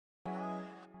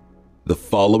The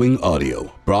following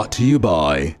audio, brought to you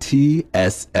by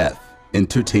TSF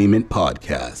Entertainment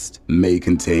Podcast, may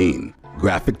contain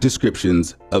graphic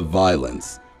descriptions of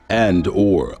violence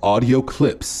and/or audio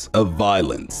clips of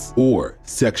violence or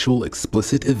sexual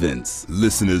explicit events.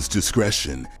 Listener's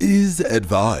discretion is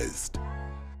advised.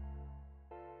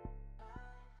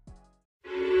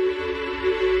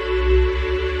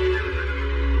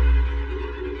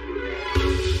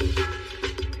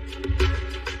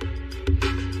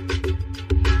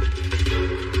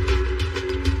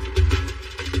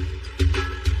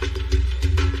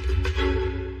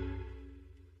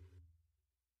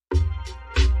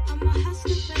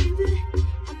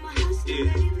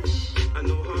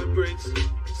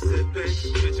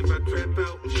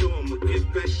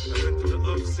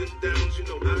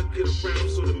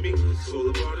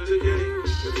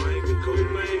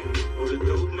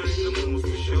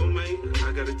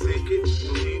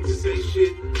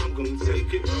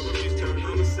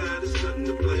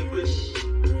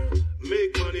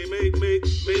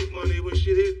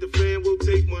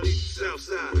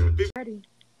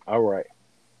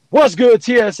 What's good,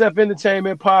 TSF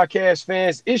Entertainment Podcast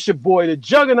fans? It's your boy, the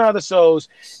Juggernaut of Souls,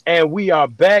 and we are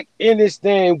back in this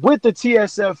thing with the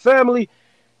TSF family.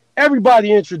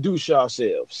 Everybody introduce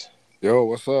yourselves. Yo,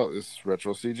 what's up? It's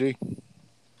Retro CG.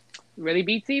 Really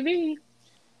BTV.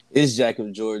 It's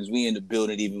Jacob George. We in the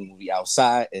building even when we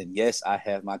outside, and yes, I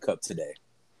have my cup today.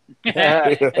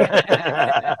 Nice.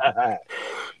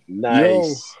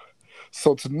 Yo,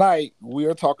 so tonight we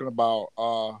are talking about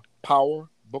Power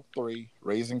Book 3,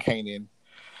 Raising Kanan,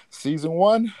 Season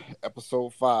 1,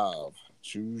 Episode 5,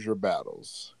 Choose Your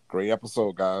Battles. Great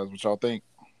episode, guys. What y'all think?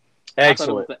 Excellent.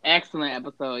 It was an excellent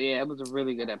episode. Yeah, it was a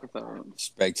really good episode.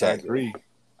 Spectacular.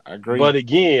 I agree. But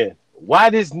again, why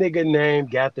this nigga name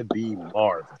got to be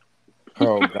Marvin?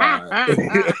 Oh, God.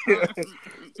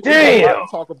 Damn. We got a lot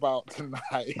to talk about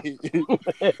tonight.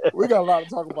 We got a lot to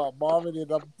talk about, Marvin,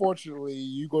 and unfortunately,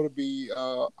 you're going to be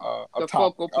the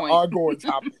focal point, an ongoing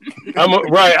topic. I'm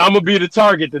gonna be the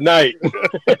target tonight.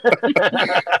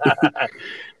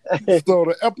 So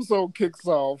the episode kicks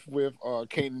off with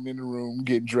Kanan in the room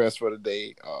getting dressed for the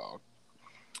day,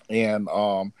 and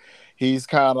he's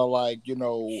kind of like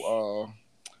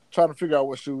trying to figure out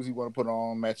what shoes he want to put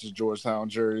on, matches Georgetown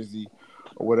jersey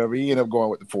or whatever. He ended up going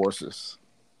with the Forces.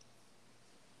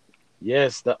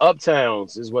 Yes, the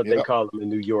Uptowns is what they call them in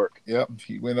New York. Yep,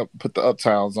 he went up and put the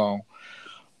Uptowns on.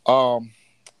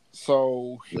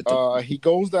 So he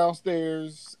goes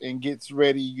downstairs and gets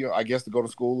ready, I guess, to go to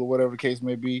school or whatever the case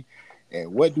may be.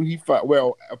 And what do he find?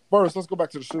 Well, first, let's go back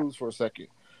to the shoes for a second.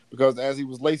 Because as he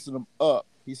was lacing them up,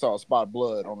 he saw a spot of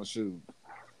blood on the shoe.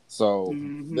 So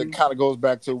that kind of goes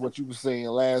back to what you were saying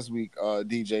last week,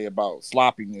 DJ, about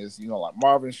sloppiness. Like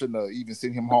Marvin shouldn't have even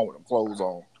sent him home with them clothes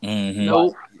on. Mm-hmm.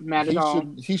 Nope, not at all.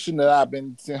 He shouldn't have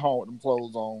been sent home with them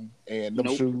clothes on and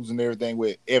them shoes and everything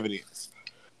with evidence.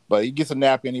 But he gets a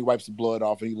napkin, he wipes the blood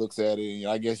off, and he looks at it. And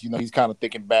I guess, he's kind of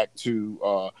thinking back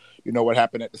to, what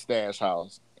happened at the stash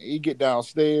house. He get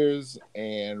downstairs,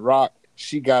 and Rock,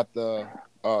 she got the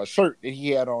shirt that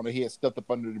he had on that he had stuffed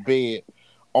up under the bed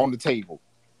on the table.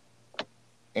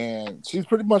 And she's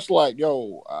pretty much like,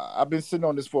 yo, I've been sitting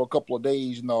on this for a couple of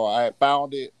days. I had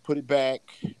found it, put it back,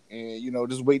 and,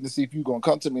 just waiting to see if you're going to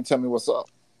come to me and tell me what's up.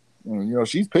 And,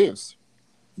 she's pissed.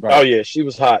 Right? Oh, yeah, she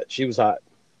was hot.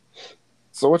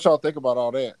 So what y'all think about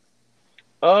all that?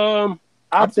 I'm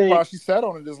surprised she sat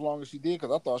on it as long as she did,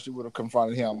 because I thought she would have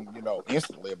confronted him,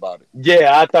 instantly about it.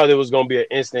 Yeah, I thought it was going to be an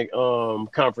instant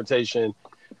confrontation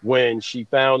when she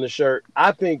found the shirt.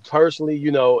 I think personally,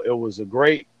 it was a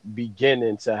great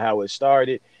beginning to how it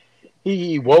started.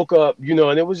 He woke up,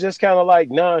 and it was just kind of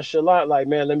like nonchalant, like,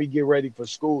 man, let me get ready for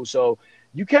school. So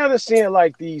you kind of seeing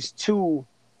like these two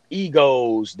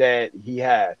egos that he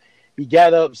had. He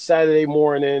got up Saturday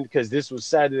morning because this was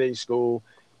Saturday school,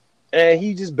 and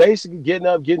he just basically getting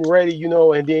up, getting ready,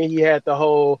 and then he had the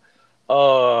whole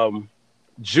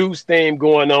juice thing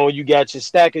going on. You got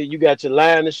your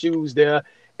line of shoes there,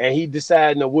 and he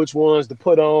deciding which ones to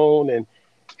put on and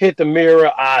hit the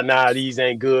mirror. Nah, these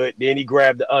ain't good. Then he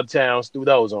grabbed the Uptowns, threw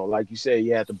those on. Like you said, he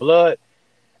had the blood.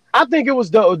 I think it was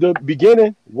dope. The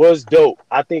beginning was dope.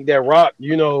 I think that Rock,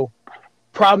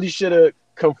 probably should have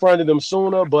confronted him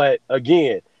sooner. But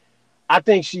again, I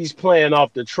think she's playing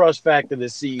off the trust factor to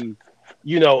see,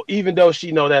 even though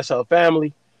she know that's her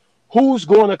family, who's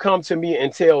going to come to me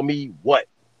and tell me what?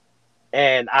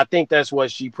 And I think that's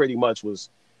what she pretty much was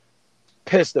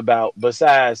pissed about.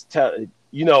 Besides,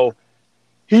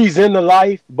 he's in the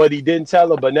life, but he didn't tell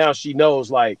her. But now she knows,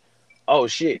 like, oh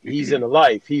shit, he's in the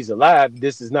life, he's alive.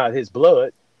 This is not his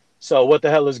blood. So what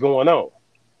the hell is going on?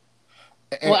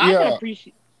 And, I can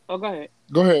appreciate. Oh, go ahead.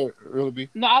 Go ahead, really be.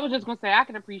 No, I was just gonna say I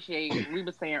can appreciate. We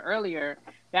were saying earlier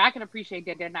that I can appreciate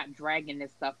that they're not dragging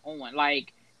this stuff on.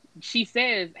 Like she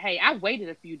says, "Hey, I waited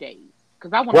a few days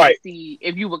because I wanted Right. to see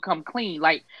if you would come clean."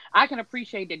 Like I can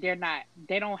appreciate that they're not.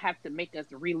 They don't have to make us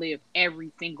relive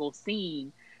every single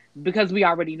scene because we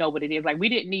already know what it is. Like we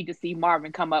didn't need to see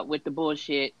Marvin come up with the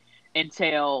bullshit and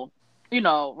tell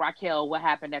Raquel what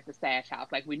happened at the stash house.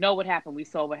 Like we know what happened. We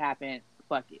saw what happened.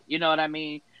 Fuck it. You know what I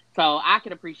mean? So I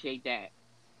can appreciate that.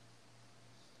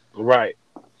 Right.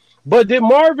 But did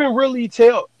Marvin really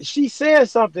tell? She said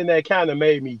something that kind of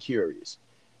made me curious.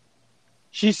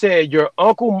 She said,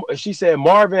 she said,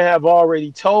 Marvin have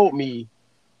already told me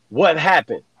what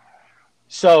happened.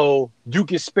 So you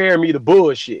can spare me the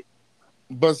bullshit.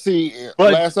 But see,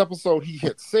 last episode he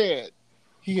had said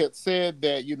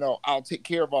that, I'll take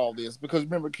care of all this. Because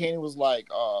remember, Kenny was like,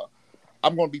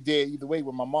 I'm going to be dead either way.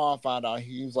 When my mom found out,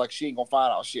 he was like, she ain't going to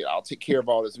find out shit. I'll take care of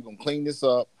all this. We're going to clean this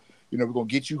up. We're going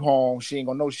to get you home. She ain't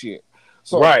going to know shit.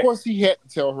 So, Of course, he had to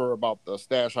tell her about the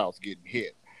stash house getting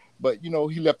hit. But,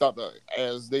 he left out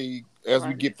as we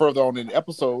get further on in the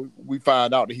episode, we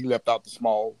find out that he left out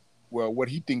what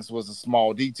he thinks was the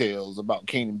small details about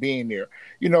Kanan being there.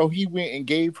 He went and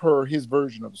gave her his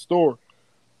version of the story,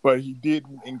 but he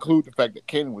didn't include the fact that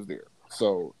Kanan was there.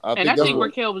 So I think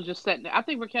Raquel was just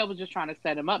trying to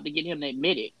set him up to get him to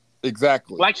admit it.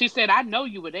 Exactly. Like she said, I know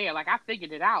you were there. Like I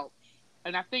figured it out.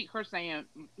 And I think her saying,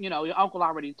 your uncle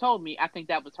already told me, I think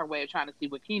that was her way of trying to see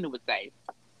what Keena would say.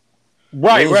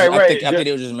 Right. I think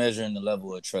they were just measuring the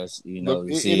level of trust, and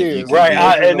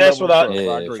that's what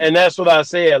I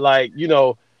said. Like,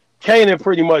 Kanan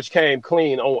pretty much came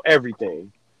clean on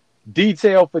everything,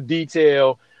 detail for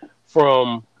detail,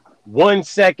 from 1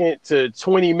 second to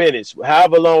 20 minutes,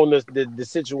 however long the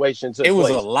situation took place. It was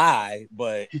a lie,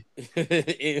 but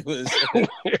it was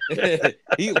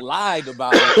he lied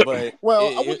about it. But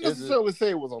I wouldn't necessarily say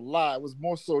it was a lie. It was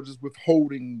more so just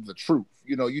withholding the truth.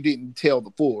 You didn't tell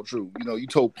the full truth. You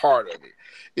told part of it.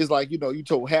 It's like you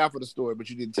told half of the story,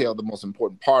 but you didn't tell the most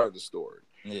important part of the story.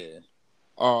 Yeah.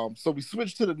 So we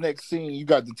switch to the next scene. You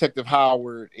got Detective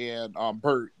Howard and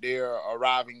Bert. They're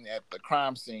arriving at the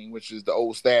crime scene, which is the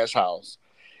old stash house.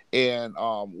 And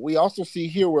we also see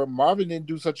here where Marvin didn't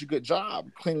do such a good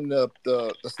job cleaning up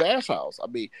the stash house. I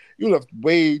mean, you left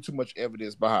way too much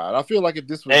evidence behind. I feel like if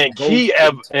this was key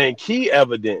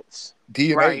evidence,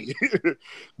 DNA, right.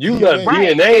 You left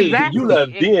DNA. Exactly. You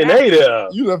left DNA there.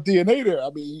 You left DNA there. I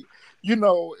mean.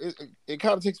 It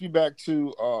kind of takes me back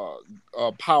to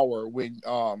Power when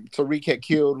Tariq had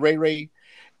killed Ray Ray,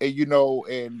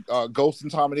 and Ghost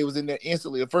and Tom, and they was in there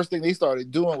instantly. The first thing they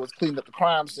started doing was cleaning up the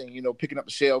crime scene, picking up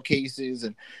the shell cases,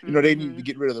 and they needed to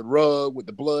get rid of the rug with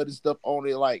the blood and stuff on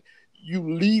it. Like,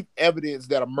 you leave evidence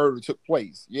that a murder took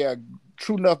place. Yeah,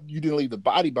 true enough, you didn't leave the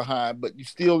body behind, but you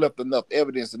still left enough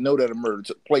evidence to know that a murder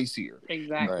took place here.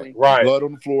 Exactly. Right. Blood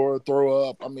on the floor, throw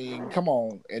up. I mean, come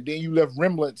on. And then you left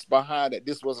remnants behind that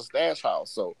this was a stash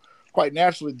house. So quite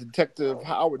naturally, Detective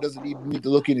Howard doesn't even need to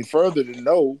look any further to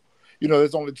know.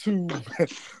 There's only two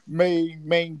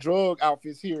main drug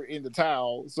outfits here in the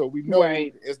town. So we know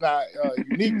It's not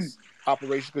Unique's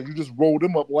operation because you just rolled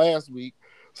them up last week.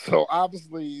 So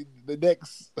obviously the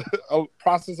next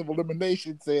process of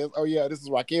elimination says, oh yeah, this is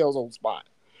Raquel's old spot.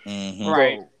 Mm-hmm.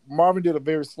 Right. So Marvin did a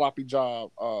very sloppy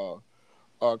job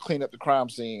cleaning up the crime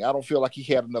scene. I don't feel like he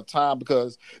had enough time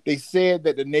because they said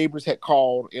that the neighbors had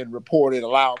called and reported a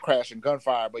loud crash and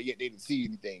gunfire, but yet they didn't see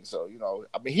anything. So,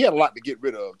 he had a lot to get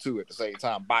rid of too at the same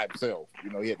time by himself.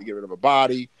 He had to get rid of a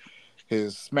body,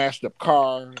 his smashed up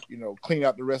car, clean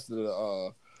out the rest of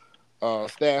the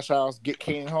stash house, get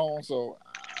King home. So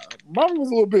Marvin was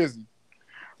a little busy.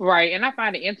 Right. And I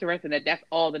find it interesting that that's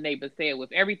all the neighbors said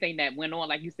with everything that went on.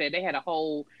 Like you said, they had a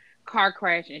whole car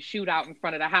crash and shootout in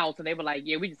front of the house, and they were like,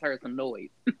 yeah, we just heard some noise.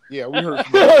 Yeah, we heard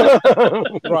some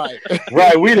noise.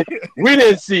 Right. We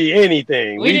didn't see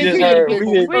anything. We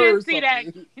didn't see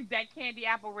that candy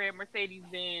apple red Mercedes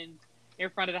Benz in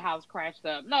front of the house crashed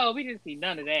up. No, we didn't see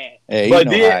none of that. Hey, how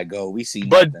it go. We see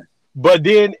nothing. But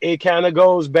then it kind of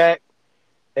goes back.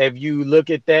 If you look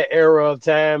at that era of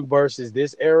time versus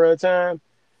this era of time,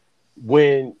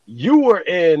 when you were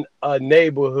in a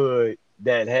neighborhood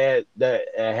that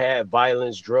had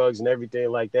violence, drugs, and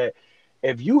everything like that,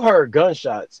 if you heard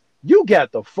gunshots, you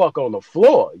got the fuck on the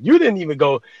floor. You didn't even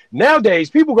go. Nowadays,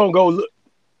 people gonna go look,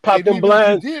 pop them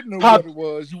blinds, pop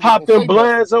them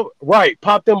blinds open. Right,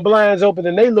 pop them blinds open,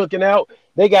 and they looking out.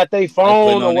 They got their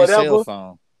phone or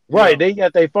whatever. Right, they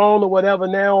got their phone or whatever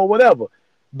now or whatever.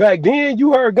 Back then,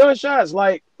 you heard gunshots,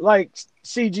 like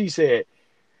CG said.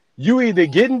 You either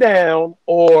getting down,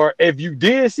 or if you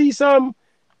did see something,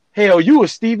 Hell, you a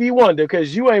Stevie Wonder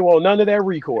because you ain't want none of that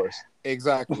recourse.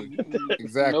 Exactly. Nope.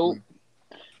 Exactly.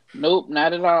 Nope,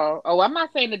 not at all. Oh, I'm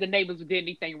not saying that the neighbors did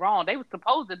anything wrong. They were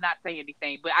supposed to not say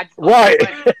anything, but I just thought it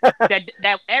Right. was funny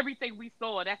that everything we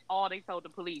saw, that's all they told the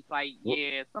police. Like,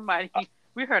 yeah, somebody,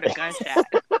 we heard a gunshot.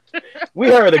 We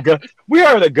heard a gun. We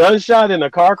heard a gunshot in a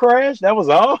car crash. That was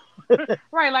all.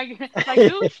 Right, like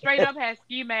dude straight up had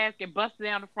ski mask and busted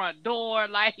down the front door.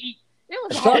 Like, it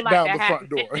was a whole Shot lot down that the front happened.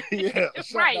 door. Yeah,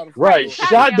 shot Right, down the front Right. door.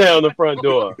 Shot down the front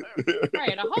door.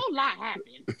 Right, a whole lot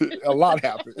happened. A lot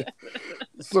happened.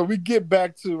 So we get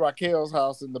back to Raquel's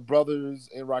house, and the brothers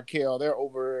and Raquel, they're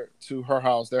over to her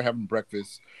house. They're having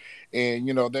breakfast, and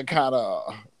they're kind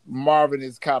of Marvin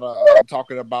is kind of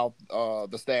talking about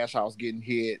the stash house getting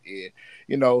hit,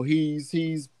 and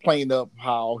he's playing up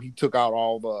how he took out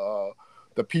all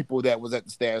the people that was at the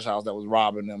stash house that was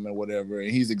robbing them and whatever, and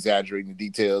he's exaggerating the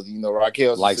details.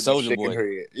 Raquel's Like just Soulja shaking Boy. her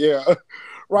head. Yeah.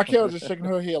 Raquel's just shaking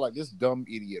her head like this dumb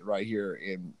idiot right here.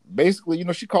 And basically,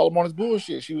 she called him on his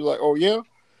bullshit. She was like, "Oh yeah?"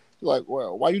 Like,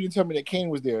 well, why you didn't tell me that Kane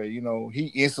was there?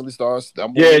 He instantly starts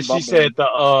stumbling. Yeah, she said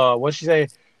what she say?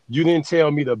 You didn't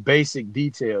tell me the basic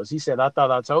details. He said, I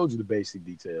thought I told you the basic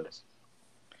details.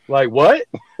 Like what?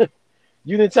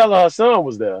 You didn't tell her son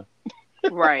was there.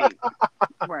 Right.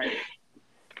 Right.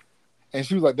 And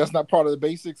she was like, "That's not part of the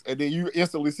basics." And then you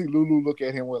instantly see Lulu look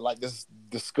at him with like this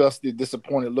disgusted,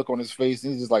 disappointed look on his face,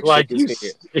 and he's just like you, his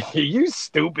head. you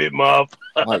stupid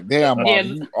motherfucker. Like, damn, Marvin, Yeah,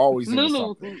 you always into Lulu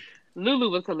something. Lulu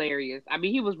was hilarious. I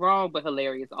mean, he was wrong but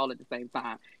hilarious all at the same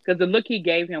time. Because the look he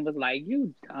gave him was like,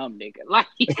 "You dumb nigga!" Like,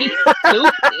 he's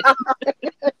stupid.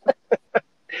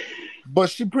 But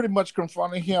she pretty much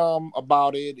confronted him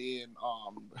about it,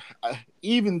 and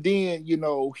even then,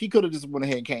 he could have just went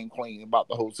ahead and came clean about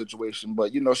the whole situation.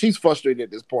 But she's frustrated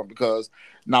at this point because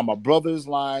now my brother is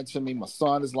lying to me, my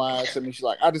son is lying to me. She's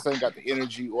like, I just ain't got the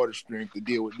energy or the strength to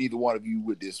deal with neither one of you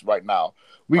with this right now.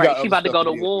 We Right, got she other about to stuff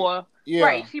go to deal with. war. Yeah,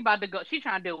 Right, she about to go. She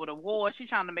trying to deal with a war. She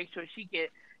trying to make sure she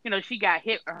get, she got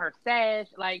hit in her stash.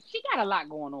 Like, she got a lot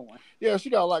going on. yeah, she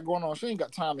got a lot going on. She ain't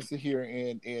got time to sit here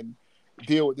and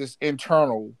deal with this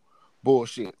internal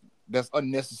bullshit that's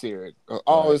unnecessary.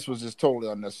 All this was just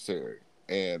totally unnecessary.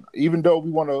 And even though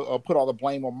we want to put all the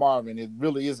blame on Marvin, it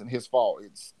really isn't his fault.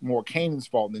 It's more Kanan's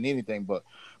fault than anything. But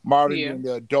Marvin, being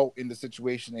the adult in the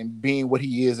situation and being what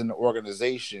he is in the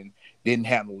organization, didn't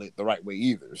handle it the right way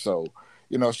either. So,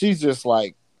 she's just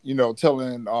like,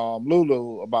 telling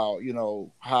Lulu about,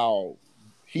 how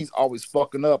he's always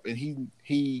fucking up, and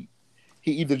he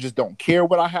either just don't care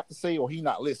what I have to say or he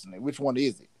not listening. Which one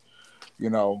is it?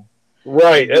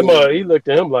 Right. Emma, he looked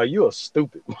at him like, you are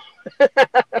stupid.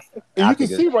 And you can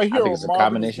see right here, it's a Marvin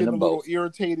combination is getting of a little both.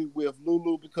 irritated with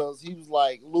Lulu because he was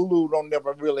like, Lulu don't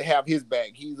never really have his back.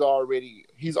 He's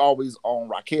always on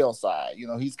Raquel's side.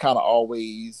 He's kind of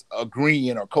always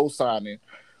agreeing or co-signing.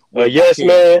 Yes, Raquel.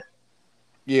 man.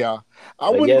 Yeah, I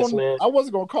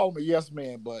wasn't gonna call him a yes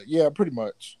man, but yeah, pretty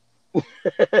much.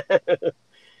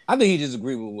 I think he just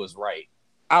agreed with what's right.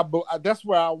 That's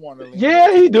where I want to.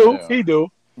 Yeah, he do. Yeah. He do.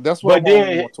 That's what But I'm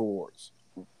then- more towards.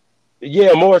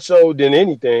 Yeah, more so than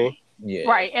anything. Yeah.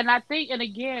 Right, and I think, and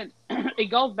again,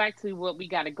 it goes back to what we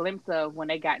got a glimpse of when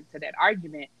they got into that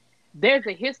argument. There's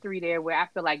a history there where I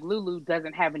feel like Lulu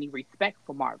doesn't have any respect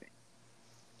for Marvin.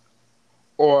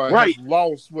 Or Right. has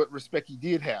lost what respect he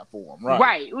did have for him. Right.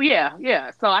 Right.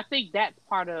 Yeah. So I think that's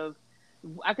part of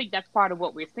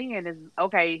what we're seeing is,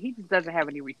 okay, he just doesn't have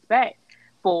any respect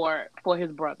for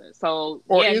his brother. So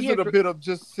Or yeah, is it a bit of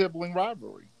just sibling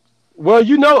rivalry? Well,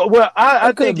 I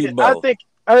It could think be I both. think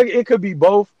it could be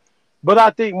both, but I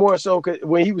think more so 'cause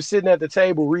when he was sitting at the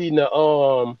table reading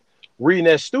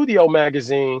that studio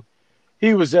magazine,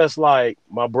 he was just like,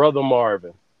 my brother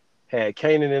Marvin had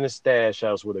Kanan in a stash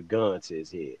house with a gun to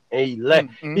his head, and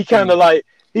he kind of right,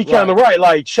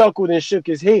 like chuckled and shook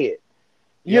his head.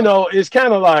 Yeah. It's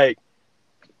kind of like,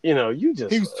 you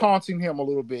just He was taunting him a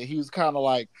little bit. He was kind of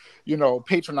like,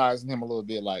 patronizing him a little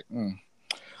bit, like,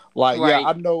 like, Right. yeah,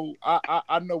 I know,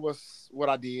 I know what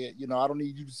I did. I don't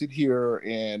need you to sit here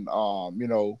and,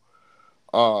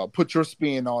 put your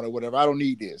spin on it, whatever. I don't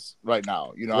need this right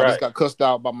now. I Right. just got cussed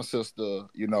out by my sister.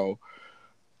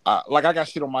 Like I got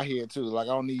shit on my head too. Like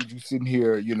I don't need you sitting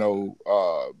here,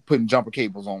 putting jumper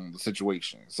cables on the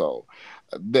situation. So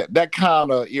that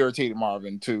kind of irritated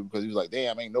Marvin too, because he was like,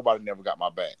 "Damn, ain't nobody never got my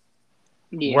back."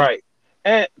 yeah. Right.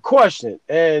 And question,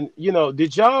 and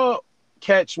did y'all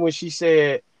catch when she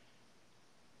said,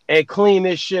 "And clean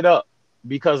this shit up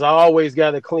because I always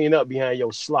got to clean up behind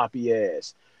your sloppy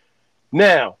ass."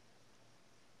 Now,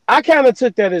 I kind of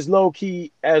took that as low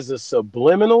key as a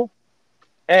subliminal,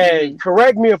 and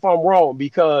correct me if I'm wrong,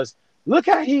 because Look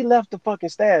how he left the fucking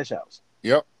stash house.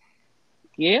 Yep.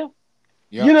 Yeah.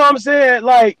 Yep. You know what I'm saying?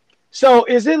 Like, so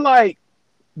is it like,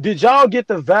 did y'all get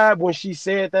the vibe when she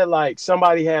said that like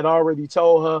somebody had already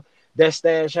told her that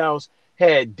stash house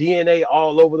had DNA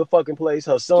all over the fucking place?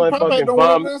 Her She son probably fucking don't went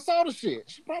over vomit. there and saw the shit.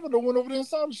 She probably don't went over there and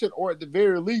saw the shit, or at the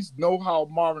very least know how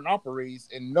Marvin operates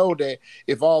and know that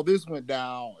if all this went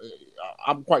down,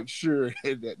 I'm quite sure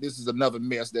that this is another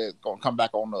mess that's gonna come back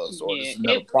on us, or this is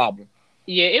another problem.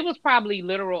 Yeah, it was probably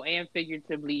literal and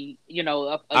figuratively, you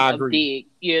know, I a agree. dig.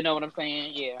 You know what I'm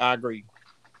saying? Yeah. I agree.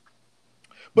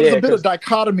 But Yeah, it's a bit 'cause- of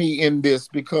dichotomy in this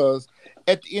because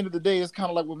at the end of the day, it's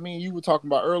kind of like what me and you were talking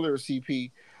about earlier,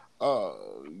 CP.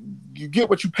 You get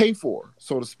what you pay for,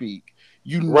 so to speak.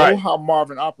 You know Right. how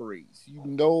Marvin operates. You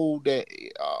know that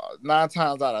 9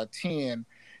 times out of 10,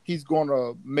 he's going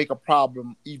to make a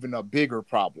problem even a bigger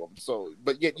problem. So,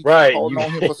 but yet you keep Right. calling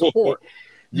on him for support.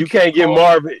 You can't get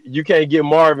Marvin. You can't get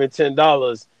Marvin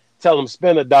 $10. Tell him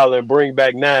spend $1 and bring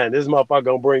back $9. This motherfucker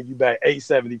gonna bring you back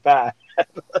 $8.75.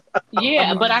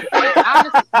 Yeah, but I think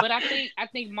honestly, I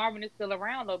think Marvin is still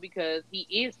around though because he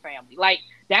is family. Like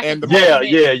that's And a the Yeah,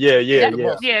 testament. yeah.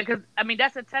 Yeah, because I mean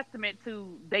that's a testament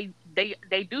to they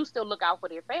do still look out for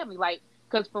their family. Like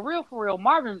because for real,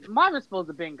 Marvin's supposed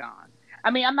to have been gone. I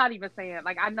mean, I'm not even saying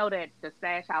like I know that the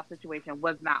stash house situation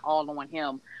was not all on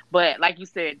him, but like you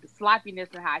said, the sloppiness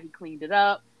and how he cleaned it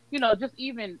up, you know, just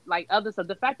even like other stuff.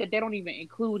 The fact that they don't even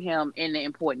include him in the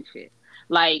important shit,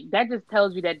 like that just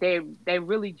tells you that they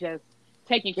really just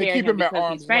taking They care keep of him him at because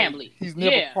arm's he's family. length. He's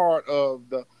never Yeah. part of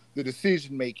the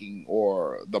decision making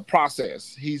or the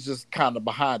process. He's just kind of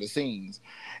behind the scenes.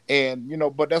 And you know,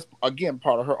 but that's again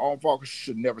part of her own fault. She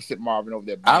should never sit Marvin over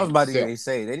there. I was about to himself.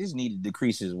 say they just need to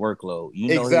decrease his workload.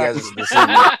 You know, Exactly. he has a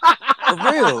specific. For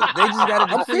real, they just got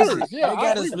to I'm decrease serious. it. Yeah, they I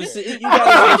got a agree. specific. You got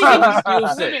a specific skill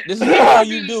set. This is all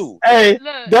you do. Hey,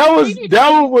 Look,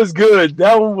 that one was good.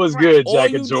 That one was good, All Jack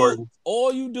you and Jordan.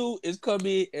 all you do is come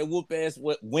in and whoop ass.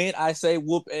 When I say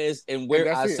whoop ass and where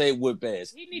that's I it. say whoop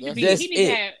ass. he need to That's be. That's He need it.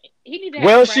 to have. He need to have.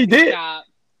 Well, she Scrappy's did. Job.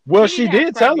 Well, He she need to have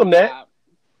did tell him Scrappy's that. job.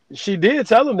 She did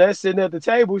tell him that sitting at the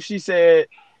table. She said,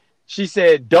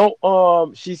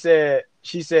 don't she said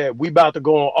we about to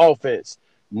go on offense,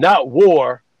 not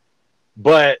war,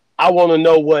 but I want to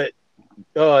know what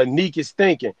Neek is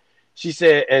thinking. She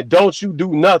said, and don't you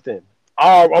do nothing.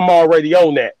 I'm already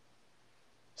on that.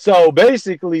 So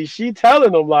basically, she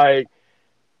telling him like,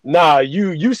 nah,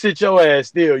 you sit your ass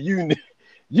still.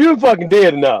 You fucking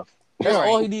dead enough. That's Right.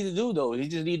 all he need to do though. He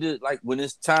just need to like when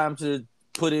it's time to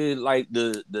put in like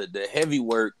the heavy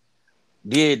work.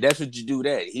 Yeah, that's what you do.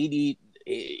 That he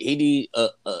need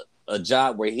a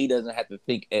job where he doesn't have to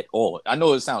think at all. I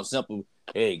know it sounds simple.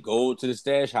 Hey, go to the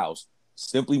stash house.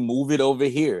 Simply move it over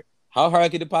here. How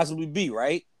hard could it possibly be,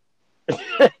 right?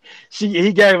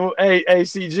 He gave him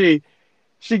ACG.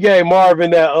 She gave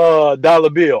Marvin that dollar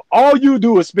bill. All you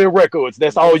do is spin records.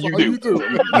 That's all you do.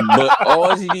 But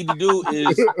all he need to do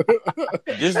is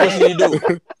this is what he need to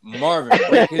do. Marvin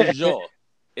break his jaw.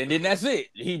 And then that's it.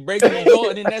 He breaks his jaw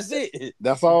and then that's it.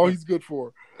 That's all he's good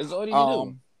for. That's all he need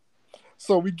to do.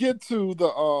 So we get to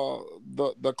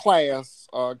the class,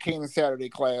 Kanan Saturday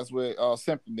class with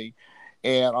Symphony,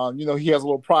 and you know he has a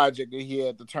little project that he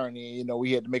had to turn in. You know,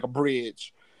 we had to make a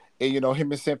bridge, and you know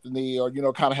him and Symphony are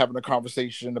kind of having a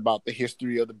conversation about the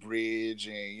history of the bridge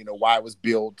and you know why it was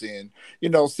built, and you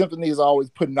know Symphony is always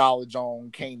putting knowledge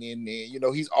on Kanan, and you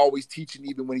know he's always teaching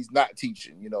even when he's not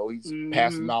teaching. You know he's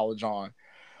passing knowledge on.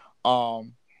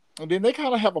 And then they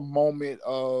kind of have a moment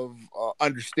of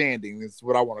understanding. Is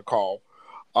what I want to call.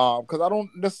 Because I don't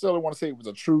necessarily want to say it was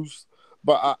a truce,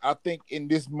 but I think in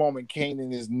this moment,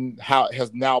 Kanan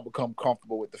has now become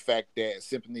comfortable with the fact that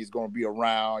Symphony is going to be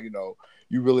around. You know,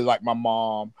 you really like my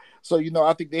mom, so you know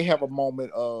I think they have a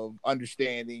moment of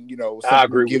understanding. You know, I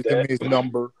agree gives with him that. his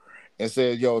number and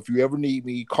says, "Yo, if you ever need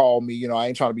me, call me. You know, I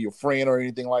ain't trying to be your friend or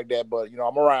anything like that, but you know,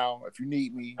 I'm around if you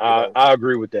need me." I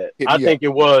agree with that.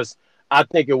 I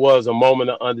think it was a moment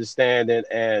of understanding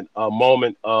and a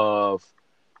moment of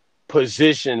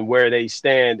position where they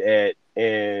stand at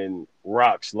in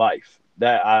Rock's life.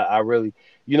 That I really,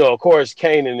 you know, of course,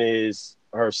 Kanan is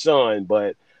her son,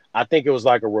 but I think it was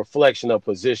like a reflection of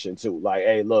position too. Like,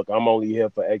 hey, look, I'm only here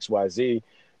for XYZ.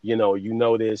 You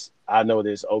know this. I know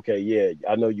this. Okay, yeah,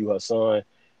 I know you her son.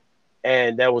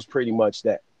 And that was pretty much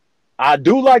that. I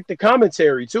do like the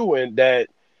commentary too, and that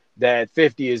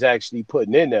 50 is actually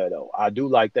putting in there though. I do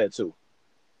like that too.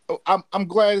 I'm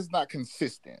glad it's not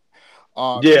consistent.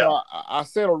 Yeah. You know, I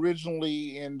said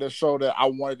originally in the show that I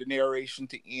wanted the narration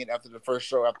to end after the first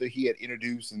show, after he had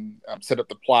introduced and set up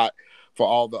the plot for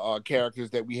all the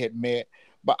characters that we had met.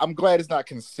 but I'm glad it's not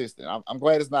consistent. I'm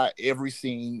glad it's not every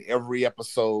scene, every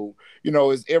episode. You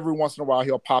know, is every once in a while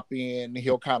he'll pop in,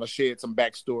 he'll kind of shed some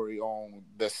backstory on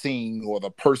the scene or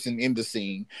the person in the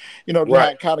scene. You know,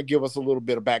 Right. to kind of give us a little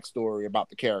bit of backstory about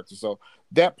the character. So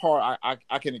that part,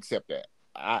 I can accept that.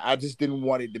 I just didn't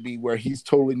want it to be where he's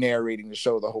totally narrating the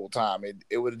show the whole time.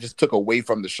 It would have just took away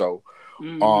from the show.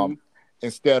 Mhm.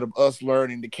 Instead of us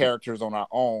learning the characters on our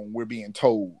own, we're being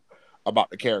told about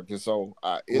the characters. So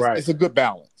Right. it's a good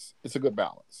balance. It's a good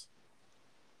balance.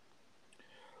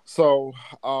 So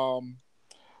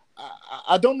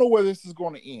I don't know where this is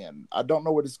going to end. I don't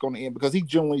know where this is going to end because he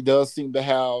generally does seem to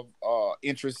have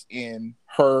interest in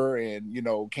her and, you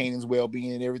know, Kanan's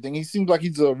well-being and everything. He seems like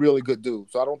he's a really good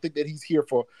dude. So I don't think that he's here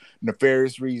for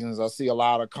nefarious reasons. I see a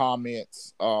lot of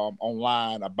comments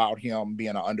online about him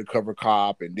being an undercover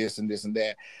cop and this and this and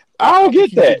that. I don't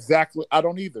get that. Exactly. I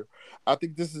don't either. I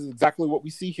think this is exactly what we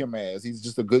see him as. He's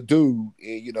just a good dude.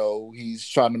 And, you know, he's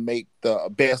trying to make the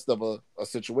best of a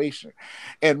situation.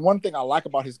 And one thing I like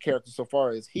about his character so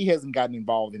far is he hasn't gotten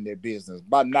involved in their business.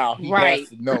 By now, he has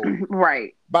to know.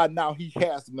 Right. By now, he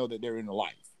has to know that they're in the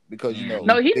life because, you know.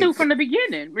 No, he knew from the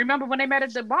beginning. Remember when they met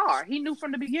at the bar? He knew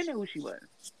from the beginning who she was.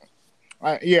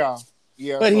 Yeah.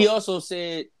 But he also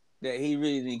said that he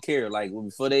really didn't care. Like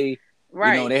before they.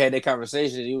 Right. You know, they had that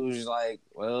conversation. He was just like,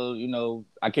 well, you know,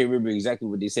 I can't remember exactly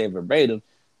what they said verbatim,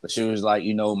 but she was like,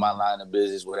 you know, my line of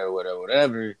business,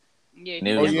 whatever. Yeah, and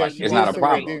it was like, it's not a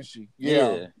problem.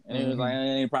 Yeah. And it was like, it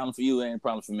ain't a problem for you, it ain't a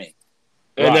problem for me.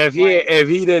 And Right. if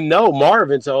he didn't know,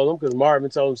 Marvin told him, because Marvin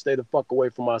told him stay the fuck away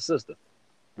from my sister.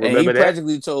 And he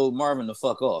practically told Marvin to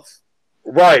fuck off.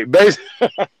 Right.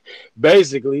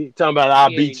 Basically, talking about I'll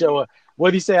beat your.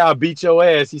 What'd he say? I'll beat your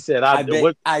ass. He said, I bet you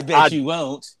won't. I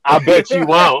bet you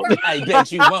won't. I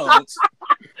bet you won't.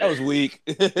 That was weak.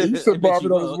 He said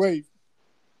Marvin on his way.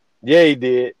 Yeah, he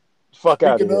did. Fuck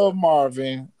out of here. Speaking of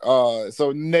Marvin,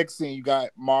 so next scene you got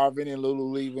Marvin and Lulu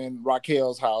leaving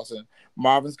Raquel's house, and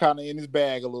Marvin's kind of in his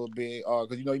bag a little bit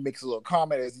because you know he makes a little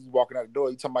comment as he's walking out the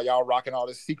door. He's talking about y'all rocking all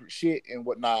this secret shit and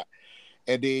whatnot.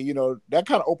 And then, you know, that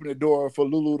kind of opened the door for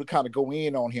Lulu to kind of go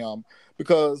in on him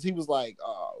because he was like,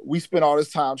 we spent all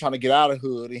this time trying to get out of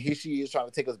hood, and here she is trying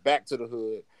to take us back to the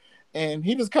hood. And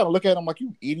he just kind of looked at him like,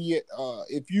 you idiot.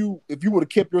 If you would have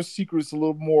kept your secrets a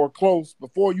little more close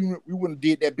before, you wouldn't have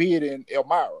did that bid in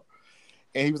Elmira.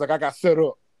 And he was like, I got set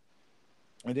up.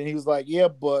 And then he was like, yeah,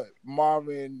 but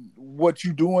Marvin, what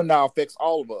you doing now affects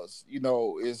all of us. You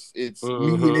know, it's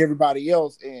me and everybody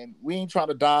else, and we ain't trying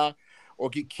to die or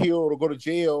get killed or go to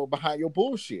jail behind your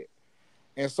bullshit.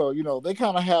 And so, you know, they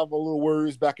kind of have a little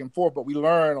words back and forth, but we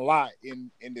learn a lot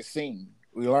in this scene.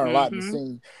 We learn a lot in the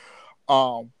scene.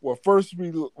 Well, first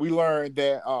we learned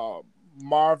that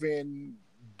Marvin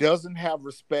doesn't have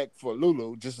respect for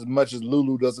Lulu just as much as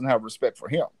Lulu doesn't have respect for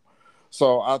him.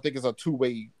 So I think it's a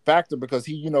two-way factor because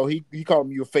he called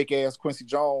him you a fake ass Quincy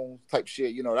Jones type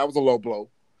shit. You know, that was a low blow.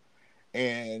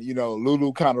 And, you know,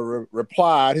 Lulu kind of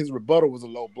replied. His rebuttal was a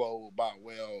low blow about,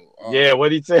 yeah,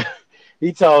 what he said?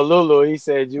 He told Lulu, he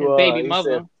said, you baby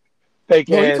mother. Fake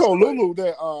no, ass. He told Lulu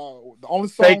that the only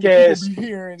song that people be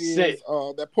hearing is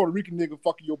that Puerto Rican nigga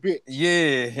fucking your bitch.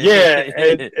 Yeah.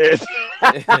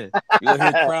 You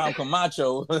hear Crown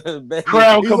Camacho.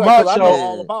 Crown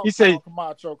Camacho. Like,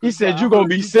 he said you're going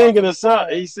to be singing a song.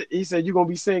 He said you're going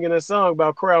to be singing a song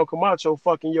about Crown Camacho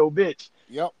fucking your bitch.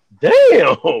 Yep.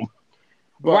 Damn.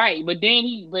 Right, but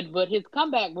then but his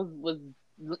comeback was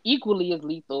equally as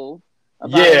lethal.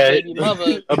 About his baby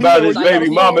mother, about his baby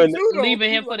mama,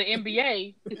 leaving him for the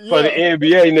NBA. For the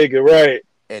NBA nigga, right?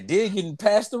 And then getting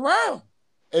passed around.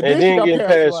 And then getting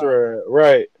passed around,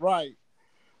 right? Right.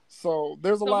 So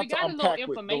there's a lot to unpack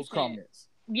with those comments.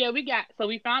 Yeah, we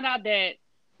found out that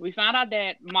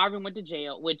Marvin went to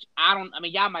jail, which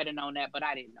y'all might have known that, but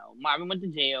I didn't know. Marvin went to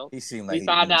jail. He seemed like we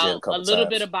found out a little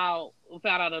bit about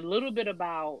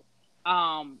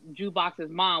Jukebox's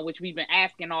mom, which we've been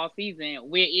asking all season,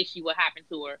 where is she, what happened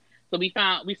to her? So we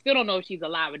still don't know if she's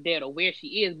alive or dead or where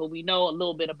she is, but we know a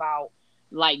little bit about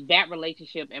like that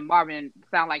relationship. And Marvin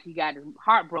sounded like he got his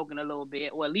heart broken a little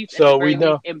bit, or at least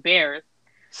embarrassed.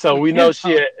 So we know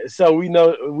she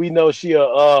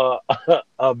a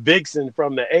vixen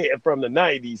from the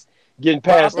 90s getting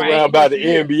passed around by the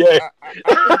NBA.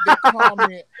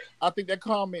 I think that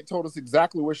comment told us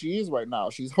exactly where she is right now.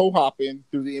 She's ho-hopping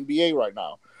through the NBA right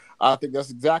now. I think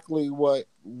that's exactly what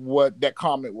that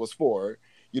comment was for.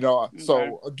 You know,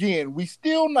 so again, we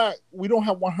don't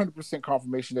have 100%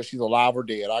 confirmation that she's alive or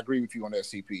dead. I agree with you on that,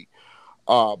 CP.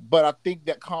 But I think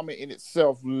that comment in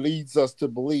itself leads us to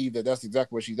believe that that's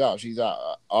exactly where she's out. She's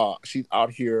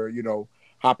out here, you know,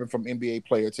 hopping from NBA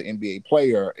player to NBA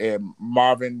player, and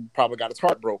Marvin probably got his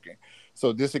heart broken.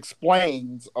 So this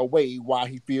explains away why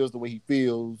he feels the way he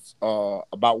feels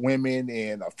about women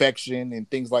and affection and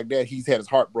things like that. He's had his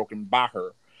heart broken by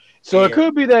her. So it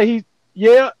could be that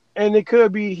and it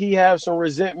could be he has some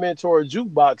resentment toward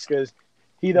Jukebox because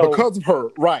he don't because of her,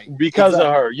 right? Because of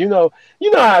her. You know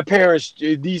how parents,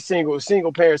 these single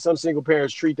parents, some single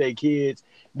parents treat their kids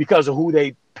because of who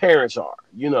they parents are.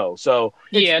 So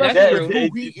yeah, especially that's with true.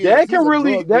 who he is. That He's can a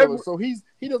really drug dealer, so he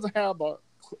doesn't have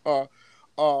a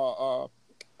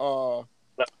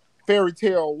fairy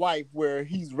tale life where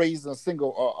he's raising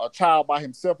a child by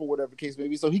himself or whatever the case may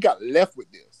be. So he got left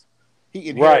with this. He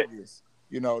inherited this.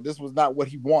 This was not what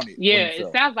he wanted. Yeah,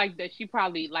 it sounds like that she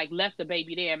probably like left the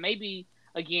baby there. Maybe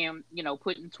again,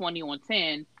 putting 20 on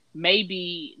 10.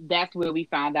 Maybe that's where we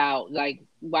found out like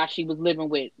why she was living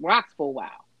with Rocks for a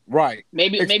while. Right.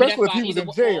 Maybe especially that's why if he was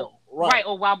in jail.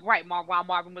 Or while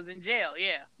Marvin was in jail.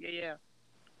 Yeah.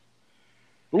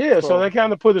 Yeah, so they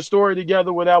kind of put a story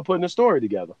together without putting a story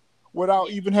together. Without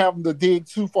even having to dig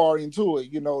too far into it.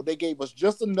 They gave us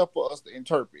just enough for us to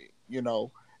interpret, And,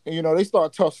 they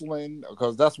start tussling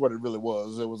because that's what it really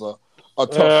was. It was a tussle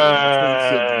between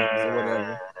siblings or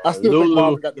whatever. I still think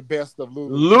Marvin got the best of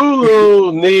Lulu.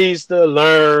 Lulu needs to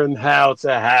learn how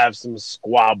to have some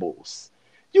squabbles.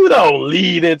 You don't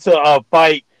lead into a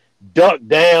fight, duck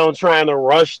down, trying to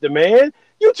rush the man.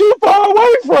 You're too far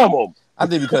away from him. I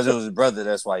think because it was his brother,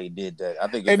 that's why he did that. I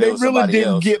think if and it they was really somebody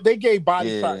didn't else, they gave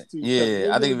body shots to each other.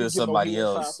 Yeah, I think if it was somebody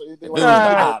else, if it was the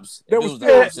ops, it would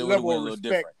have been a little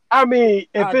different. I mean,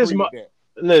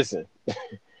 listen,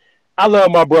 I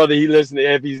love my brother. He listened.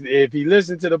 If he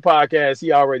listened to the podcast,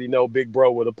 he already know Big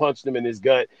Bro would have punched him in his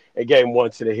gut and gave him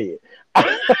one to the head.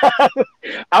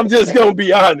 I'm just gonna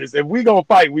be honest. If we gonna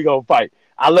fight, we gonna fight.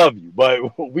 I love you,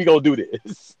 but we gonna do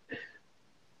this.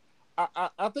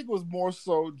 I think it was more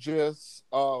so just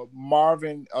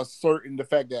Marvin asserting the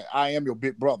fact that I am your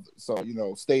big brother, so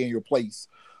stay in your place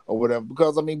or whatever.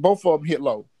 Because I mean, both of them hit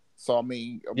low, so I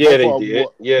mean, both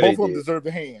of them deserve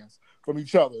the hands from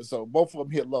each other. So both of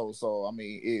them hit low. So I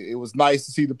mean, it was nice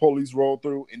to see the police roll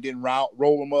through and then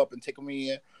roll them up and take them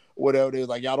in, whatever. They was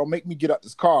like, y'all don't make me get out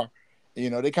this car.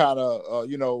 They kind of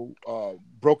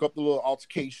broke up the little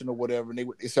altercation or whatever, and they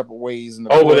went their separate ways.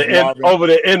 And over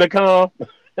the intercom.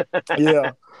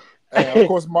 Yeah. And of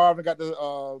course, Marvin got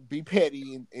to be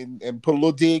petty and put a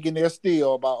little dig in there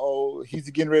still about, he's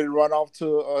getting ready to run off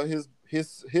to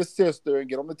his sister and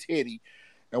get on the titty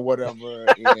and whatever.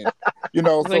 And,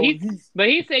 but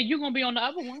he said you're gonna be on the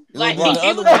other one. Like you're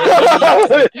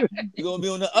gonna be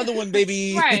on the other one,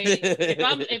 baby. Right.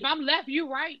 If I'm left,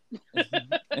 you right.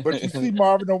 But you see,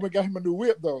 Marvin went got him a new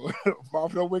whip though.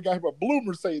 Marvin went got him a blue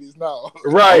Mercedes now.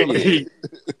 Right.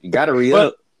 You gotta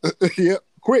re-up. Yeah.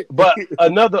 Quick. But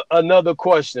another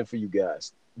question for you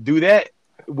guys. Do that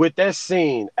with that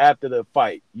scene after the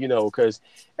fight, because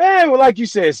like you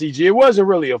said, CG, it wasn't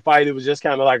really a fight. It was just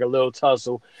kind of like a little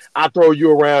tussle. I throw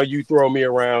you around, you throw me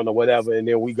around or whatever, and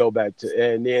then we go back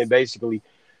and then basically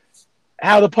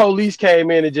how the police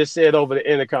came in and just said over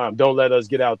the intercom, don't let us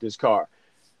get out this car.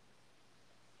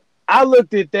 I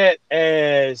looked at that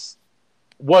as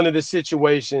one of the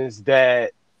situations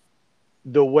that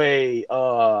the way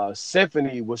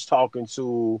Symphony was talking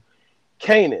to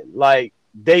Kanan, like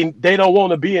they don't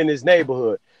want to be in this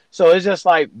neighborhood. So it's just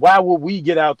like, why would we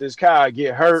get out this car,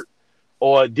 get hurt,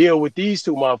 or deal with these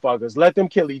two motherfuckers? Let them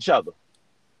kill each other.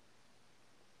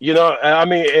 I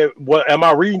mean, am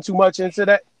I reading too much into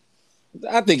that?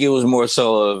 I think it was more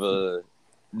so of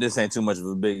this ain't too much of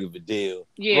a big of a deal.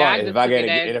 Yeah, right. If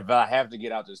I have to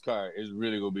get out this car, it's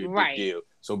really gonna be a big deal.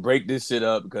 So break this shit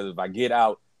up, because if I get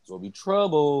out, it's gonna be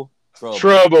trouble. And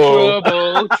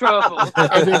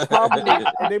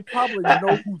they probably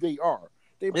know who they are.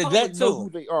 They probably know who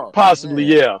they are. Possibly,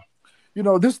 yeah.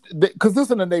 This because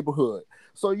this in the neighborhood.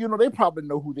 So, they probably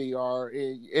know who they are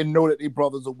and know that they're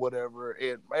brothers or whatever.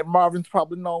 And Marvin's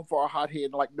probably known for a hothead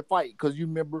and like the fight, because you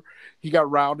remember he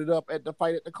got rounded up at the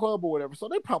fight at the club or whatever. So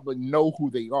they probably know who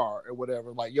they are or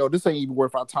whatever. Like, yo, this ain't even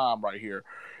worth our time right here.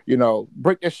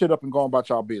 Break that shit up and go about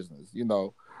y'all business.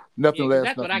 Nothing less.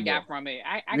 That's what I got from it.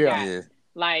 I got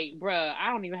like, bruh,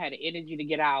 I don't even have the energy to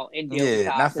get out and deal with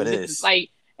y'all. Not for this. Like,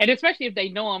 and especially if they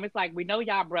know him, it's like, we know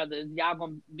y'all brothers. Y'all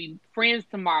gonna be friends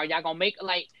tomorrow. Y'all gonna make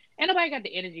ain't nobody got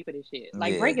the energy for this shit.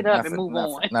 Like, break it up and move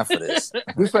on. Not for this.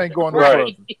 This ain't going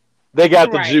right. They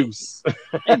got the juice.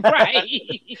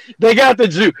 Right. They got the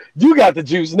juice. You got the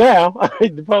juice now.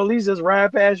 The police just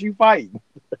ride past you fighting.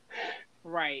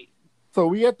 Right. So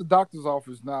we at the doctor's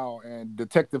office now, and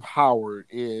Detective Howard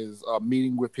is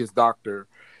meeting with his doctor,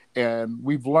 And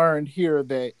we've learned here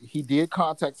that he did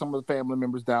contact some of the family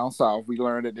members down south. We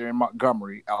learned that they're in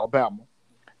Montgomery, Alabama,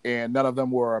 and none of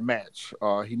them were a match.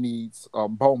 He needs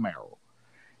bone marrow.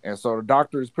 And so the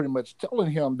doctor is pretty much telling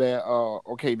him that,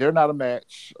 okay, they're not a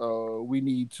match. We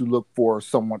need to look for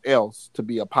someone else to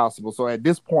be a possible. So at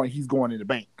this point, he's going in the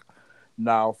bank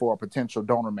now for a potential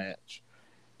donor match.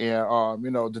 And,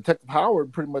 Detective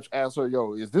Howard pretty much asked her,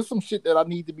 yo, is this some shit that I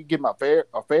need to be getting my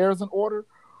affairs in order?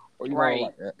 Or,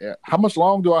 Right. How much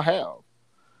long do I have?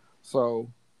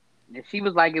 So. And she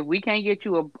was like, if we can't get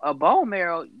you a bone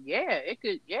marrow, yeah, it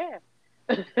could, yeah.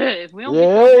 If we don't get you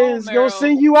a bone it's marrow, gonna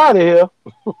send you out of here.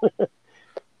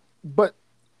 But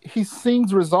he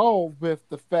seems resolved with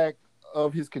the fact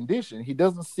of his condition. He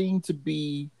doesn't seem to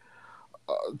be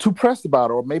too pressed about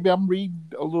it, or maybe I'm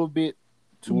reading a little bit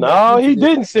too much. No, into he this.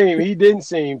 didn't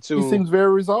seem to. He seems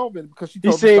very resolved in it because she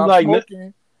told him seemed stop like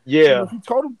smoking. Yeah. He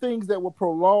told him things that would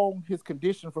prolong his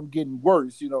condition from getting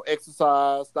worse.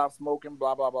 Exercise, stop smoking,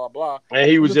 blah blah blah blah. And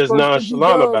he was The just first thing he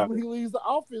nonchalant does about when it. he leaves the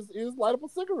office is light up a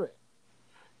cigarette.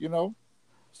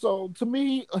 So to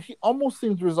me, he almost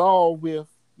seems resolved with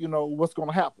what's going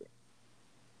to happen.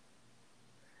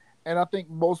 And I think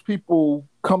most people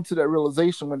come to that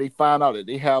realization when they find out that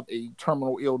they have a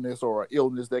terminal illness or an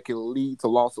illness that can lead to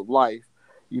loss of life,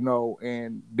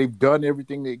 and they've done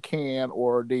everything they can,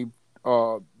 or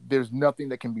there's nothing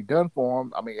that can be done for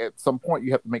them. I mean, at some point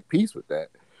you have to make peace with that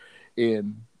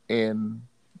and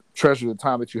treasure the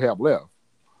time that you have left.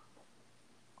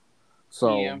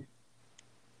 So, yeah.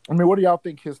 I mean, what do y'all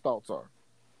think his thoughts are?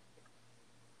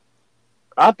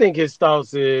 I think his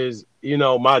thoughts is,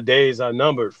 my days are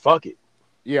numbered. Fuck it.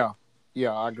 Yeah,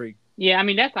 I agree. Yeah, I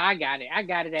mean, that's how I got it. I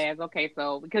got it as, okay,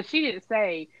 so, because she didn't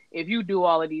say, if you do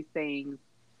all of these things,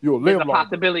 You'll live there's a longer.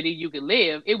 possibility you can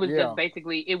live. It was Yeah. just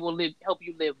basically, it will help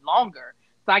you live longer.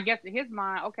 So I guess in his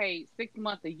mind, okay, 6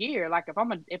 months, a year, like if I'm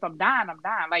dying, I'm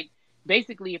dying. Like,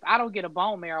 basically, if I don't get a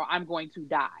bone marrow, I'm going to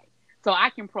die. So I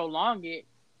can prolong it,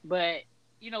 but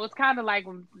it's kind of like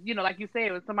when, like you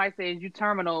said, when somebody says you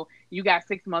terminal, you got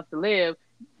 6 months to live.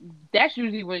 That's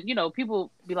usually when,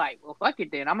 people be like, well, fuck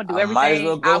it then. I'm going to do I might as everything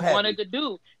well go I happy. wanted to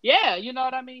do. Yeah, you know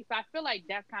what I mean? So I feel like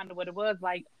that's kind of what it was.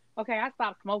 Like, okay, I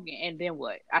stopped smoking, and then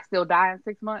what? I still die in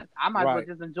 6 months? I might as well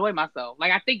just enjoy myself.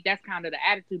 Like, I think that's kind of the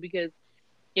attitude, because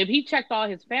if he checked all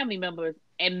his family members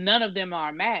and none of them are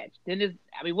a match, then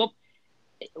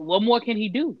what more can he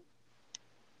do?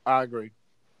 I agree.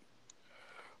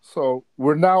 So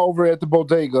we're now over at the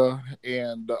bodega,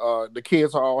 and the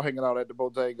kids are all hanging out at the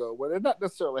bodega. Well, they're not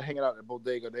necessarily hanging out at the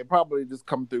bodega. They're probably just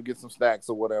coming through, get some snacks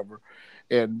or whatever,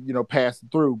 and passing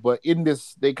through. But in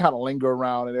this, they kind of linger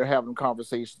around and they're having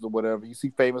conversations or whatever. You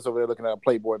see Famous over there looking at a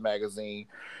Playboy magazine.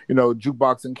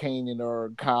 Jukebox and Kanan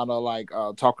are kind of like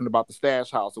talking about the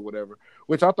stash house or whatever,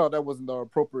 which I thought that wasn't the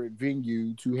appropriate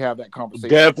venue to have that conversation.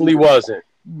 Definitely wasn't.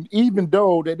 Even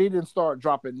though that they didn't start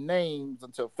dropping names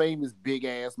until Famous big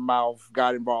ass mouth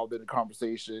got involved in the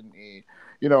conversation, and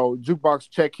Jukebox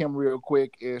checked him real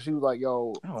quick, and she was like,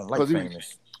 "Yo," I don't like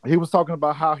Famous. He was talking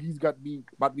about how he's about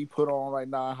to be put on right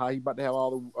now, how he about to have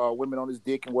all the women on his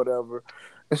dick and whatever,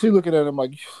 and she looking at him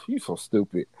like, "You so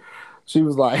stupid." She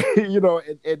was like,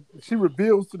 and she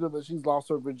reveals to them that she's lost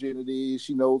her virginity.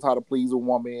 She knows how to please a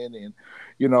woman, and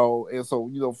and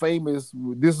so Famous.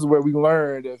 This is where we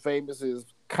learned that Famous is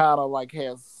kind of like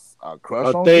has a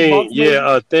crush on thing. Jukebox,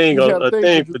 Yeah, a thing for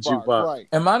Jukebox. Jukebox. Right.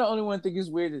 Am I the only one think it's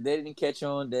weird that they didn't catch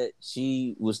on that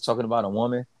she was talking about a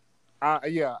woman?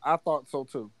 I thought so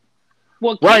too.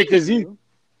 Well, Right, because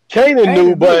Kanan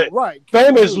knew, but right.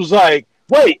 Famous was like,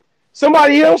 wait,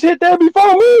 somebody else hit that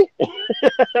before me?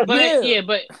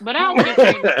 But I don't give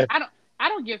Famous, I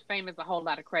don't give Famous a whole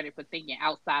lot of credit for thinking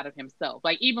outside of himself.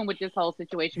 Like, even with this whole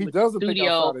situation with the doesn't think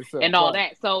studio outside himself, and all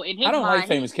right. that. So in his I don't mind, like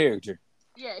Famous' character.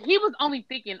 yeah, he was only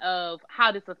thinking of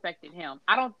how this affected him.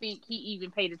 I don't think he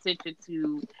even paid attention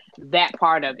to that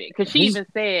part of it. Because she even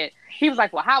said, he was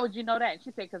like, well, how would you know that? And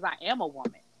she said, because I am a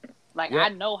woman. Like, Yep. I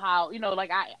know how,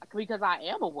 because I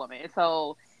am a woman. And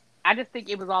so I just think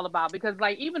it was all about, because,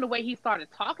 like, even the way he started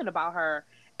talking about her,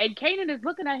 and Kanan is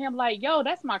looking at him like, yo,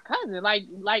 that's my cousin.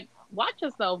 Like, watch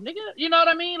yourself, nigga. You know what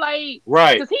I mean? Like,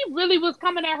 Right. because he really was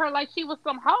coming at her like she was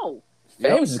some hoe.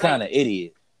 Famous is kind of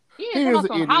idiot. Yeah, He is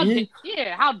an idiot.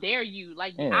 How dare you?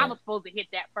 Like, Yeah. I was supposed to hit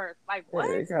that first. Like, what?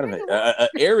 Yeah, kind of an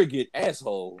arrogant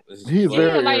asshole. He's Yeah,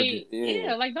 very like, arrogant.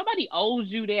 yeah, like nobody owes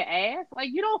you their ass. Like,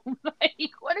 you don't,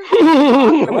 like, what is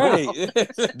it?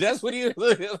 Right. That's what he was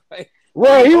looking like.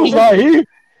 Well, he was like,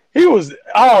 he was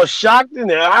all shocked in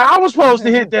there. I was supposed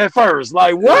to hit that first.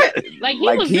 Like, what? Like, he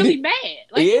Like, was he really did- mad.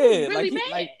 Like, he was Yeah, really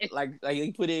like mad.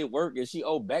 he put in work and she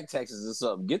owed back taxes or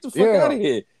something. Get the fuck Yeah. out of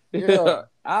here. Yeah,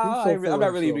 I'm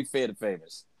not really a big fan of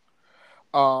Famous.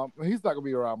 He's not gonna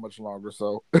be around much longer,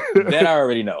 so That I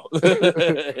already know.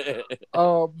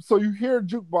 So you hear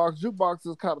Jukebox. Jukebox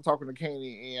is kind of talking to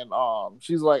Kaney, and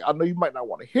she's like, "I know you might not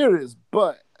want to hear this,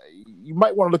 but you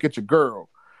might want to look at your girl.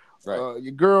 Right.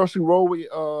 Your girl, she rolled with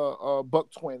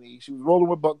Buck 20. She was rolling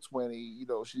with Buck 20. You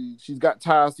know, she's got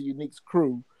ties to Unique's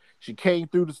crew. She came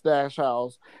through the stash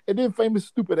house, and then Famous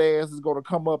stupid ass is gonna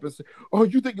come up and say, "Oh,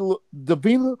 you think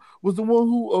Davina was the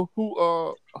one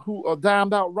who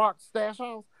dimed out Rock's stash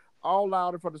house?" All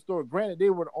loud in front of the store. Granted,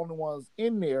 they were the only ones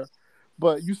in there,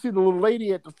 but you see the little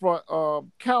lady at the front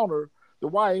counter, the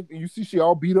wife, and you see she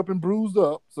all beat up and bruised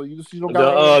up. So she don't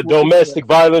got The domestic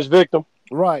violence victim.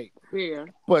 right. Yeah.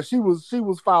 But she was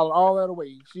filing all that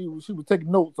away. She was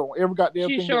taking notes on every goddamn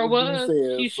thing. She sure that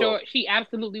was. Said, She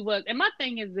absolutely was. And my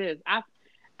thing is this: I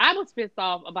was pissed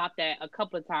off about that a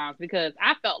couple of times because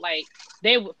I felt like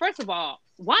they would. First of all,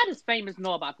 why does Famous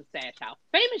know about the stash house?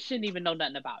 Famous shouldn't even know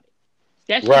nothing about it.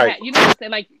 That Right. you know what I'm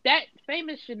saying? Like that.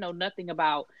 Famous should know nothing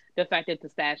about the fact that the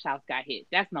stash house got hit.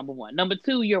 That's number one. Number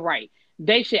two, you're right.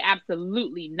 They should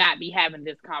absolutely not be having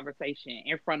this conversation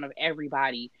in front of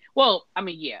everybody. Well,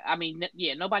 yeah,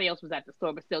 nobody else was at the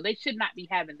store, but still, they should not be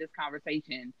having this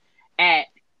conversation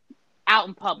out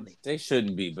in public. They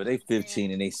shouldn't be, but they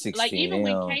 15 and they 16. Like even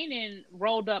when Kanan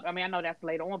rolled up, I mean, I know that's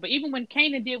later on, but even when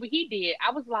Kanan did what he did,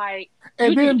 I was like,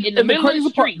 and then in the middle of the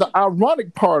street. The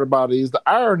ironic part about it is the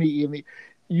irony in it.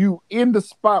 You in the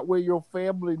spot where your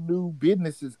family knew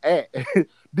business is at.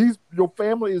 Your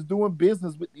family is doing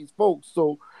business with these folks,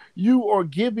 so you are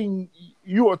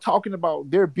talking about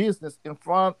their business in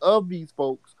front of these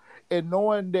folks, and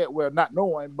knowing that, well, not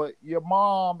knowing, but your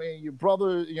mom and your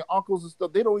brother and your uncles and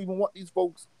stuff, they don't even want these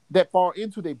folks that far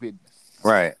into their business,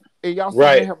 right? And y'all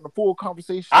started having a full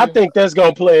conversation. I think that's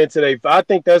gonna play into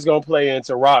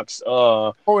Rock's.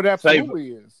 It absolutely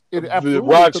favor. is. It absolutely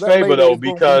Rock's favor though,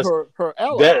 because her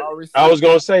ally I was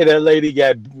gonna say that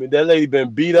lady been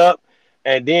beat up,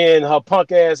 and then her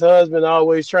punk ass husband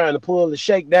always trying to pull the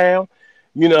shake down.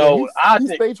 You know,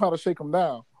 he's stay trying to shake him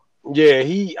down. Yeah,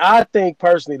 I think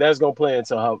personally that's gonna play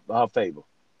into her favor.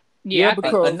 Yeah,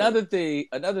 because another thing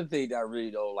that I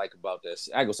really don't like about this,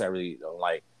 I go say I really don't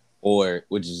like, or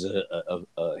which is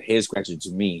a head scratcher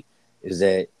to me, is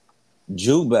that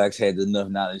Jukebox had enough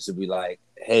knowledge to be like,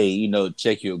 hey, you know,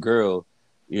 check your girl,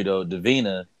 you know,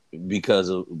 Davina, because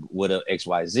of what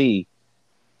XYZ,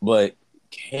 but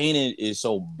Kanan is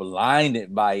so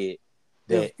blinded by it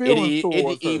that it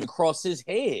didn't even cross his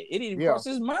head. It didn't even cross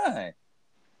his mind.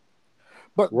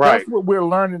 But that's what we're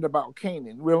learning about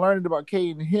Kanan. We're learning about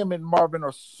Kanan. Him and Marvin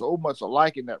are so much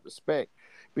alike in that respect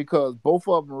because both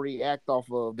of them react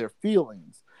off of their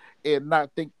feelings and not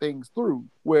think things through.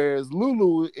 Whereas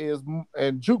Lulu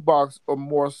and Jukebox are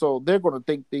more so, they're going to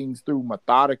think things through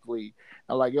methodically.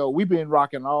 And like, yo, we've been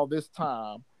rocking all this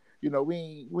time. You know,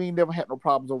 we ain't never had no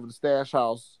problems over the stash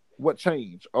house. What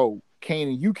changed? Oh,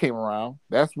 Kanan, you came around.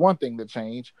 That's one thing that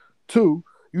changed. Two,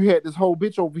 you had this whole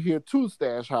bitch over here to the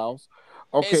stash house.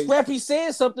 Okay. And Scrappy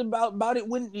said something about it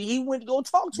when he went to go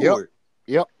talk to her.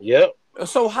 Yep.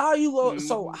 So how you go?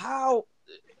 So how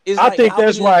is? I think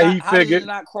that's why he figured.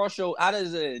 How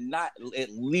does it not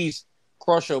at least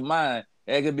cross your mind?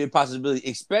 That could be a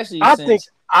possibility, especially since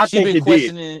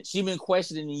she's been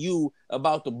questioning you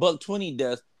about the Buck 20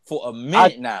 death for a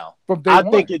minute now. I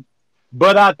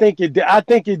think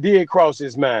it did cross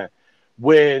his mind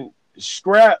when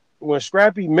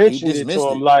Scrappy mentioned it to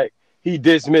him, like he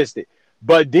dismissed it.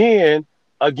 But then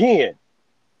again,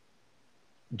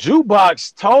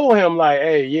 Jukebox told him like,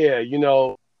 "Hey, yeah, you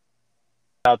know,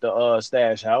 out the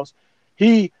stash house."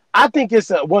 I think it's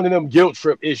one of them guilt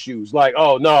trip issues. Like,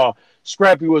 oh no,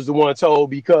 Scrappy was the one told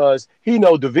because he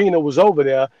know Davina was over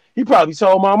there. He probably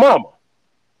told my mama.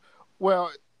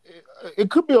 Well, it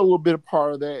could be a little bit of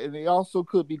part of that, and it also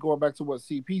could be going back to what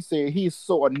CP said. He's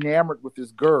so enamored with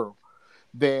this girl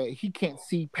that he can't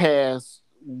see past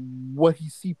what he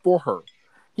see for her.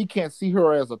 He can't see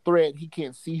her as a threat. He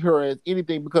can't see her as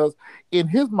anything because in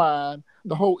his mind,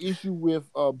 the whole issue with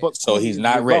Buck. So he's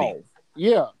not ready.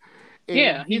 Yeah.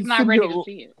 And he's not ready to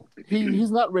see it. He's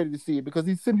not ready to see it because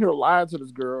he's sitting here lying to this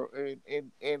girl,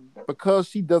 and because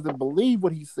she doesn't believe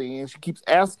what he's saying, she keeps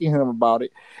asking him about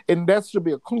it, and that should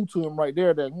be a clue to him right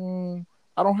there that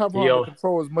I don't have her under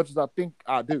control as much as I think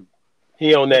I do.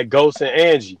 He on that Ghost and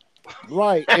Angie.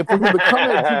 Right, and for him to come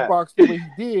at Jukebox the way he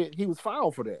did, he was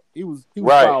foul for that. He was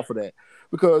foul for that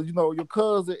because you know your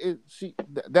cousin,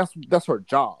 that's her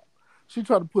job. She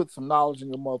tried to put some knowledge in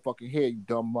your motherfucking head, you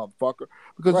dumb motherfucker.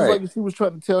 Because Right. just like she was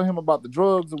trying to tell him about the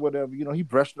drugs or whatever, he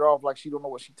brushed her off like she don't know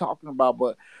what she's talking about.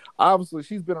 But obviously,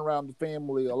 she's been around the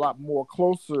family a lot more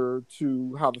closer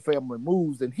to how the family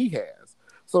moves than he has.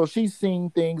 So she's seen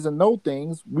things and know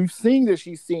things. We've seen that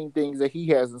she's seen things that he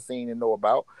hasn't seen and know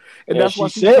about. And Yeah, that's why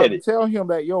she she's trying said to it. tell him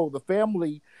that, the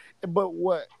family. But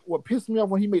what pissed me off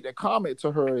when he made that comment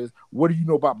to her is, what do you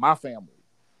know about my family?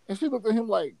 And she looked at him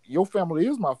like, your family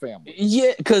is my family.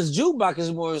 Yeah, because Jukebox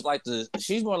is more like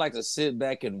she's more like to sit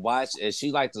back and watch, and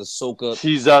she like to soak up.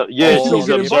 She's And she she's don't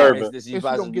get observant. involved. And she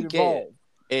don't get involved.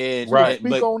 And Right.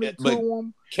 Speak on it to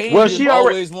him. Kane Well, just she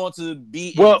already- always wants to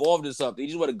be Well- involved in something. He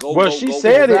just want to go. Well, go, she go,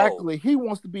 said go, it. go. Exactly. He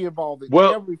wants to be involved in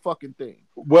Well- every fucking thing.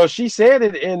 Well, she said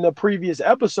it in the previous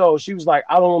episode. She was like,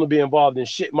 I don't want to be involved in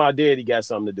shit my daddy got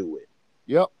something to do with.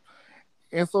 Yep.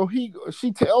 And so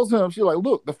she tells him, she's like,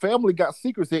 look, the family got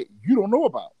secrets that you don't know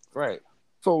about. Right.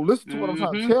 So listen to what I'm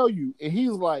trying to tell you. And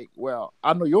he's like, well,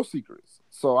 I know your secrets.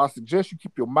 So I suggest you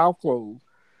keep your mouth closed.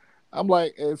 I'm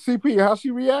like, and CP, how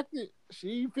she reacted?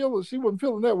 She wasn't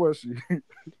feeling that, was she?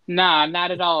 Nah,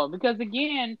 not at all. Because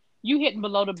again, you hitting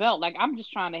below the belt. Like, I'm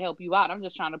just trying to help you out. I'm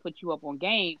just trying to put you up on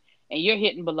game, and you're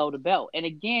hitting below the belt. And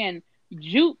again,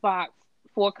 Jukebox,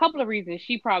 for a couple of reasons,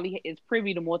 she probably is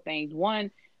privy to more things.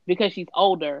 One, because she's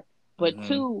older, but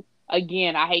two,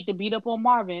 again, I hate to beat up on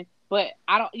Marvin, but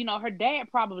I don't, her dad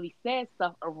probably said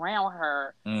stuff around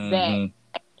her that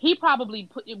he probably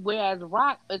put, whereas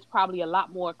Rock is probably a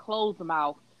lot more closed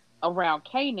mouth around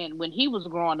Kanan when he was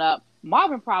growing up.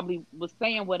 Marvin probably was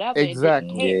saying whatever. Exactly.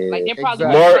 And didn't care. Yeah, Like, they probably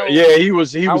He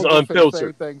was I was gonna say the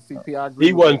unfiltered. same thing, CP. I agree.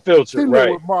 He with wasn't that. filtered, She lived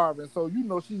right? with Marvin, so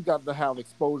she's got to have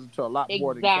exposure to a lot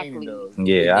more than Exactly. Kanan does.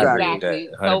 Yeah, I agree Exactly.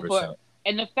 with that. 100%.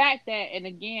 And the fact that, and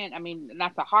again, I mean,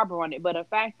 not to harbor on it, but the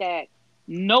fact that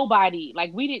nobody,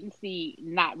 like, we didn't see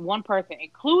not one person,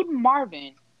 including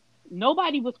Marvin,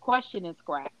 nobody was questioning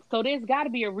Scrap. So there's got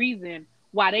to be a reason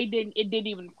why it didn't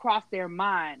even cross their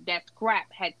mind that Scrap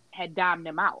had dimed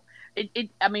them out.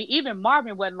 I mean, even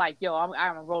Marvin wasn't like, yo, I'm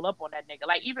gonna roll up on that nigga.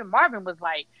 Like, even Marvin was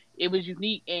like, it was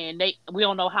unique, and we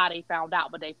don't know how they found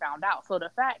out, but they found out. So the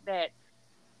fact that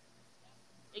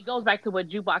it goes back to what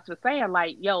Jukebox was saying,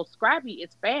 like, yo, Scrappy is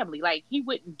family. Like, he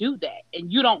wouldn't do that.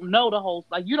 And you don't know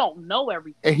you don't know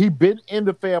everything. And he been in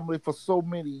the family for so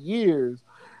many years.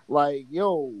 Like,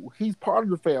 yo, he's part of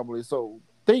the family. So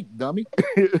think, dummy.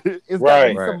 It's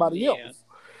Right. not somebody Yeah. else.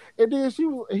 And then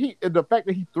and the fact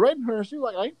that he threatened her, she's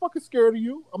like, I ain't fucking scared of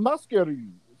you. I'm not scared of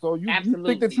you. So you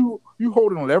think that you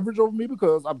holding leverage over me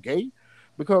because I'm gay?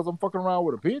 Because I'm fucking around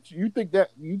with a bitch? You think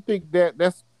that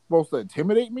that's supposed to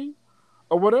intimidate me?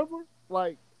 Or whatever,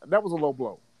 like, that was a low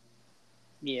blow.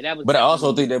 Yeah, that was. But I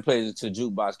also think that plays into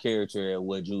Jukebox character and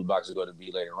what Jukebox is going to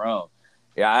be later on.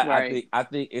 Yeah, I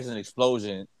think it's an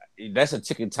explosion. That's a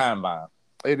ticking time bomb.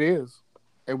 It is,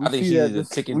 and we I think see she's that. a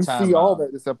ticking We time see all bomb.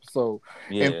 that this episode.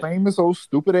 Yeah. And famous old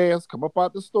stupid ass come up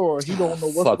out the store. He don't know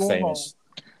what's Fuck going famous.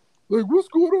 on. Like, what's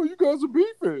going on? You guys are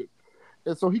beefing.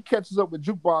 And so he catches up with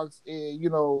Jukebox,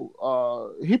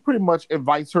 and he pretty much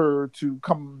invites her to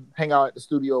come hang out at the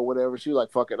studio or whatever. She's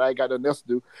like, "Fuck it, I ain't got nothing else to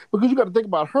do." Because you got to think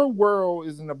about her world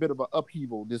is in a bit of an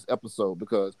upheaval this episode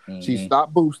because she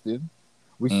stopped boosting.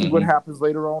 We see what happens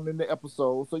later on in the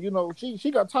episode, so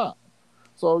she got time.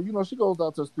 So she goes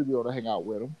out to the studio to hang out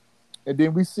with him, and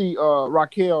then we see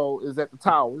Raquel is at the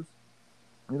towers.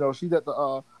 She's at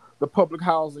the public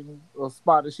housing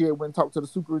spot that she had went and talked to the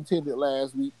superintendent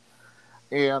last week.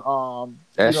 And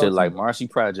that shit like Marcy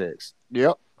Projects.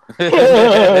 Yep.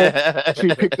 She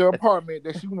picked the apartment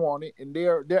that she wanted, and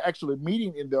they're actually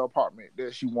meeting in the apartment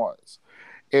that she wants.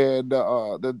 And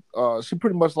she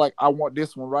pretty much like, I want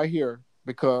this one right here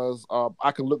because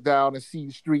I can look down and see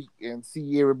the street and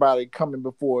see everybody coming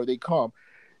before they come.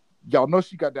 Y'all know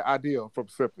she got the idea from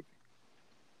Sympathy.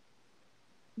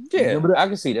 Yeah, I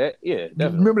can see that. Yeah,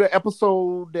 definitely. Remember the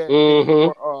episode that they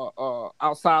were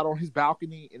outside on his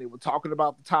balcony and they were talking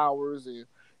about the towers and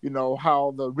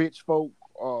how the rich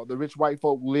white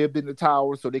folk lived in the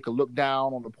towers so they could look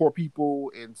down on the poor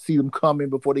people and see them coming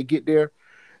before they get there.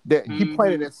 That he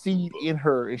planted that seed in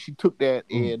her and she took that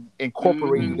and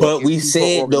incorporated. But we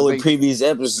said though in previous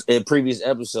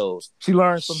episodes, she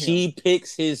learned from him. She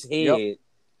picks his head. Yep.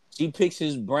 She picks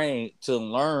his brain to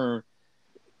learn.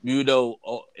 To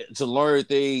learn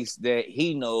things that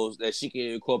he knows that she can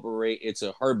incorporate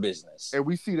into her business. And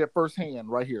we see that firsthand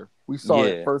right here. We saw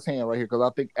it firsthand right here because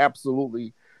I think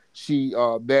absolutely she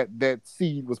that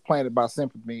seed was planted by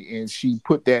Sympathy and she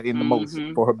put that into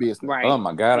motion for her business. Right. Oh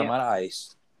my God, I'm out of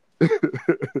ice.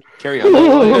 Carry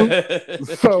on.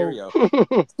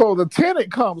 So the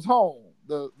tenant comes home.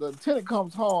 the tenant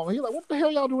comes home. And he's like, "What the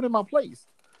hell y'all doing in my place?"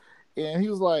 And he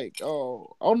was like,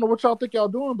 "Oh, I don't know what y'all think y'all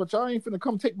doing, but y'all ain't finna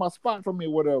come take my spot from me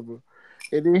or whatever."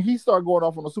 And then he started going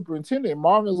off on the superintendent. And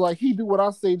Marvin's like, "He do what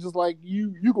I say, just like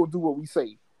you gonna do what we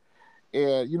say."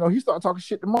 And he started talking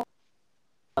shit to Marvin.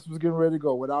 Was getting ready to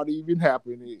go without it even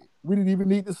happening. We didn't even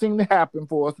need the thing to happen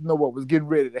for us to know what was getting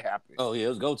ready to happen. Oh yeah, it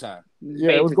was go time.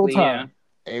 Yeah, it was go time.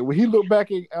 Yeah. And when he looked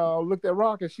back and looked at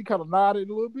Rock, and she kind of nodded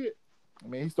a little bit. I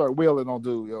mean, he started wailing on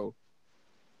dude, yo.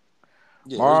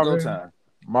 Yeah, Marvin, it was go time.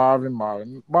 Marvin,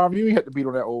 you ain't have to beat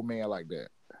on that old man like that.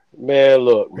 Man,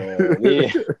 look, man.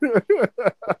 Yeah.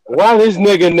 Why this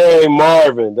nigga named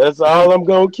Marvin? That's all I'm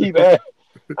gonna keep asking.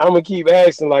 I'm gonna keep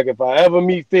asking, like, if I ever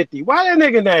meet 50, why that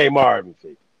nigga named Marvin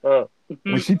 50?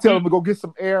 When she tell him to go get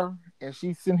some air, and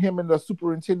she send him and the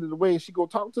superintendent away, she go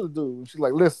talk to the dude. And she's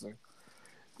like, "Listen,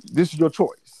 this is your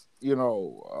choice. Either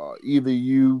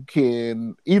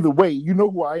way, you know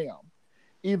who I am.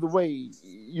 Either way,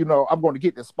 I'm going to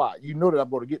get this spot. You know that I'm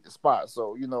going to get this spot.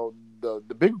 So,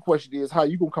 the bigger question is how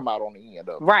you going to come out on the end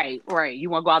of it." Right. You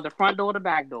want to go out the front door or the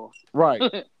back door? Right.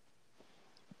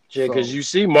 Yeah, because you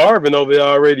see Marvin over there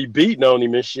already beating on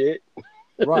him and shit.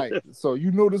 Right. So,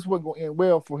 this wasn't going to end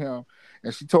well for him.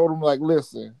 And she told him, like,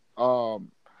 "Listen, and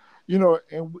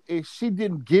if she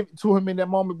didn't give it to him in that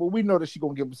moment, but we know that she's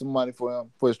going to give him some money for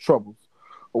him, for his troubles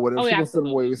or whatever. She's going to send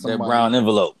him away with some that money. Brown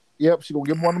envelope. Yep, she's going to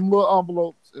give him one of them little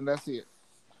envelopes, and that's it.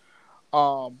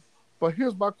 But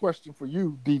here's my question for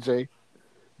you, DJ.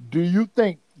 Do you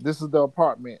think this is the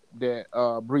apartment that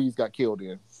Breeze got killed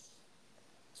in?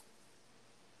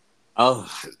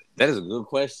 Oh, that is a good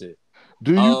question.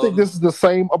 Do you think this is the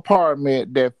same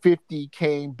apartment that 50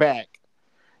 came back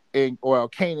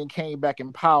Kanan came back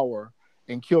in power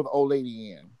and killed the old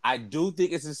lady in? I do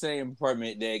think it's the same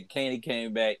apartment that Kanan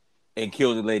came back and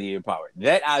killed the lady in power.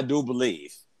 That I do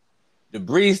believe. The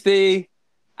Breeze thing,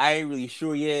 I ain't really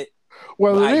sure yet.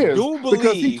 Well, it is do believe,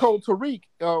 because he told Tariq.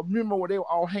 Remember when they were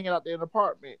all hanging out there in the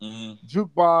apartment,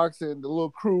 Jukebox and the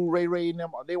little crew, Ray and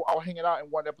them, they were all hanging out in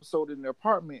one episode in their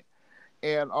apartment.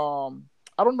 And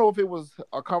I don't know if it was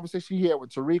a conversation he had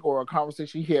with Tariq or a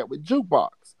conversation he had with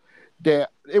Jukebox.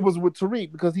 That it was with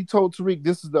Tariq because he told Tariq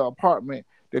this is the apartment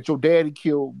that your daddy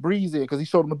killed Breeze in because he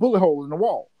showed him the bullet hole in the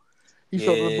wall. He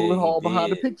showed him the bullet hole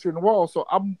behind the picture in the wall. So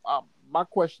my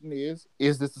question is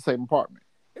this the same apartment?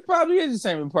 It probably is the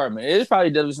same apartment. It's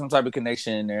probably definitely some type of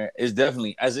connection in there. It's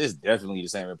definitely the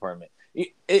same apartment.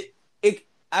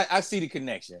 I see the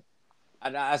connection.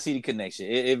 I see the connection.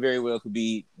 It very well could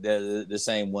be the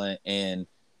same one. And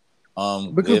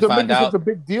because they're making such a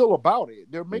big deal about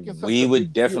it. They're making such we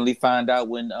would definitely find out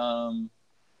when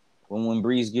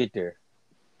Breeze get there.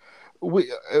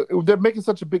 They're making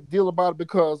such a big deal about it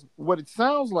because what it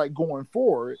sounds like going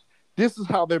forward, this is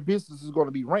how their business is going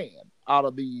to be ran out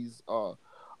of these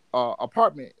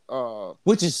apartment.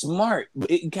 Which is smart.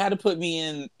 It kind of put me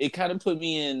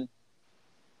in.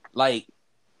 Like,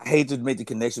 I hate to make the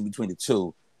connection between the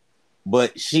two,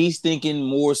 but she's thinking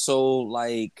more so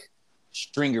like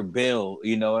Stringer Bell.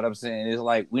 You know what I'm saying? It's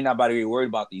like we're not about to get worried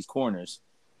about these corners.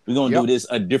 We're gonna do this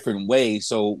a different way,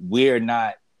 so we're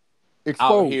not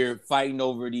out here fighting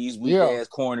over these weak ass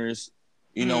corners.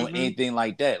 Anything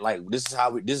like that. Like this is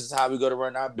how we go to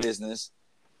run our business.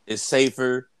 It's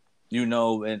safer,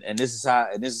 and this is how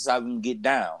we can get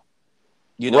down.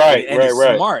 Right.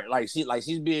 Smart.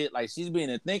 She's being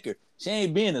a thinker. She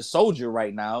ain't being a soldier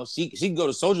right now. She can go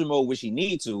to soldier mode when she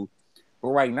need to, but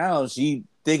right now she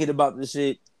thinking about this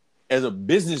shit as a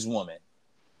businesswoman.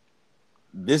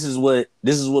 This is what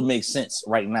makes sense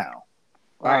right now.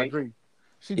 I agree.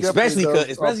 She especially because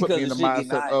in the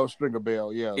mindset of Stringer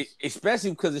Bell,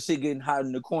 especially because the shit getting hot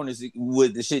in the corners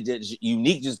with the shit that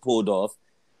Unique just pulled off.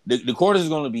 The corners is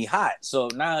going to be hot. So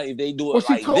now if they do it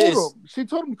she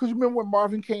told him because you remember when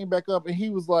Marvin came back up and he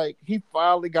was like, he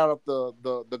finally got up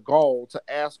the gall to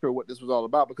ask her what this was all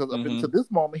about because up until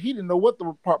this moment he didn't know what the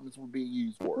apartments were being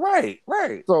used for. Right.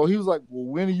 So he was like, "Well,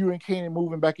 when are you and Kanan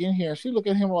moving back in here?" And she looked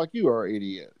at him like, "You are an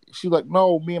idiot." She's like,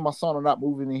 "No, me and my son are not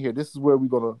moving in here. This is where we're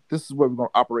gonna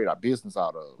operate our business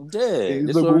out of." Yeah.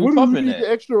 He's like, "Well, what do we need the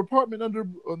extra apartment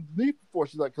underneath for?"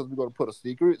 She's like, "Because we're gonna put a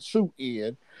secret chute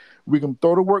in. We can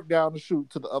throw the work down the chute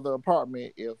to the other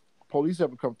apartment if police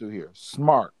ever come through here."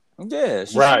 Smart. Yeah,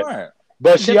 she's smart.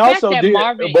 But she also did.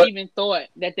 Marvin even thought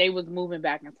that they was moving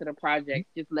back into the project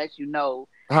just lets you know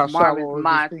how Marvin's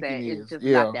mindset is just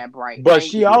not that bright. But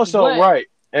she also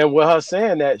and with her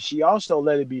saying that, she also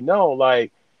let it be known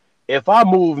like, if I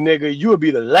move, nigga, you would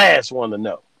be the last one to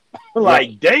know.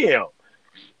 Like, damn.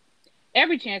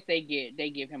 Every chance they get, they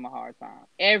give him a hard time.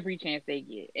 Every chance they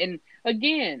get, and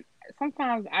again,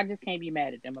 sometimes I just can't be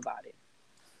mad at them about it.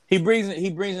 He brings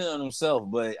it on himself,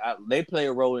 but they play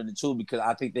a role in it too because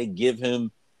I think they give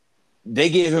him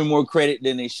more credit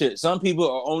than they should. Some people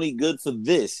are only good for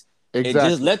this, and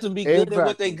just let them be good at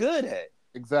what they're good at.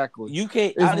 Exactly. You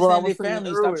can't. I understand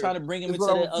their family. Stop trying to bring him into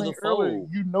that other fold.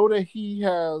 You know that he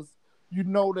has. You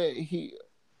know that he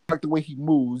like the way he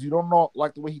moves. You don't know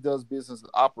like the way he does business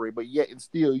and operate, but yet and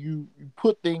still you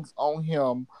put things on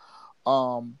him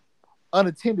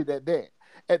unattended at that.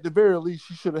 At the very least,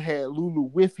 you should have had Lulu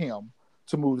with him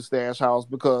to move the stash house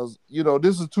because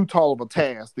this is too tall of a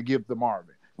task to give to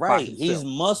Marvin. Right, he's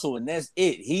muscle, and that's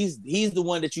it. He's the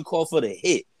one that you call for the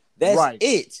hit. That's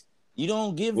it. You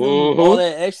don't give him all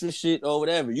that extra shit or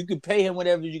whatever. You can pay him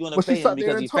whatever you're gonna pay him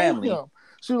because he's family.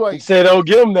 She like he said, "Don't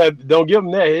give him that. Don't give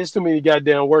him that. There's too many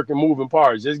goddamn working moving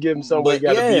parts. Just give him somebody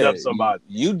got to beat up somebody.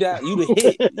 You the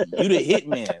hit. You the hit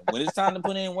man. When it's time to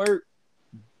put in work."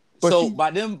 But by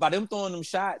them throwing them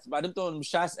shots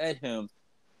at him,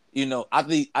 I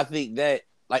think that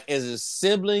like as a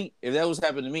sibling, if that was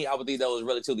happening to me, I would think that was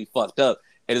relatively fucked up.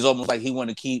 And it's almost like he want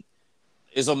to keep.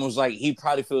 It's almost like he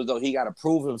probably feels though he got to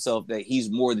prove himself that he's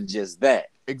more than just that.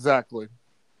 Exactly.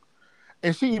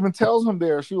 And she even tells him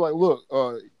there, she's like, look,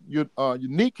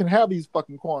 Unique can have these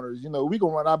fucking corners. We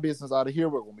gonna run our business out of here.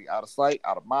 We're gonna be out of sight,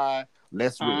 out of mind,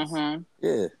 less risk.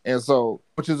 Yeah. And so,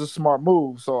 which is a smart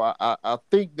move. So I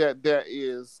think that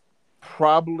is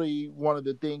probably one of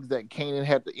the things that Kanan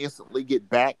had to instantly get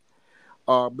back.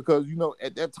 Because,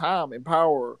 at that time in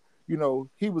Power,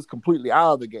 he was completely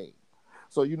out of the game.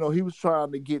 So, he was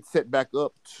trying to get set back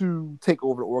up to take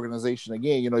over the organization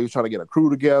again. He was trying to get a crew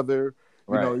together.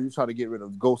 Right. He was trying to get rid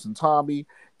of Ghost and Tommy.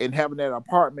 And having that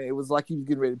apartment, it was like he was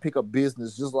getting ready to pick up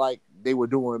business just like they were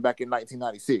doing back in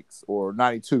 1996 or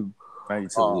 92.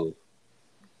 92,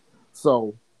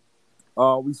 So,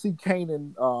 we see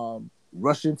Kanan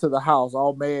rush into the house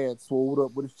all mad, swelled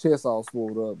up with his chest all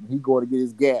swelled up. He going to get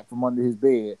his gap from under his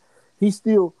bed. He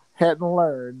still hadn't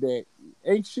learned that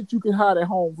ain't shit you can hide at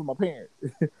home from a parent.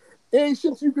 Ain't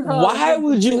shit you can hide. Why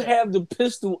would you have the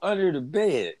pistol under the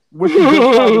bed?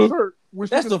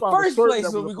 That's the first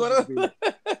place we're gonna.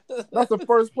 That's the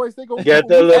first place they gonna.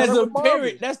 As a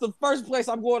parent, that's the first place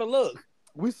I'm going to look.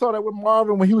 We saw that with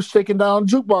Marvin when he was shaking down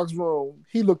Jukebox Room.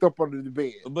 He looked up under the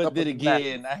bed. But then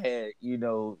again, I had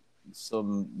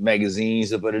some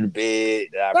magazines up under the bed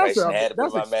that I actually had up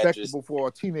on my mattress. Expectable for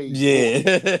a teenager.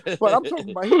 Yeah. But I'm talking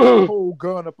about he got a whole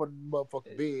gun up on the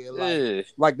motherfucking bed.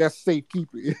 Like that's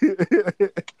safekeeping.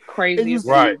 Crazy.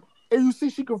 Right. And you see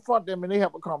she confront them and they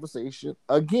have a conversation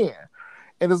again.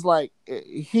 And it's like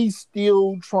he's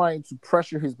still trying to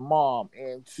pressure his mom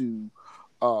into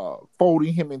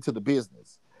folding him into the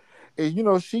business.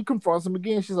 And, she confronts him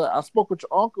again. She's like, I spoke with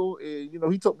your uncle and,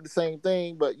 he told me the same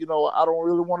thing, but, I don't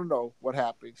really want to know what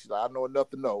happened. She's like, I know enough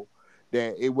to know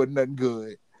that it wasn't nothing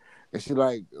good. And she's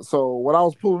like, so when I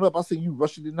was pulling up, I seen you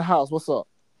rushing in the house. What's up?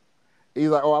 And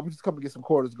he's like, oh, I'm just coming to get some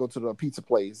quarters to go to the pizza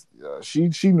place. She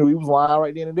knew he was lying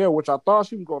right then and there, which I thought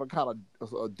she was going to kind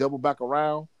of double back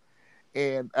around.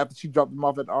 And after she dropped him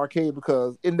off at the arcade,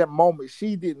 because in that moment,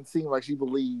 she didn't seem like she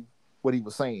believed what he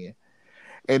was saying.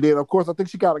 And then, of course, I think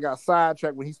she kind of got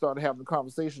sidetracked when he started having a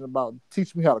conversation about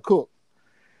teach me how to cook.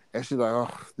 And she's like, oh,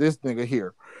 this nigga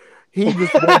here. He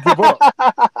just won't give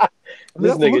up.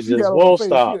 This nigga just won't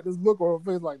stop. This look on her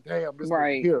face like, damn, this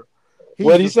nigga here.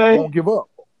 What'd he say? Won't give up.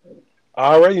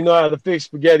 I already know how to fix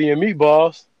spaghetti and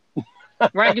meatballs.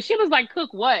 Right, because she was like,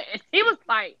 cook what? And he was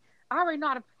like, I already know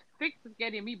how to fix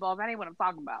spaghetti and meatballs. That ain't what I'm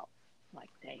talking about. I'm like,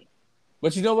 damn.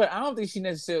 But you know what? I don't think she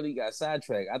necessarily got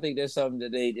sidetracked. I think that's something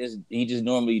that he just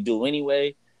normally do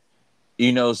anyway.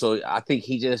 So I think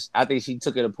she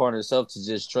took it upon herself to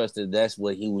just trust that that's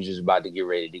what he was just about to get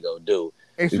ready to go do.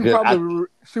 And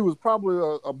she was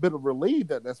probably a bit of relieved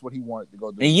that that's what he wanted to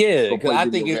go do. And yeah, because I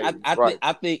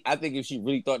think if she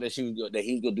really thought that he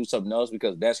was gonna do something else,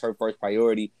 because that's her first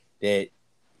priority, that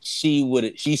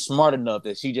she's smart enough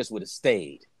that she just would have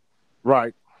stayed.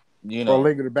 Right. Or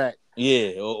lingered back.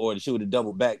 Yeah, or she would have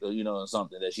doubled back, or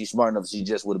something, that she's smart enough. She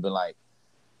just would have been like,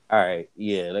 all right,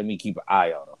 yeah, let me keep an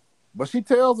eye on him. But she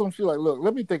tells him, she's like, look,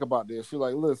 let me think about this. She's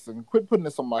like, listen, quit putting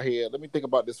this on my head. Let me think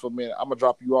about this for a minute. I'm going to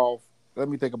drop you off. Let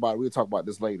me think about it. We'll talk about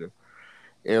this later.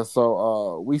 And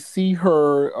so we see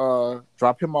her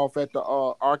drop him off at the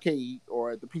arcade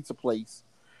or at the pizza place.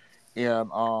 And,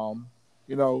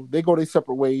 they go their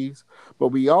separate ways. But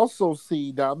we also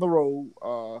see down the road,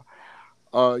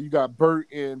 you got Bert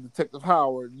and Detective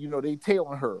Howard, they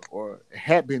tailing her or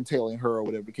had been tailing her or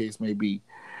whatever the case may be.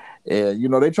 And,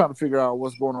 they trying to figure out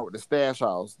what's going on with the stash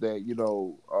house that,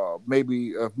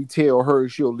 maybe if we tell her,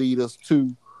 she'll lead us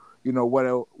to, you know,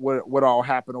 what all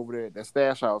happened over there at that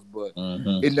stash house. But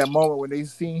in that moment when they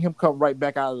seen him come right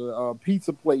back out of the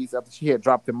pizza place after she had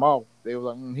dropped him off, they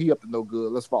were like, he up to no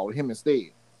good. Let's follow him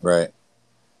instead. Right.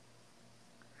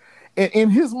 And in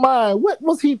his mind, what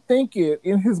was he thinking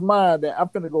in his mind that I'm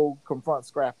finna go confront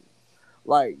Scrappy?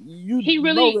 Like he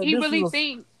really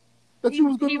thinks that you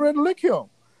was going to lick him.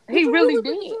 He really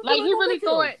did. Like he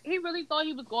really thought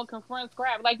he was going to confront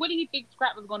Scrap. Like what did he think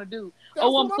Scrap was going to do? That's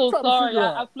I'm so sorry.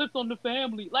 I I flipped on the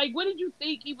family. Like what did you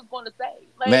think he was going to say?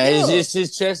 Like, man, his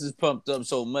chest is pumped up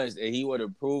so much that he would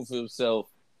have proved himself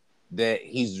that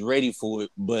he's ready for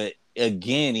it. But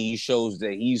again, he shows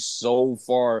that he's so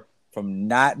far from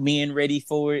not being ready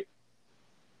for it.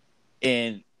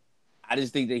 And I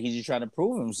just think that he's just trying to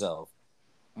prove himself.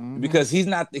 Because he's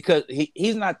not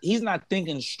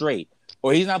thinking straight.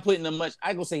 Or he's not putting them much.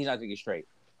 I go say he's not thinking straight,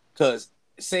 because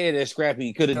saying that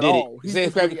Scrappy could have did it.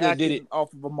 Saying Scrappy could have did it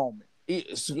off of a moment.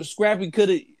 Scrappy could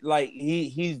have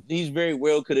he's very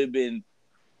well could have been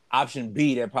option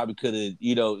B that probably could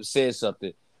have said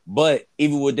something. But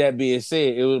even with that being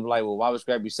said, it was like, well, why would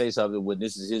Scrappy say something when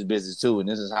this is his business too, and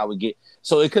this is how we get?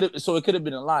 So it could have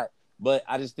been a lot. But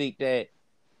I just think that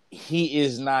he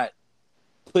is not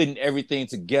putting everything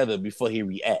together before he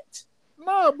reacts.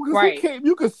 No, because he came.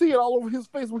 You could see it all over his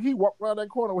face when he walked around that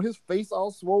corner with his face all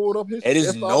swollen up,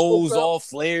 his nose all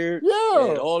flared,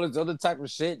 and all this other type of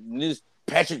shit, and this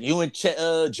Patrick Ewing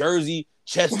jersey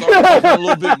chest started a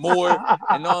little bit more,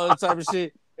 and all that type of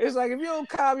shit. It's like if you don't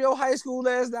calm your high school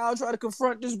ass down, try to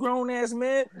confront this grown ass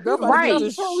man, that's like get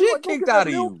the shit kicked out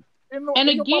of you.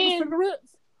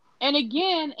 And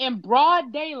again, in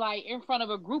broad daylight, in front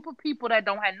of a group of people that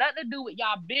don't have nothing to do with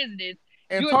y'all business,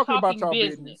 and you're talking about y'all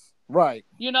business. Right.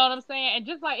 You know what I'm saying? And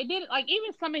just like it didn't, like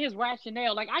even some of his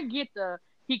rationale, like I get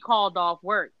he called off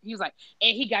work. He was like,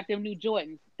 and he got them new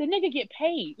Jordans. The nigga get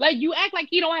paid. Like you act like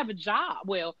he don't have a job.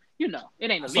 Well, it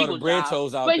ain't a legal job.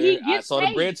 I saw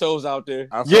the bread toes out there.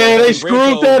 Yeah, they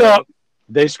screwed that up.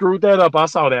 They screwed that up. I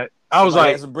saw that. I was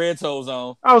like, some bread toes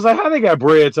on. I was like, how they got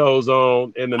bread toes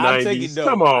on in the 90s?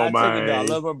 Come on, man. I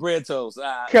love my bread toes.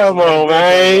 Come on,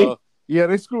 man. Yeah,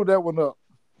 they screwed that one up.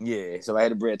 Yeah, so I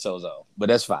had the bread toes on, but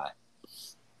that's fine.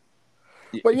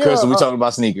 But yeah, Chris, we talking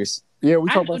about sneakers. Yeah, we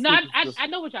talking about sneakers. I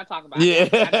know what y'all talking about. Yeah.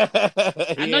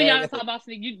 I know y'all talking about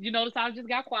sneakers. You notice I just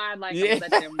got quiet. Like, I'm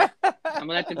gonna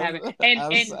let them have it.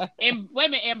 And wait a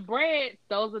minute, and bread,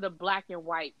 those are the black and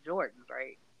white Jordans,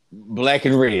 right? Black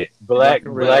and red. Black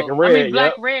and red.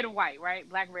 Black, red, and white, right?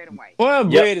 Black, red, and white. Well,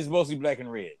 bread is mostly black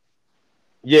and red.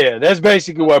 Yeah, that's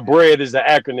basically what bread is the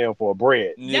acronym for.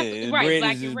 Bread. Yeah, right,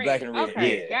 bread is black and red.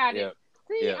 Okay, yeah, got it.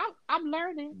 See, I'm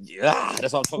learning. Yeah,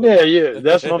 that's what I'm talking about. Yeah,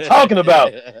 that's what I'm talking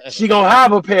about. She gonna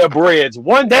have a pair of breads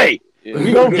one day. Yeah.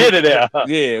 We gonna get it there.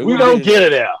 Yeah, we gonna get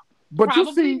it there. But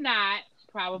probably not.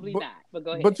 But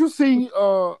go ahead. But you see,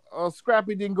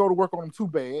 Scrappy didn't go to work on him too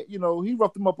bad. He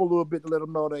roughed him up a little bit to let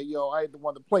him know that I ain't the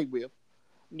one to play with.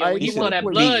 Yeah, when he saw that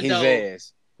blood though.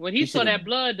 When he saw that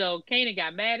blood though, Kanan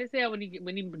got mad as hell when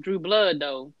he drew blood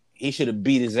though. He should have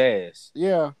beat his ass.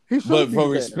 Yeah, he should. But for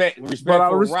respect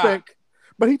for Rock.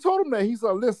 But he told him that he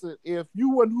said, "Listen, if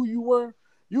you wasn't who you were,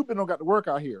 you been don't got to work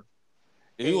out here."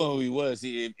 If he wasn't who he was,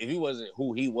 if he wasn't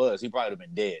who he was, he probably would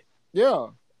have been dead. Yeah,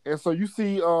 and so you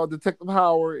see, Detective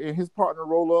Howard and his partner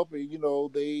roll up, and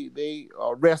they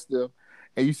arrest him,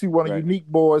 and you see one of Unique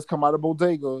boys come out of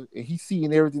bodega, and he's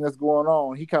seeing everything that's going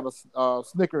on. He kind of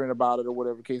snickering about it or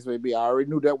whatever the case may be. I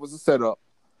already knew that was a setup.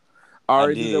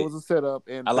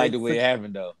 And I like the way it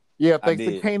happened though. Yeah, thanks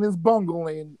to Kanan's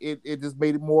bungling, it just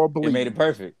made it more believable. It made it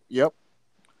perfect. Yep.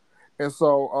 And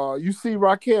so you see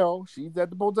Raquel, she's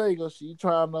at the bodega. She's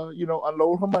trying to,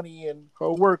 unload her money and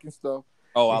her work and stuff.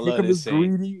 Oh, I love this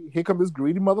scene. Here comes this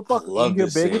greedy motherfucker. I love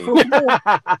this scene.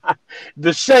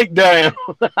 The shakedown.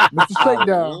 Mr.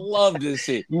 Shakedown. I love this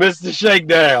shit. Mr.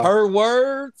 Shakedown. Her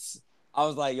words, I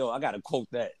was like, yo, I got to quote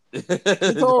that.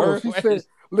 She said,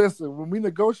 listen, when we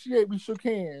negotiate, we shook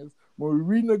hands. When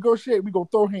we renegotiate, we gonna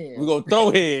throw hands. We gonna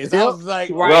throw hands. I was like,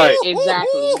 right,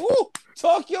 exactly.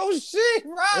 Talk your shit,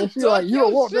 right? And she's like, you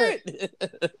don't want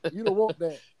that. You don't want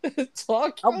that.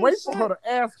 I'm waiting for her to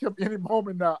ask him any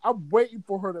moment now. I'm waiting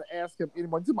for her to ask him any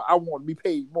moment. I want to be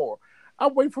paid more.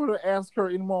 I'm waiting for her to ask her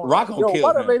any moment. Rock gonna kill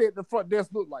why him. the lady at the front desk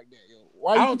look like that? Yo?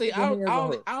 Why I don't think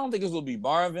it's gonna be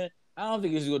Marvin. I don't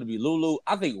think it's gonna be Lulu.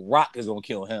 I think Rock is gonna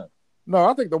kill him. No,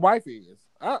 I think the wife is.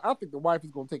 I think the wife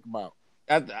is gonna take him out.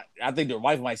 I think the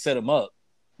wife might set him up,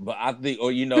 but I think,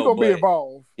 he's gonna be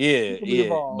involved. Yeah.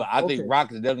 But I think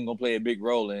Rock is definitely gonna play a big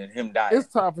role in him dying. It's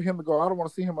time for him to go. I don't want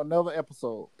to see him another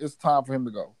episode. It's time for him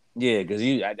to go. Yeah, because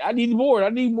I need more.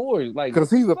 Like,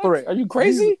 because he's a threat. Are you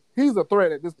crazy? he's a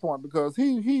threat at this point because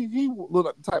he looked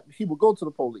like the type he would go to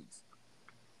the police.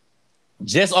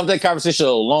 Just off that conversation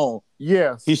alone,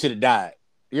 yes, he should have died.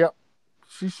 Yep,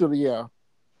 she should have. Yeah.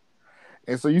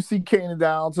 And so you see Kanan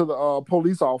down to the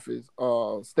police office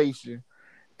station,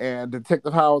 and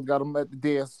Detective Howard got him at the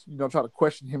desk, try to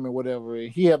question him and whatever.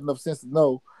 And he had enough sense to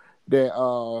know that,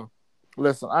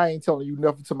 listen, I ain't telling you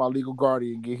nothing till my legal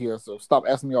guardian get here, so stop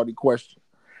asking me all these questions.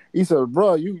 He said,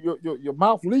 bro, your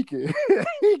mouth leaking.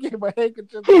 He gave him a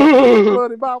handkerchief,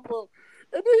 bloody mouth up.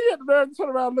 And then he had the nerve to turn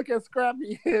around and look at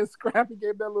Scrappy, and Scrappy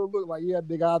gave that little look like, yeah,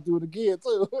 nigga, I'll do it again,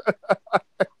 too.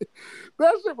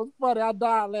 That shit was funny. I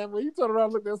died laughing. He turned around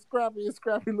and looked at Scrappy, and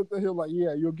Scrappy looked at him like,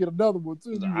 yeah, you'll get another one,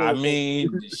 too. I mean,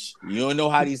 you don't know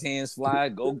how these hands fly.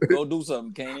 Go do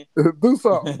something, Kanan. Do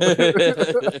something.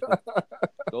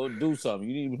 Go do something.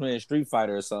 You need to be playing Street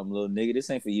Fighter or something, little nigga. This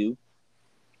ain't for you.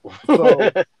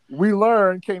 So we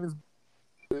learned Kanan's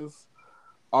is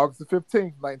August the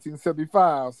 15th,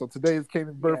 1975. So today is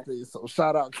Kanan's birthday. So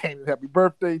shout out Kanan. Happy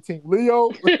birthday, Team Leo.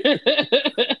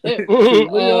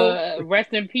 Leo.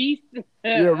 Rest in peace.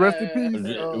 Yeah, rest in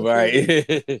peace.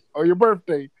 Right. On your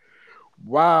birthday.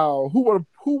 Wow. Who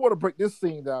wanna break this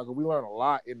scene down? Because we learned a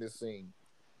lot in this scene.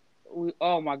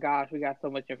 Oh my gosh, we got so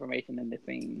much information in this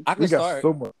scene. I can start.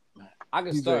 So much. I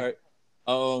can start.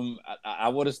 I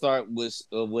want to start with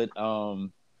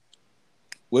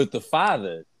the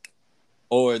father,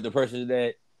 or the person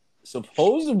that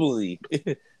supposedly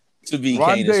to be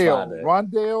Kanan's father.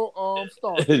 Rondell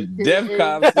Stark.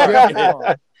 Defcon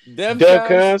Stark.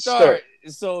 Defcon Stark.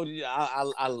 So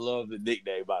I love the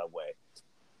nickname, by the way.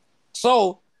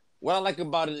 So what I like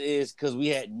about it is because we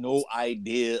had no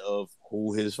idea of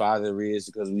who his father is,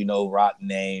 because we know Rock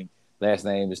name, last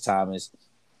name is Thomas.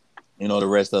 The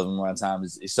rest of them around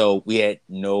Thomas. So we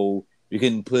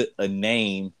couldn't put a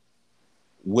name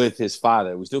with his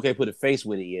father. We still can't put a face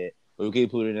with it yet, but we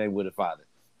can't put a name with the father.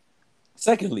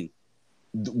 Secondly,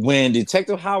 when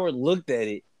Detective Howard looked at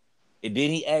it, and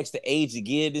then he asked the age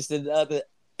again, this and the other,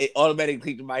 it automatically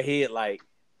clicked in my head like,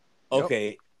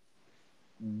 okay,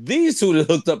 these two are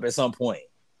hooked up at some point.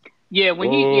 Yeah,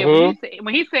 when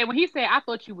he said, I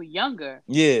thought you were younger.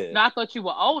 Yeah. No, I thought you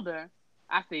were older.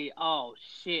 I said, oh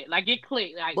shit. Like it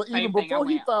clicked. Like, but even before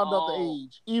he found out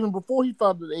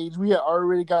the age, we had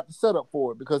already got the setup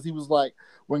for it, because he was like,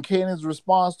 when Kanan's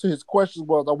response to his questions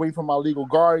was, I'm waiting for my legal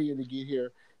guardian to get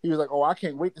here. He was like, oh, I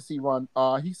can't wait to see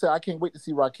he said, I can't wait to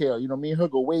see Raquel. Me and her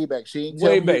go way back. She ain't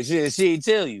tell me. She ain't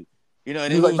tell you. And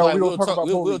then he was like, we'll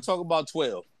talk about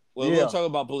 12. We'll talk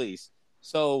about police.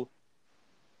 So,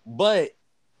 but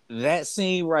that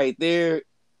scene right there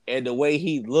and the way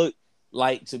he looked,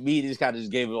 like, to me, this kind of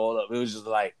just gave it all up. It was just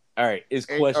like, all right, it's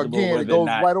questionable. Again, it goes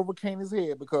right over Kanan's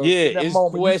head, because in that it's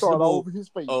moment, questionable all over his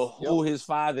face of who his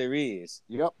father is.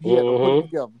 Yep, he had to put it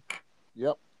together.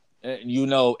 Yep.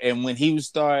 And when he would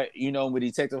start, when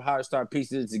Detective Howard started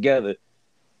piecing it together,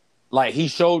 like, he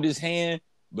showed his hand,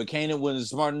 but Kanan wasn't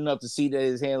smart enough to see that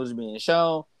his hand was being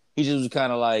shown. He just was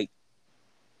kind of like,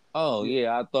 oh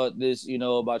yeah, I thought this,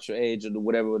 about your age or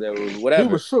whatever. He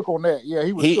was shook on that. Yeah,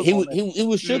 he was. He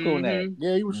was shook on that.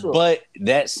 Yeah, he was shook. But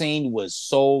that scene was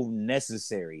so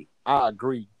necessary. I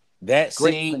agree. That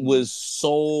scene was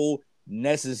so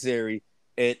necessary.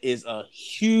 It is a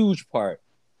huge part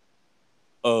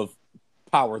of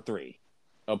Power Book 3.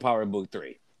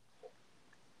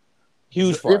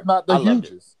 Huge part, if not the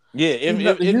hugest. Yeah,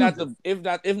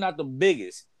 if not the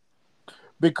biggest.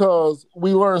 Because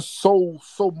we learn so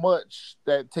much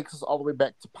that takes us all the way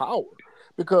back to Power.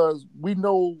 Because we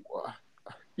know,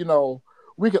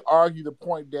 we could argue the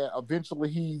point that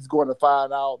eventually he's going to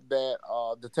find out that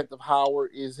Detective Howard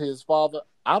is his father.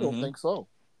 I don't think so.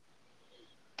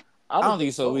 I don't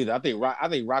think so either. I think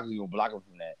Rocky gonna block him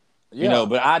from that. Yeah.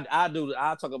 But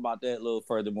I'll talk about that a little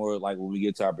further more, like, when we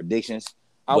get to our predictions.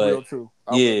 I will too.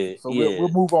 We'll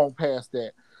move on past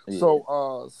that. Yeah.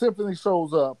 So Symphony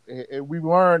shows up, and we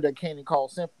learned that Kanan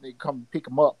called Symphony to come pick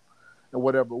him up and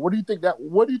whatever. What do you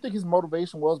think his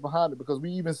motivation was behind it? Because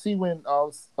we even see when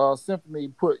Symphony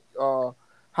put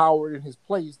Howard in his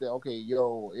place that, okay,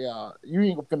 you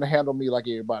ain't gonna handle me like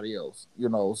everybody else,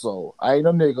 so I ain't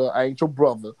a nigga, I ain't your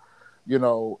brother,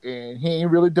 and he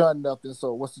ain't really done nothing,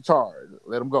 so what's the charge?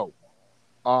 Let him go.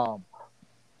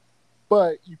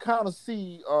 But you kind of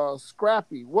see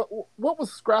Scrappy. What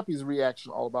was Scrappy's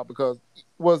reaction all about? Because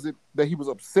was it that he was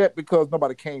upset because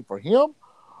nobody came for him?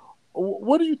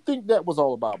 What do you think that was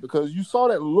all about? Because you saw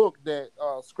that look that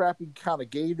Scrappy kind of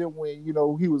gave him when,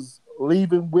 he was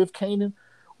leaving with Kanan.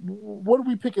 What are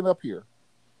we picking up here?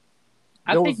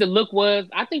 I think the look was,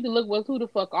 who the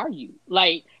fuck are you?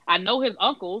 Like, I know his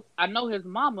uncles, I know his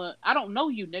mama. I don't know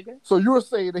you, nigga. So you were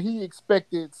saying that he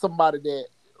expected somebody that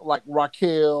like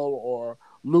Raquel or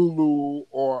Lulu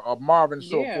or Marvin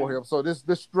show up for him. So this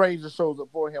stranger shows up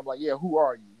for him. Like, yeah, who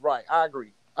are you? Right. I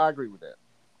agree with that.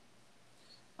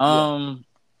 I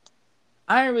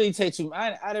didn't really take too.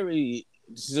 I didn't really.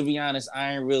 To be honest,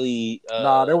 I ain't really.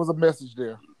 Nah, there was a message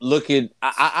there.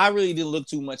 I really didn't look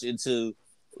too much into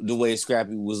the way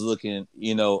Scrappy was looking,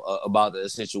 about the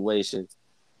situation,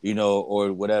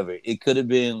 or whatever. It could have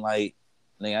been like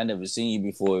I never seen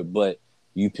you before, but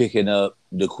you picking up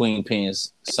the Queen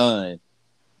Pin's son.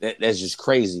 That's just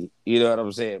crazy. You know what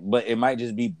I'm saying? But it might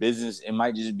just be business. It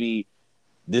might just be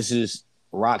this is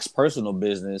Rock's personal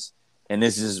business, and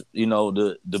this is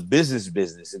the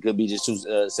business. It could be just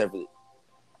two separate.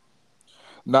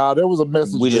 Nah, there was a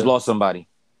message. We just lost somebody.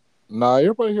 Nah,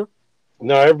 everybody here.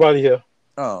 No, everybody here.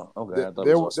 Oh, okay.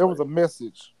 There was a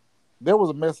message. There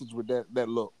was a message with that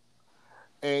look,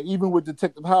 and even with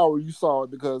Detective Howard, you saw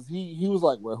it because he was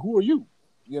like, "Well, who are you?"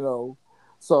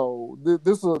 So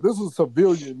this is a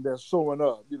civilian that's showing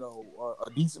up.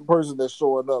 A decent person that's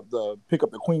showing up to pick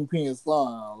up the Queen Pin's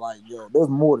son. Like, there's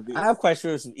more to this. I'm quite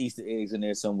sure there's some Easter eggs in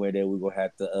there somewhere that we're gonna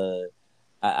have to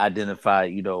identify.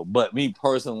 But me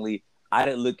personally, I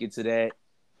didn't look into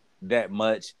that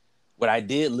much. What I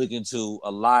did look into a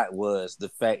lot was the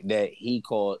fact that he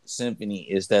called Symphony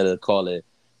instead of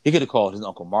he could have called his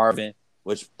Uncle Marvin,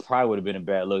 which probably would have been a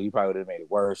bad look. He probably would have made it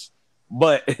worse.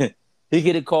 But he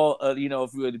could have called, a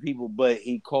few other people, but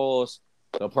he calls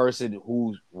the person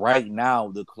who's right now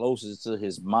the closest to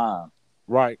his mom.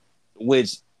 Right.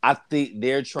 Which I think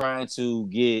they're trying to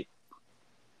get,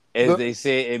 as they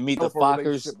said, and Meet the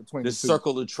Fockers, the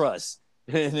circle of trust.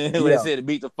 And then they said,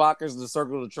 Meet the Fockers, the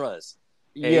circle of trust.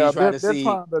 And he's trying to see,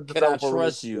 can I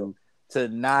trust you to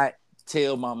not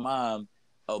tell my mom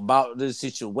about this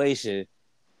situation,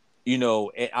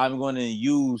 and I'm going to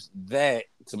use that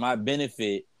to my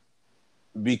benefit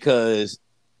because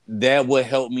that would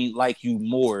help me like you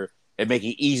more and make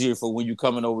it easier for when you're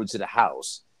coming over to the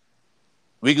house.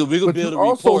 We could build a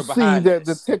rapport behind that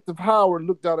this. Detective Howard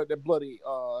looked out at that bloody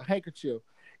handkerchief,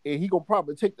 and he gonna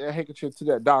probably take that handkerchief to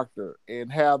that doctor and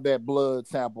have that blood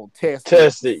sample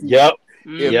tested. Yep.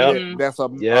 If that's a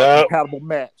compatible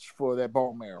match for that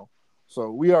bone marrow. So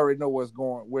we already know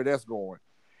where that's going.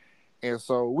 And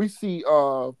so we see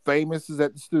Famous is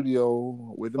at the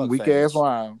studio with them weak ass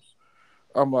rhymes.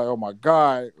 I'm like, oh my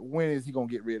God, when is he gonna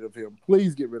get rid of him?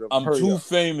 Please get rid of him. I'm too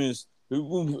famous.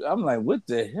 I'm like, what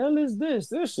the hell is this?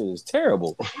 This shit is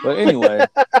terrible. But anyway.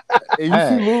 And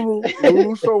you see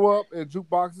Lulu show up and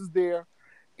Jukebox is there.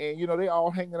 And they all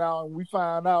hanging out, and we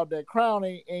find out that Crown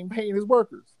ain't paying his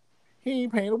workers. He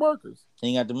ain't paying the workers. He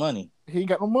ain't got the money. He ain't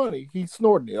got no money. He's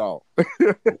snorting it all.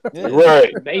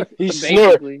 Right.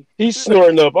 He's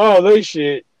snorting up all this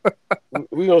shit.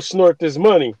 We gonna snort this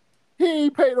money. He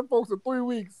ain't paid the folks in 3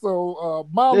 weeks. So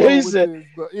Milo, which is the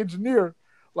engineer,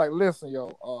 like, listen,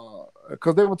 yo,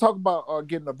 because they were talking about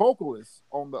getting a vocalist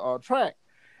on the track.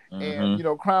 Mm-hmm.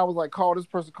 And Crown was like, call this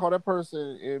person, call that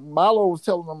person, and Milo was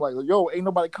telling them like, yo, ain't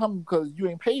nobody coming because you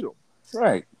ain't paid them.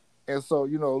 Right. And so,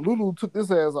 Lulu took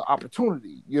this as an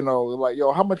opportunity, like,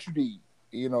 yo, how much you need?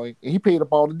 And he paid up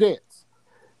all the debts.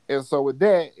 And so with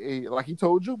that, he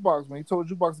told Jukebox, when he told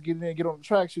Jukebox to get in there and get on the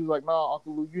track, she was like, nah,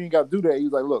 Uncle Lou, you ain't got to do that. He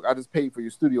was like, look, I just paid for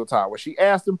your studio time. What she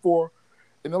asked him for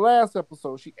in the last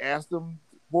episode, she asked him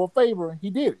for a favor, and he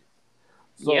did it.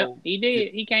 So yep, he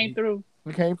did. He came through.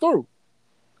 He came through.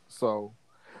 So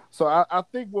I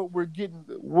think what we're getting,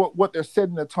 what they're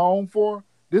setting the tone for,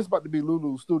 this is about to be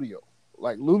Lulu's studio.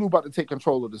 Like, Lulu about to take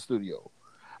control of the studio.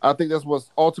 I think that's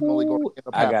what's ultimately going to end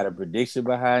up happening. I got a prediction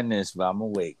behind this, but I'm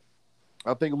going to wait.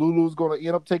 I think Lulu's going to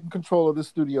end up taking control of the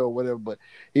studio or whatever, but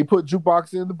he put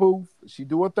Jukebox in the booth. She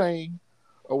do a thing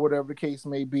or whatever the case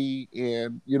may be.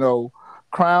 And,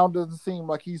 Crown doesn't seem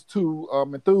like he's too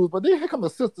enthused. But then here comes the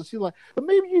sister. She's like, but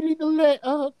maybe you need to let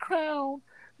Crown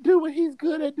do what he's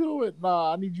good at doing.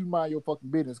 Nah, I need you to mind your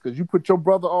fucking business because you put your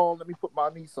brother on. Let me put my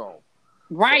niece on.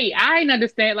 Right. So, I didn't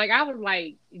understand. Like, I was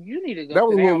like, you need to go. That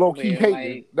was a little low key hating.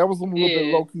 Like, that was a little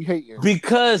bit low key hating.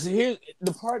 Because here's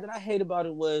the part that I hate about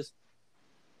it was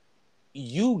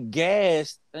you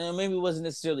gassed, and maybe it wasn't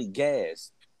necessarily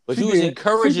gassed, but you was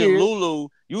encouraging Lulu.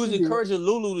 You was encouraging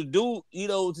Lulu to do,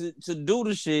 to do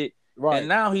the shit. Right. And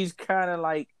now he's kind of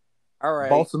like, all right,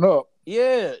 bossing up.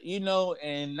 Yeah,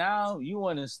 and now you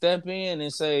want to step in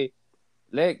and say,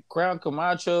 let Crown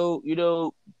Camacho,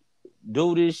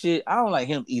 do this shit. I don't like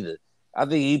him either. I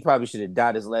think he probably should have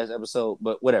died his last episode,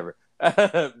 but whatever.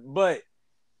 But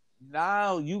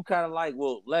now you kind of like,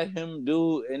 well, let him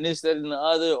do and this, that, and the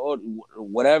other, or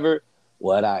whatever.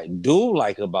 What I do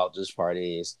like about this part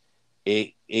is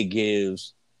it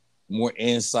gives more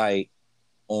insight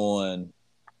on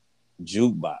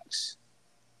Jukebox.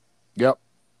 Yep.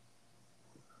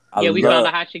 We found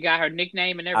out how she got her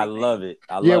nickname and everything. I love it.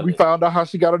 We found out how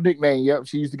she got her nickname. Yep.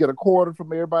 She used to get a quarter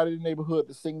from everybody in the neighborhood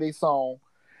to sing their song.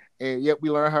 And we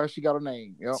learned how she got her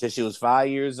name. Yep. Since she was 5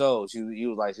 years old. Since she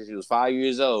was 5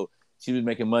 years old, she was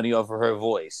making money off of her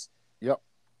voice. Yep.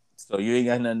 So you ain't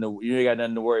got nothing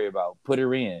to worry about. Put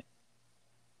her in.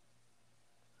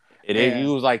 He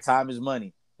was like, time is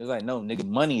money. It was like, no, nigga,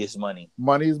 money is money.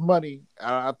 Money is money.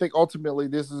 I think ultimately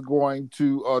this is going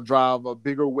to drive a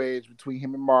bigger wedge between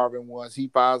him and Marvin once he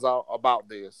finds out about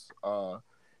this.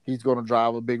 That's going to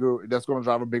drive a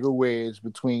bigger wedge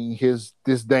between his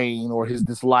disdain or his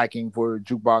disliking for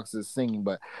Jukebox's singing.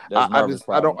 But I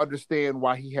don't understand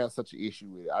why he has such an issue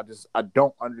with it. I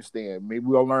don't understand. Maybe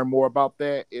we'll learn more about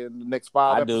that in the next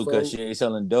 5 episodes. I do, because she ain't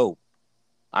selling dope.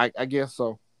 I guess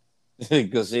so.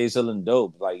 Because she ain't selling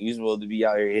dope. Like, you supposed to be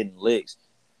out here hitting licks.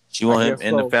 She want him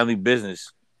in the family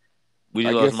business. We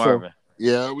just lost Marvin. So.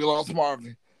 Yeah, we lost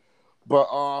Marvin. But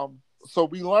so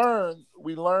we learned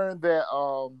that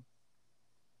well,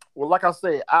 like I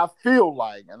said, I feel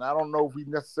like, and I don't know if we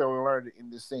necessarily learned it in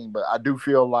this scene, but I do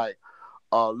feel like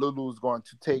Lulu is going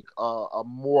to take a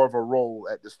more of a role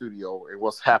at the studio and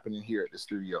what's happening here at the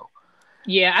studio.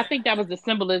 Yeah, I think that was the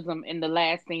symbolism in the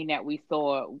last scene that we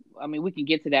saw. I mean, we can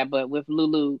get to that, but with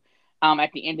Lulu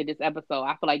at the end of this episode,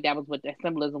 I feel like that was what that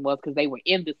symbolism was, because they were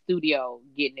in the studio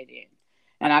getting it in.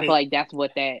 And I feel like that's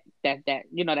what that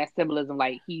that symbolism,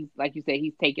 like, he's, like you said,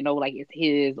 he's taking over, like it's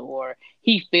his, or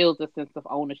he feels a sense of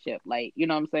ownership. Like, you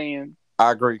know what I'm saying?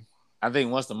 I agree. I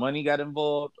think once the money got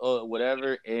involved or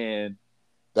whatever, and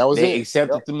that was they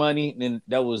accepted the money, then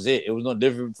that was it. It was no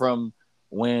different from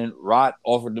when Rod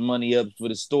offered the money up for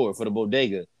the store, for the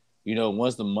bodega. You know,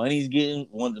 once the money getting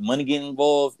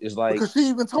involved, it's like, because she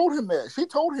even told him that. She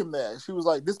told him that. She was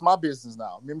like, "This is my business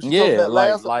now." Remember, she told that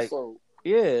last episode.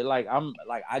 Yeah, like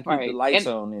I keep the lights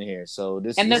on in here, so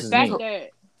this is me.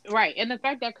 And the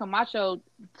fact that Camacho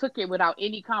took it without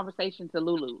any conversation to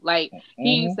Lulu. Like,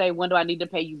 he didn't say, when do I need to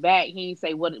pay you back? He didn't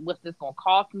say, what's this gonna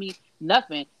cost me?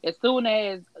 Nothing. As soon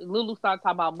as Lulu started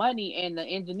talking about money, and the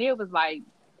engineer was like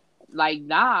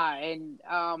nah, and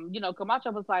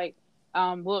Camacho was like,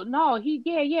 well, no, he's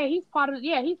part of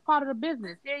the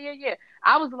business. Yeah.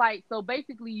 I was like, so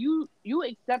basically you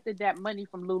accepted that money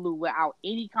from Lulu without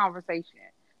any conversation.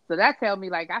 So that tell me,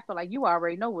 like, I feel like you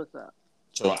already know what's up.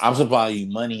 So I'm supplying you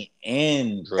money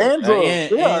and drugs. And drugs.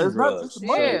 It's drugs. Not just the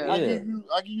money. Yeah.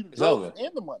 I give you the drugs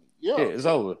and the money. Yeah, it's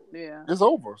over. Yeah, it's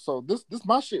over. So this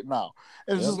my shit now.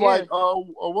 And it's just like,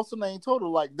 what's the name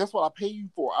total? Like, that's what I pay you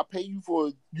for. I pay you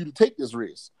for you to take this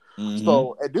risk. Mm-hmm.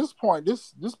 So at this point,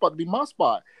 this about to be my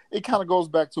spot. It kind of goes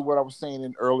back to what I was saying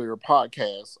in earlier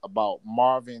podcasts about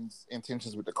Marvin's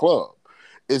intentions with the club.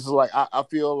 It's like, I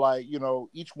feel like,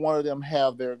 each one of them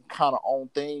have their kind of own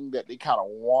thing that they kind of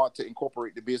want to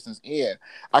incorporate the business in.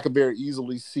 I could very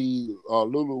easily see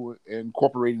Lulu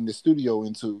incorporating the studio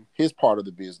into his part of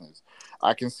the business.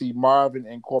 I can see Marvin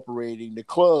incorporating the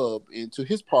club into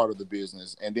his part of the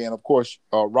business. And then, of course,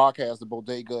 Rock has the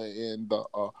bodega and the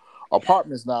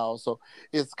apartments now. So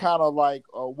it's kind of like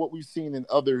what we've seen in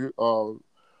other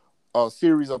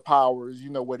series of powers,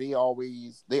 where they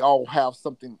all have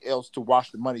something else to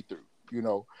wash the money through.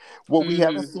 What we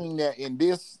haven't seen that in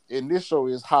this show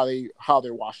is how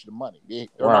they're washing the money. They're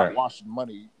not washing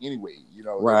money anyway.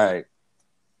 Right.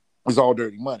 It's all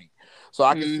dirty money. So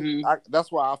I can see,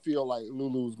 that's why I feel like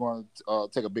Lulu is going to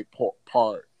take a big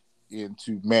part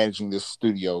into managing this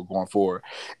studio going forward.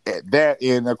 That,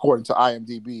 and according to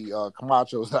IMDb,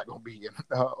 Camacho is not going to be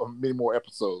in many more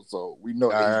episodes, so we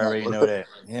know. I already know that.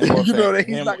 He's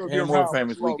not going to be more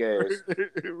famous weak ass.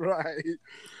 Right.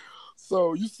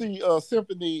 So you see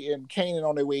Symphony and Kanan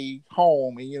on their way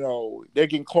home, and they're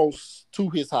getting close to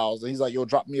his house, and he's like, "Yo,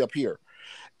 drop me up here."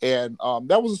 And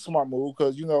that was a smart move,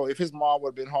 because, if his mom would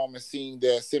have been home and seen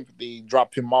that Symphony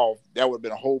dropped him off, that would have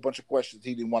been a whole bunch of questions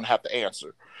he didn't want to have to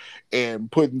answer.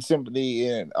 And putting Symphony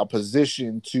in a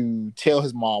position to tell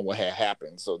his mom what had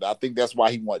happened. So I think that's why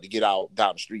he wanted to get out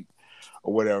down the street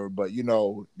or whatever. But,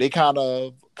 they kind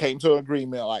of came to an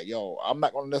agreement like, yo, I'm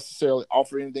not going to necessarily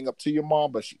offer anything up to your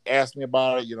mom, but she asked me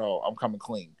about it, I'm coming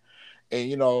clean.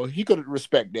 And, he could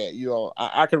respect that.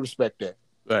 I can respect that.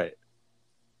 Right.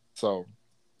 So...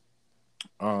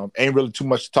 ain't really too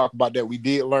much to talk about that. We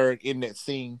did learn in that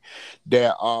scene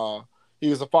that he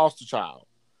was a foster child.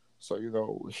 So,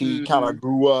 he kind of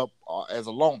grew up as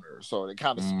a loner. So it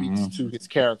kind of Mm-hmm. speaks to his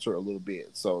character a little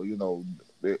bit. So,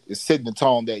 it's setting the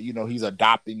tone that, he's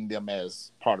adopting them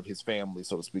as part of his family,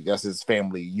 so to speak. That's his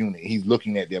family unit. He's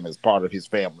looking at them as part of his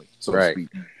family, so to speak.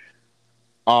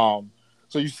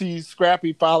 So you see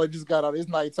Scrappy finally just got out. It's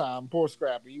nighttime. Poor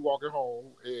Scrappy. He walking home.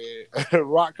 And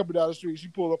Rock coming down the street. She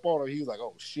pulled up on her. He was like,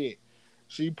 oh, shit.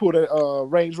 She put a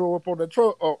Range Rover up on the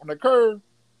truck on the curb.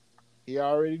 He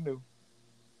already knew.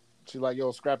 She's like,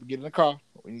 yo, Scrappy, get in the car.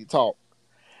 We need to talk.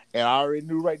 And I already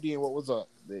knew right then what was up.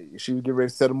 She was getting ready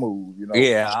to set a move,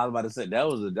 Yeah, I was about to say that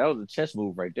was a chess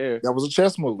move right there. That was a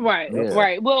chess move. Right, Yeah.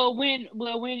 right. Well, when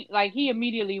like he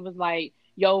immediately was like,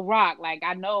 "Yo, Rock, like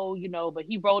I know, but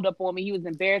he rolled up on me. He was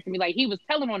embarrassing me. Like he was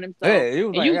telling on himself." Yeah, he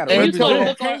was like, I gotta And represent. telling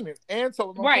on Kanan. And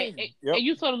telling on right. Kanan. Yep. And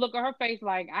you sort of look at her face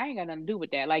like, I ain't got nothing to do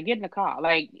with that. Like, get in the car.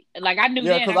 Like I knew.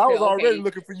 Yeah, because I was said, already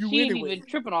looking for you she anyway. Ain't even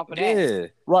tripping off of that. Yeah.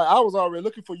 Right, I was already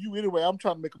looking for you anyway. I'm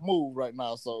trying to make a move right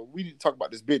now, so we need to talk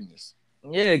about this business.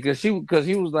 Yeah, because he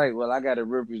was like, well, I got to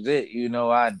represent.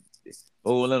 I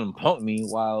let him punk me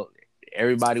while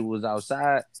everybody was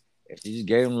outside. And she just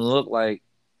gave him a look like,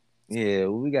 yeah,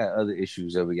 we got other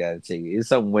issues that we got to take. It's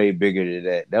something way bigger than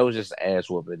that. That was just an ass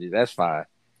whooping. That's fine.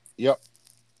 Yep.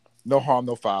 No harm,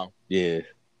 no foul. Yeah.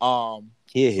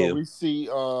 So we see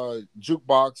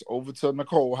Jukebox over to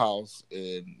Nicole house,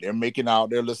 and they're making out.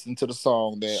 They're listening to the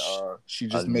song that she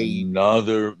just made.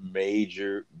 Another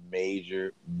major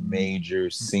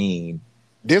scene.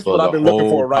 This is what I've been looking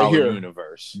for right here.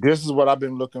 Universe. This is what I've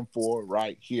been looking for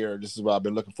right here. This is what I've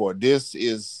been looking for. This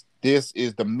is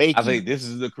the making. I think this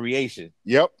is the creation.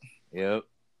 Yep.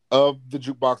 Of the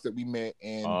Jukebox that we met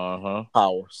in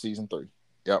Power season 3.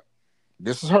 Yep.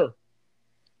 This is her.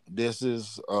 This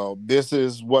is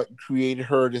what created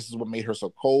her. This is what made her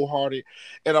so cold-hearted.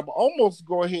 And I'm almost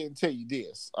go ahead and tell you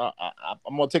this. I'm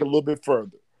going to take it a little bit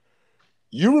further.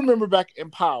 You remember back in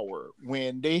Power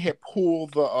when they had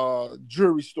pulled the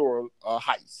jewelry store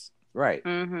heist. Right.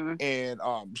 Mm-hmm. And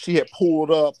she had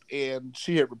pulled up and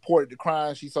she had reported the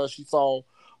crime. She saw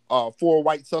 4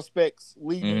 white suspects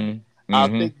leaving. Mm-hmm. I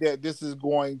think that this is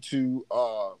going to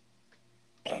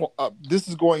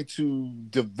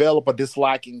develop a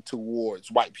disliking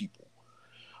towards white people,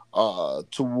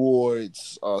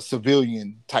 towards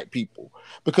civilian type people,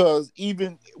 because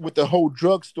even with the whole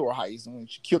drugstore heist, when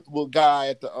she killed the little guy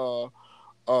at the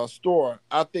store,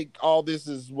 I think all this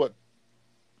is what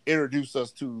introduced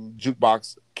us to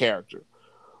Jukebox character.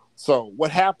 So what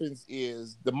happens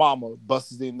is the mama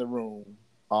busts in the room,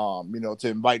 to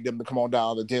invite them to come on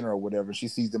down to dinner or whatever. She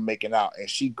sees them making out and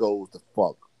she goes the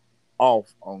fuck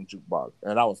off on Jukebox.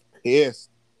 And I was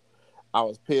pissed. I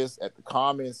was pissed at the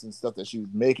comments and stuff that she was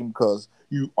making, because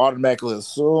you automatically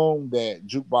assume that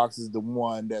Jukebox is the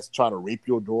one that's trying to rape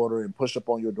your daughter and push up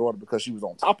on your daughter because she was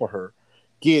on top of her.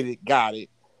 Get it, got it.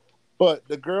 But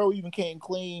the girl even came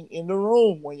clean in the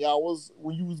room when you was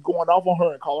going off on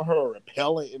her and calling her a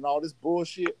repellent and all this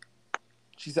bullshit.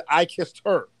 She said, I kissed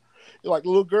her. Like, the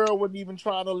little girl wasn't even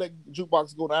trying to let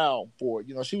Jukebox go down for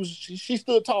it. She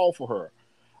stood tall for her.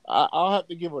 I'll have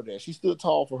to give her that. She stood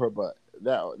tall for her, but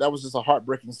that was just a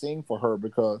heartbreaking scene for her,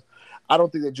 because I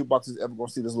don't think that Jukebox is ever going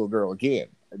to see this little girl again.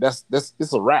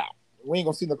 It's a wrap. We ain't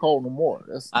going to see Nicole no more.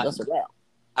 That's a wrap.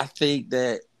 I think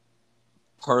that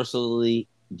personally,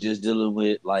 just dealing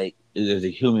with, like, as a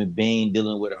human being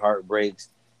dealing with heartbreaks,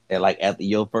 and like after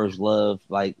your first love,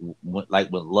 when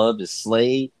love is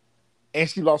slayed, and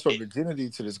she lost her virginity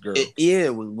to this girl.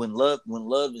 When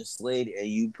love is slayed, and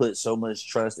you put so much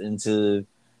trust into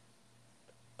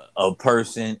a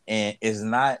person, and it's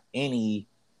not any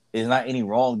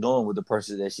wrongdoing with the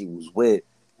person that she was with.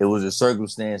 It was the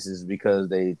circumstances, because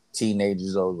they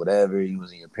teenagers or whatever. You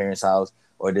was in your parents' house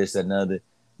or this and another.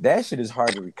 That shit is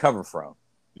hard to recover from.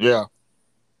 Yeah,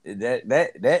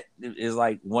 that is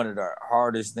like one of the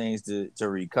hardest things to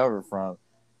recover from.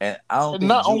 And I don't think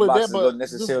not only that, but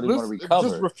necessarily want to recover.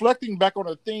 Just reflecting back on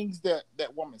the things that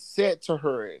woman said to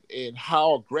her and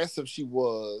how aggressive she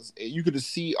was, and you could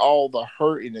see all the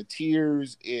hurt and the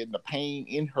tears and the pain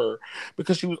in her,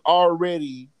 because she was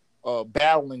already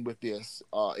battling with this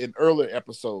in earlier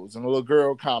episodes, and the little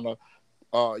girl kind of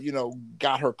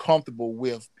got her comfortable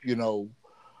with being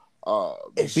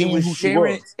who she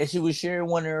was. And she was sharing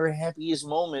one of her happiest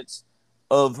moments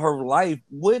of her life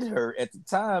with her at the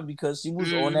time, because she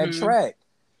was on that track.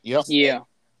 Yep. Yeah.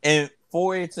 And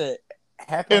for it to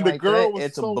happen, and the girl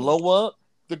was to blow up.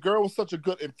 The girl was such a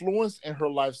good influence in her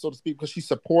life, so to speak, because she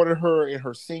supported her in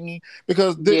her singing.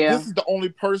 Because this is the only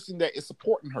person that is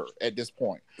supporting her at this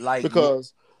point.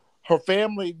 Because her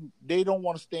family, they don't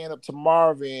want to stand up to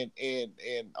Marvin and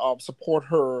support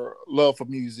her love for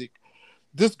music.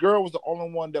 this girl was the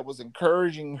only one that was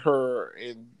encouraging her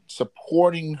and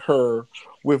supporting her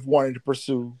with wanting to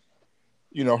pursue,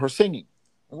 her singing.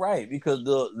 Right, because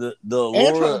the And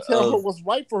allure trying to tell her of what's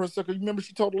right for her. So, 'cause you remember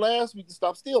she told her last week to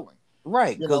stop stealing.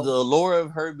 right, You because know, the allure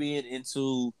of her being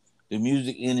into the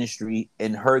music industry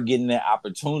and her getting that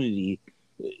opportunity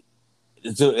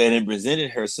to, and it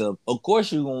presented herself. Of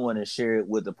course, you're gonna want to share it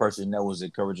with the person that was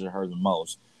encouraging her the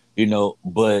most,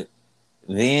 But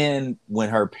then when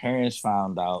her parents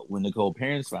found out, when Nicole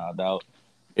parents found out,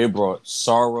 it brought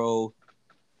sorrow,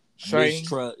 shame.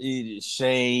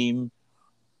 shame.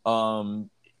 Um,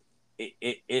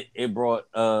 it brought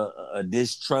a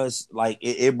distrust. Like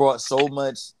it brought so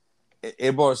much.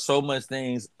 It brought so much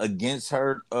things against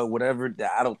her or whatever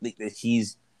that I don't think that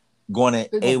she's going to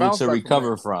They're gonna able bounce to back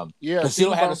recover that. from. Yeah, Because she she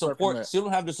don't gonna have the bounce back from support. that. She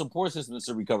don't have the support system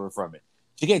to recover from it.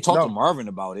 She can't talk to No, Marvin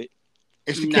about it.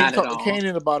 and she can't Not at talk to all.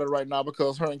 Kanan about it right now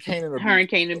because her and Kanan are Her and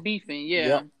beefing. Kanan beefing, yeah.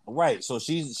 Yep. Right. So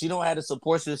she don't have the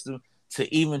support system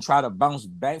to even try to bounce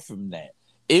back from that.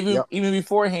 Yep. Even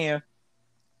beforehand,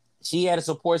 she had a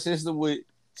support system with.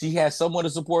 She had somewhat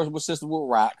of a support system with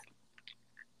Rock.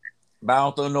 But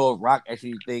I don't know if Rock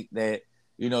actually think that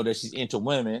that she's into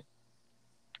women.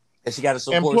 And she got a And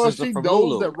support plus, system she from knows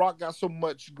Lulu. that Rock got so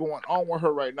much going on with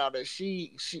her right now that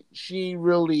she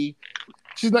really,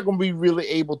 she's not going to be really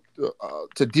able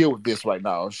to deal with this right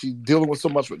now. She's dealing with so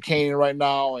much with Kanan right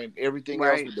now and everything else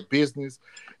Right. with the business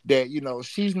that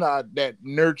she's not that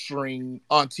nurturing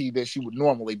auntie that she would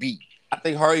normally be. I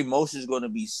think her emotions going to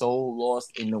be so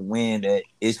lost in the wind that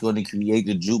it's going to create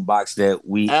the jukebox that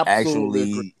we Absolutely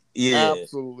actually, agree. yeah,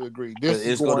 Absolutely agree. This is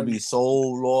it's going to be so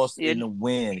lost in the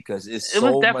wind because it's It was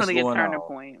so much definitely a going turning on.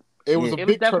 point. It was Yeah. a It was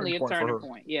big turning definitely a point for turning her.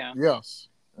 point. Yeah. Yes.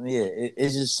 Yeah,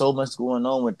 it's just so much going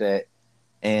on with that,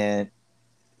 and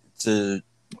to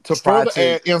try further to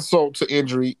add insult to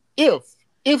injury,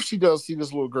 if she does see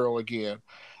this little girl again,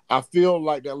 I feel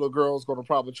like that little girl is going to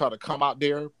probably try to come out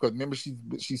there because remember she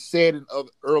said in other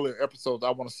earlier episodes, "I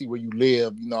want to see where you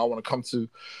live. I want to come to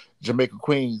Jamaica,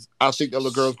 Queens." I think that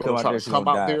little girl's going to try to come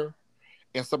out there,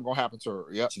 and something going to happen to her.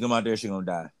 Yep. She come out there, she's going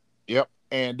to die. Yep,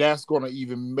 and that's going to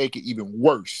even make it even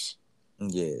worse.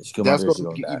 Yeah, that's going to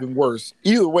make it even worse.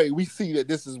 Either way, we see that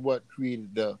this is what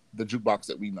created the jukebox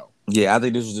that we know. Yeah, I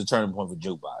think this was a turning point for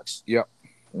jukebox. Yep.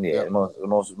 Yeah, yep.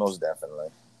 Most definitely.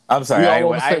 I'm sorry.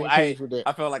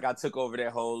 I felt like I took over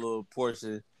that whole little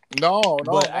portion. No,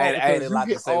 but I had a lot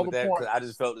to say with that because I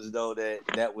just felt as though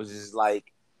that was just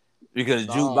like because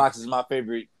Jukebox is my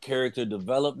favorite character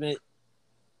development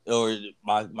or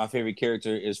my favorite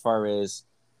character as far as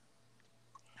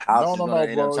how bro.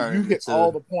 You hit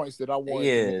all the points that I wanted.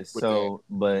 Yeah. So,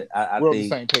 but I we're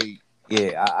think on the same page.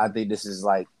 Yeah, I think this is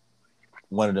like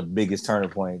one of the biggest turning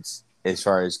points as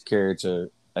far as character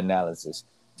analysis.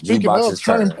 Speaking of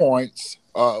turning points,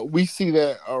 we see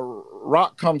that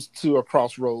Rock comes to a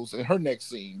crossroads in her next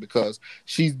scene because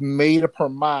she's made up her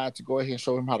mind to go ahead and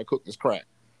show him how to cook this crack.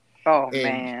 Oh, and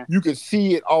man. You can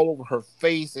see it all over her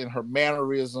face and her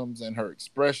mannerisms and her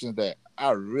expressions that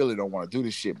I really don't want to do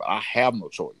this shit, but I have no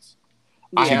choice.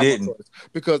 I have no choice.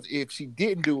 Because if she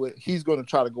didn't do it, he's going to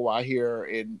try to go out here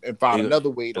and find another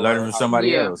way to learn from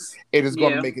somebody else. And it's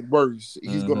going to make it worse.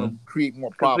 He's going to create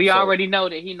more problems. We already know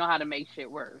that he know how to make shit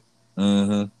worse.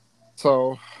 Mm-hmm.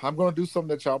 So I'm going to do something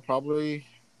that y'all probably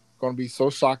going to be so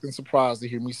shocked and surprised to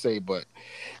hear me say, but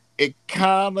it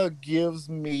kind of gives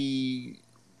me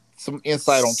some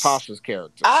insight on Tasha's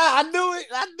character. I knew it.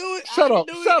 Shut up.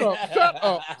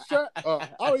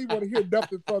 I don't even want to hear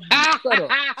nothing from you. Shut up.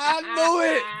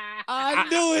 I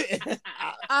knew it.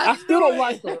 I still don't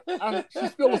like her.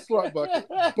 She's still a slut bucket.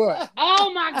 But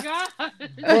oh my god.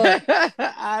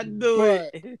 I knew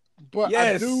it. But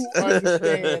yes. I do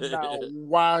understand now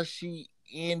why she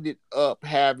ended up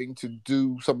having to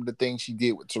do some of the things she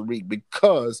did with Tariq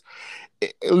because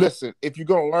listen, if you're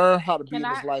gonna learn how to be in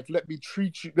this life, let me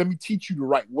teach you the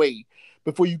right way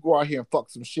before you go out here and fuck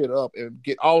some shit up and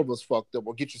get all of us fucked up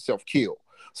or get yourself killed.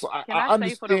 So I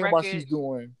understand why she's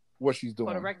doing what she's doing.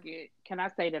 For the record, can I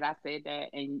say that I said that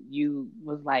and you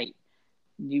was like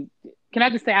can I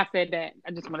just say I said that?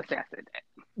 I just want to say I said that.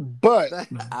 But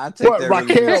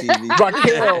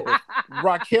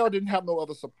Raquel didn't have no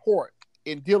other support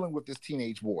in dealing with this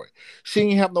teenage boy. She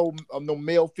didn't have no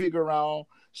male figure around.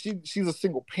 She's a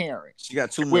single parent. She got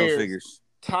two male figures.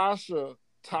 Tasha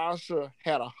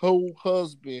had a whole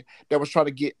husband that was trying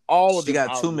to get all of them. She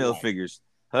got two male figures.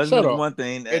 Husband is one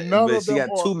thing, but she got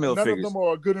two male figures. None of them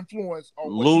are a good influence on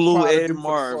Lulu and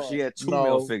Marv. She had two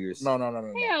male figures. No.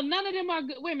 Hell, none of them are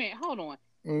good. Wait a minute, hold on.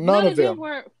 None of them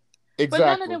were. Exactly. But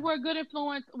none of them were a good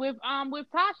influence with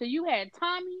Tasha. You had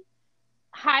Tommy,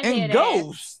 high-head and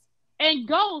Ghost. And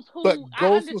Ghost, who But I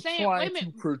Ghost was understand. Wait a trying to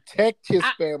minute, protect his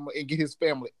family and get his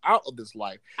family out of this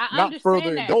life, I not further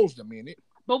understand that. indulge them in it.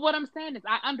 But what I'm saying is,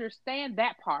 I understand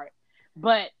that part.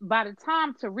 But by the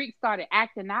time Tariq started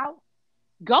acting out,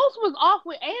 Ghost was off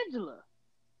with Angela.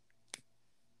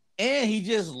 And he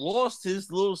just lost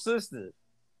his little sister.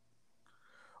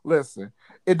 Listen,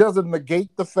 it doesn't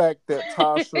negate the fact that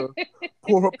Tasha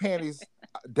pulled her panties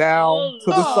down to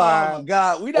the side. Oh my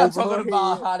God, we not over talking her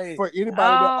about head how they. for anybody that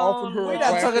offered her. We're a not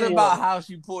glass talking of about water. how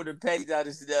she pulled her panties out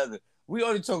together. We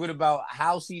only talking about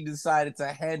how she decided to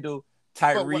handle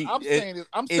But what Tyreek. I'm saying is,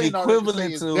 all that to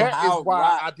equivalent say to that is how why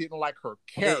Rock. I didn't like her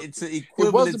character. It's It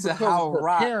equivalent wasn't to because how of her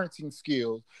Rock. parenting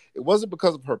skills. It wasn't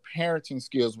because of her parenting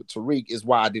skills with Tariq. Is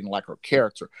why I didn't like her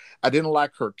character. I didn't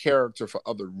like her character for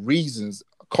other reasons.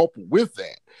 Coupled with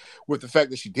that, with the fact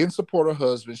that she didn't support her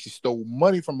husband, she stole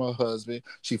money from her husband,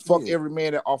 she fucked every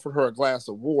man that offered her a glass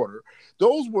of water.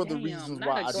 Those were the reasons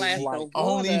why I didn't like.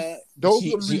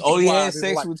 She only had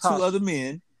sex with two other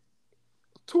men.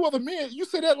 Two other men? You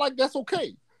say that like that's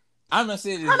okay? I'm not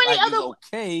saying it's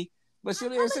okay, but she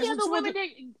only had sex with two other.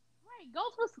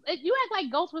 Ghost was. You act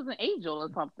like Ghost was an angel or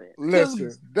something.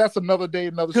 Listen, that's another day,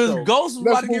 another show. Because Ghost was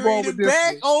about to get ready to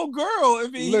back old girl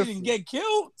if he didn't get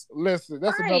killed. Listen,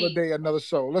 that's another day, another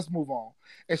show. Let's move on.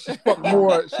 And she fucked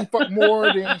more. She fucked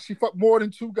more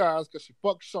than two guys because she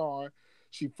fucked Sean,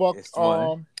 she fucked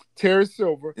Terry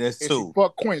Silver, and she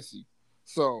fucked Quincy.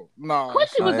 So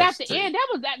Quincy was at the end. That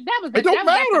was. It don't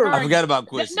matter. I forgot about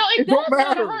Quincy. No, it does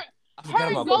matter. Her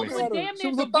and Ghost were damn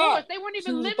near divorced. They weren't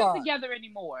even living together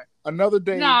anymore. Another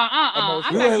day. We're gonna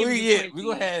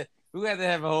have to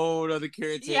have a whole other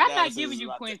character. Yeah, I'm not giving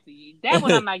you Quincy. That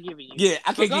one I'm not giving you. Yeah,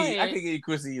 I can't give you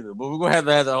Quincy either. But we're gonna have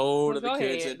to have a whole other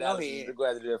character analysis. We're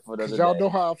gonna have to do that for another day. Y'all know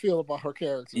how I feel about her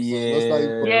character. So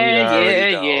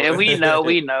we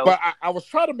know. But I was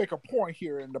trying to make a point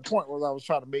here, and the point was I was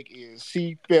trying to make is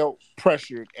she felt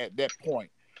pressured at that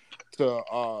point to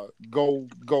go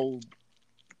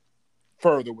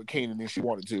further with Kanan than she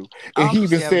wanted to. And he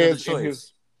even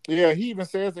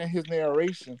says in his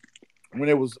narration when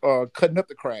it was cutting up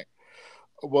the crack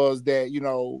was that, you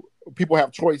know, people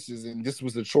have choices and this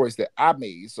was the choice that I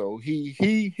made. So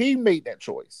he made that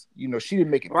choice. You know, she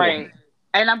didn't make it right.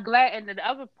 And I'm glad. And the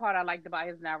other part I liked about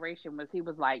his narration was he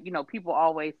was like, you know, people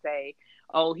always say,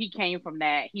 oh, he came from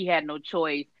that. He had no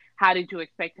choice. How did you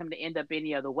expect him to end up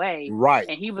any other way? Right.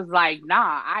 And he was like,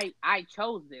 nah, I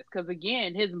chose this. Because,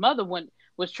 again, his mother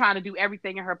was trying to do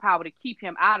everything in her power to keep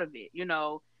him out of it, you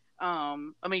know. I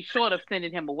mean, short of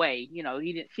sending him away. You know,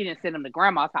 she didn't send him to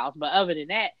grandma's house. But other than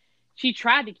that, she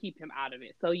tried to keep him out of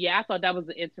it. So, yeah, I thought that was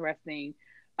an interesting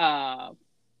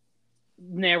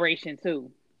narration,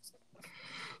 too.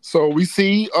 So we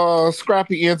see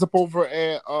Scrappy ends up over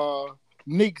at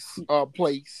Nick's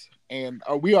place. And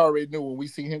we already knew when we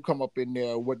seen him come up in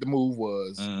there what the move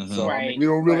was. Mm-hmm. So I mean, we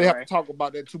don't really have to talk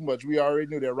about that too much. We already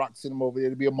knew that Rock sent him over there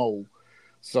to be a mole.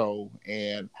 So,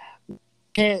 and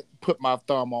can't put my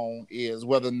thumb on is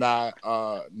whether or not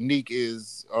Nick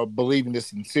is believing this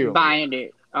sincerely. Buying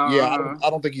it. Yeah, I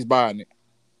don't think he's buying it.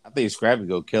 I think Scrappy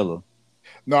go kill him.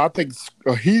 No, I think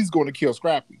he's going to kill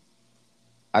Scrappy.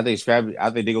 I think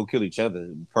they go kill each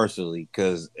other personally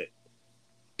because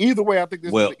either way, I think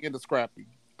this is the end of Scrappy.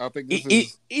 I think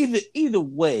this is either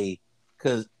way,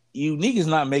 because Unique is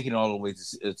not making it all the way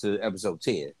to episode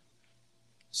 10.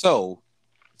 So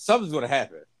something's going to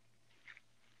happen.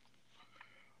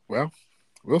 Well,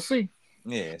 we'll see.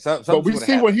 Yeah, but we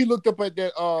see when he looked up at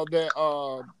that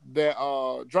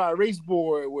dry erase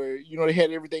board where, you know, they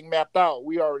had everything mapped out.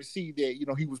 We already see that, you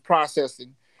know, he was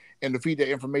processing and to feed that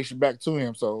information back to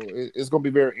him. So it's going to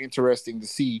be very interesting to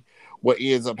see what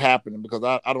ends up happening because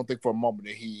I don't think for a moment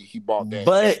that he bought that.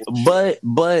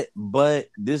 But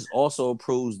this also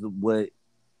proves what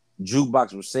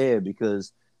Jukebox was saying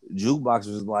because Jukebox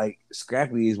was like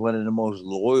Scrappy is one of the most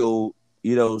loyal,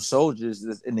 you know, soldiers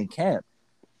that's in the camp.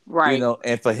 Right. You know,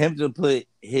 and for him to put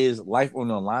his life on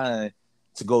the line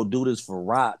to go do this for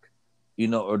Rock, you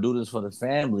know, or do this for the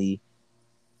family,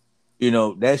 you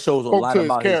know, that shows a lot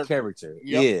about his character.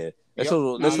 Yep. Yeah. That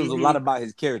shows a lot about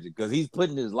his character because he's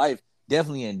putting his life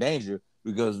definitely in danger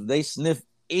because they sniff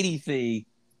anything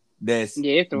that's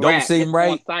don't seem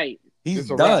right. He's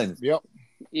done. Yep.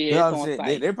 Yeah, you know what I'm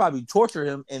saying? They probably torture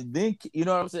him and then, you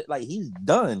know what I'm saying? Like, he's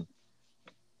done.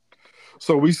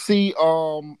 So we see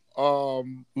Lulu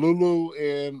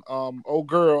and old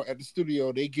girl at the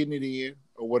studio. They getting it in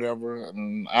or whatever.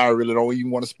 And I really don't even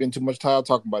want to spend too much time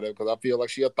talking about it because I feel like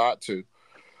she a thought too.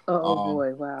 Oh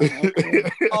boy! Wow.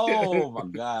 Okay. Oh my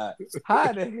God!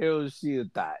 How the hell is she a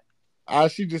thought?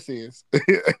 She just is.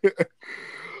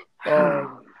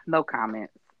 No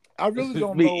comments. I really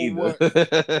don't Me know either.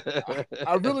 what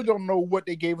I really don't know what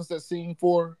they gave us that scene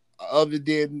for, other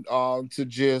than to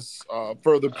just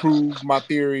further prove my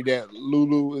theory that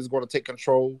Lulu is going to take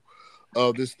control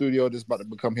of this studio. This is about to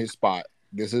become his spot.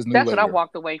 This is new That's what I layer.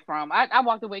 walked away from. I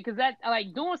walked away because that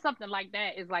like doing something like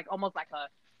that is like almost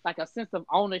like a sense of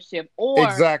ownership, or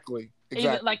Exactly.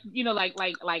 even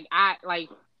Exactly. like I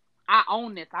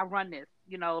own this, I run this.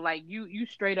 You know, like you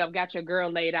straight up got your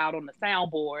girl laid out on the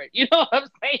soundboard. You know what I'm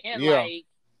saying? Yeah. Like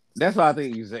That's why I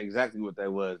think exactly what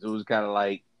that was. It was kind of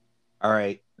like, all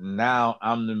right, now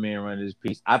I'm the man running this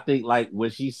piece. I think like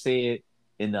what she said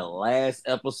in the last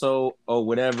episode or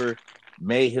whatever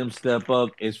made him step up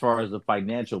as far as the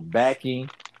financial backing,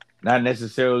 not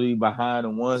necessarily behind the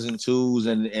ones and twos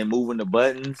and moving the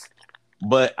buttons,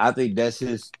 but I think that's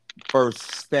his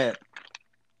first step,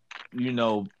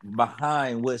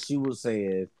 behind what she was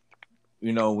saying,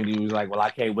 when he was like, well, I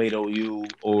can't wait on you,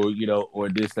 or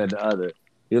this, that, the other.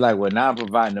 You're like, well, now I'm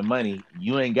providing the money.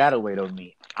 You ain't got to wait on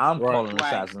me. I'm Right. calling the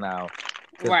right, shots now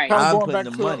because right. Kind of I'm going putting back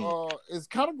the to money. it's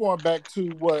kind of going back to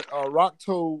what Rock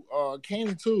told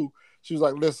Kanan too. She was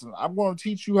like, listen, I'm going to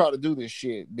teach you how to do this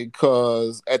shit,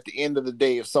 because at the end of the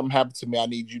day, if something happens to me, I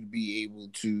need you to be able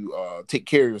to take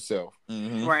care of yourself.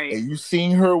 Mm-hmm. Right. And you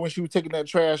seen her when she was taking that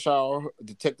trash out,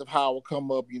 Detective Howard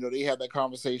come up, they had that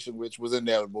conversation, which was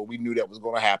inevitable. We knew that was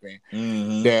going to happen.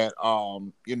 Mm-hmm. That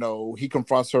he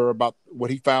confronts her about what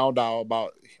he found out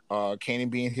about Kanan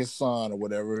being his son or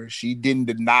whatever. She didn't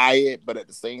deny it, but at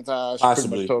the same time, she pretty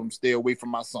much told him, stay away from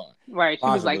my son. Right. She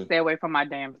was like, Possibly. stay away from my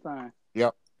damn son.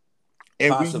 Yep.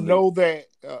 And Possibly. we know that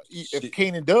if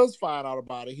Kanan does find out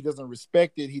about it, he doesn't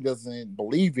respect it, he doesn't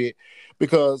believe it,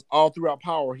 because all throughout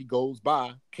Power, he goes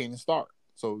by Kanan Stark.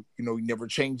 So, he never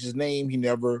changed his name. He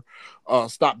never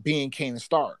stopped being Kanan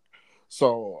Stark.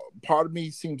 So part of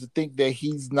me seems to think that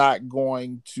he's not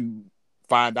going to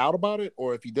find out about it,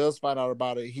 or if he does find out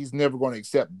about it, he's never going to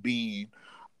accept being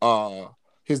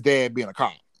his dad being a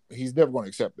cop. He's never going to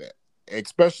accept that,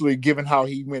 especially given how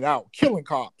he went out killing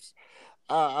cops.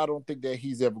 I don't think that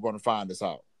he's ever going to find this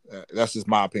out. That's just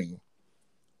my opinion.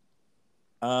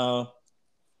 He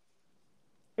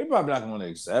probably not going to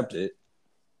accept it.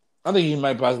 I think he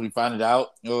might possibly find it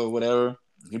out or whatever.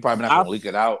 He probably not going to leak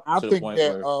it out. I think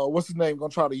that what's his name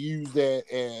going to try to use that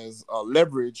as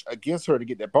leverage against her to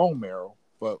get that bone marrow.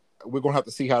 But we're going to have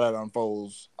to see how that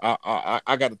unfolds.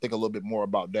 I got to think a little bit more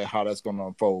about that, how that's going to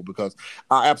unfold, because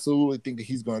I absolutely think that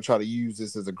he's going to try to use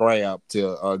this as a grab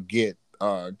to get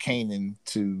Kanan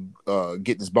to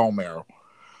get this bone marrow.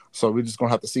 So we're just gonna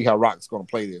have to see how Rock's gonna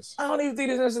play this. I don't even think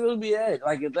this necessarily be it.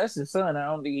 Like, if that's his son, I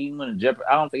don't think he want to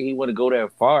I don't think he want to go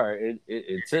that far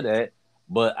into that.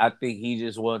 But I think he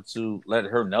just wants to let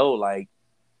her know, like,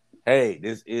 hey,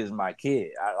 this is my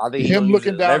kid. I think him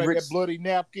looking down at that bloody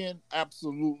napkin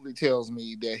absolutely tells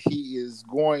me that he is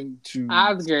going to.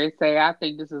 I was going to say, I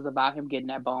think this is about him getting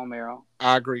that bone marrow.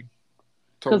 I agree.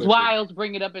 Because why else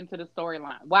bring it up into the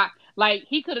storyline? Why? Like,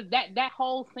 he could have that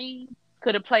whole scene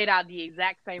could have played out the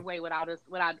exact same way without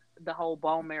the whole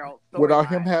bone marrow storyline. Without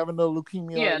him having the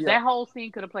leukemia. Yeah, that whole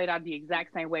scene could have played out the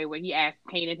exact same way, where he asked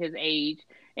Kanan his age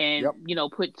and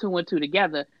put two and two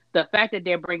together. The fact that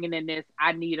they're bringing in this,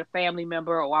 I need a family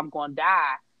member or I'm going to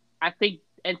die. I think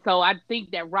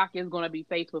that Rock is going to be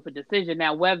faced with a decision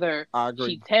now, whether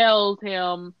she tells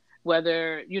him,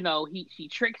 whether she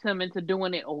tricks him into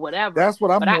doing it or whatever. That's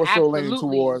what I'm more so leaning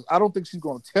towards. I don't think she's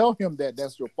going to tell him that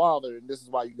that's your father and this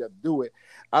is why you got to do it.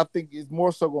 I think it's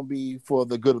more so going to be for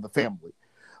the good of the family.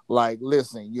 Like,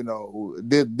 listen,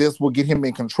 this will get him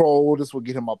in control. This will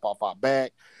get him up off our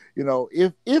back.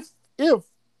 If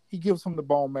he gives him the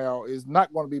bone marrow, it's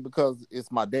not going to be because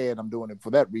it's my dad, I'm doing it for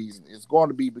that reason. It's going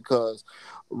to be because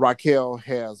Raquel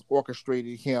has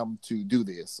orchestrated him to do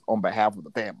this on behalf of the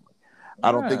family.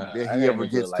 I don't think that he ever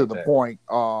gets to the point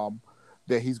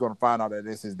that he's going to find out that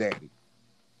it's his daddy.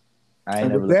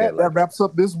 And with that wraps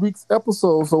up this week's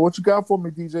episode. So what you got for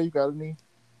me, DJ? You got any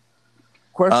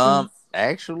questions?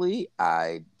 Actually,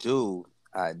 I do.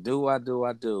 First,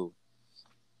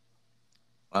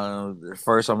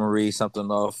 I'm going to read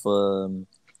something off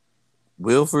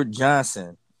Wilford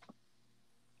Johnson.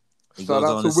 Shout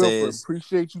out to Wilford.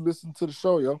 Appreciate you listening to the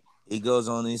show, yo. He goes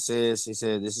on and he said,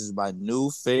 this is my new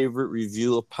favorite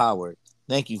review of Power.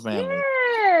 Thank you, family.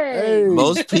 Hey.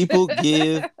 Most people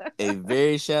give a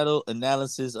very shallow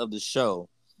analysis of the show,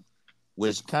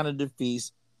 which kind of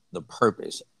defeats the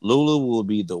purpose. Lulu will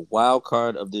be the wild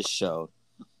card of this show.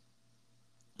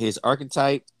 His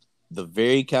archetype, the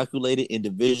very calculated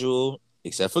individual,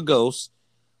 except for Ghost,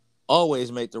 always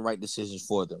make the right decisions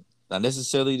for them. Not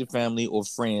necessarily the family or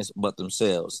friends, but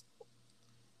themselves.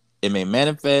 It may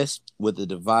manifest with the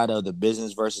divide of the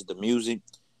business versus the music,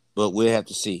 but we'll have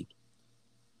to see.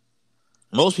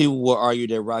 Most people will argue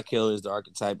that Raquel is the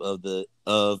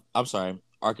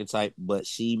archetype, but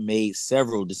she made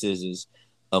several decisions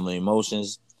of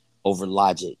emotions over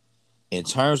logic in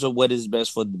terms of what is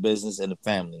best for the business and the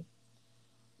family.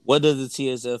 What does the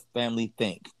TSF family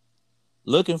think?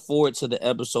 Looking forward to the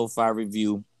episode 5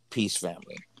 review. Peace,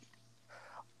 family.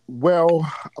 Well,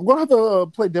 I'm going to have to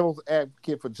play devil's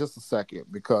advocate for just a second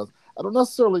because I don't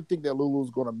necessarily think that Lulu's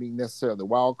going to be necessarily the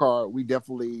wild card. We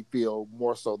definitely feel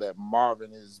more so that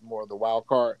Marvin is more the wild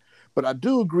card. But I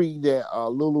do agree that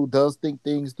Lulu does think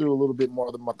things through a little bit more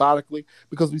methodically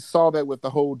because we saw that with the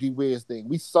whole D-Wiz thing.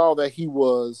 We saw that he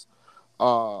was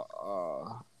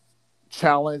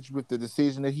challenged with the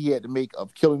decision that he had to make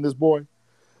of killing this boy.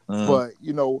 But,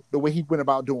 the way he went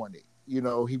about doing it.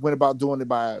 He went about doing it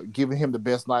by giving him the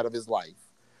best night of his life.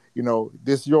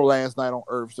 This is your last night on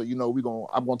Earth, so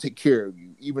I'm gonna take care of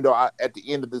you. Even though at the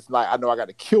end of this night, I know I got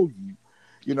to kill you.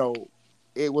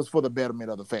 It was for the betterment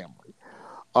of the family.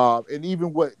 And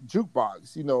even what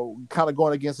Jukebox, kind of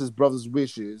going against his brother's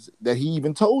wishes, that he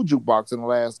even told Jukebox in the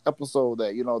last episode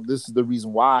that this is the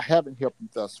reason why I haven't helped you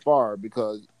thus far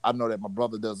because I know that my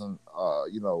brother doesn't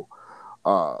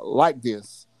like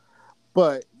this,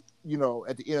 but.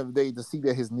 At the end of the day, to see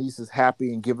that his niece is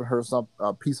happy and giving her some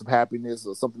piece of happiness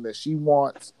or something that she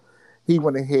wants, he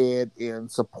went ahead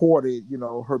and supported,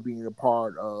 her being a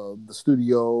part of the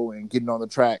studio and getting on the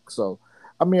track. So,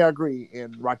 I agree.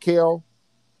 And Raquel,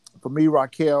 for me,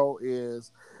 Raquel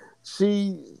is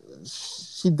she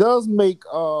does make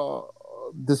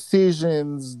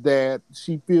decisions that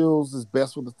she feels is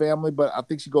best for the family, but I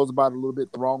think she goes about it a little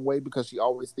bit the wrong way because she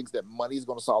always thinks that money is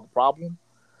going to solve the problem.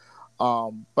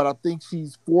 But I think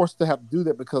she's forced to have to do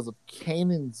that because of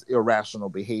Kanan's irrational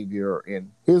behavior and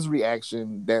his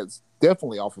reaction that's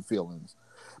definitely off of feelings.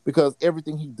 Because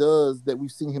everything he does that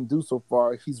we've seen him do so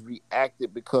far, he's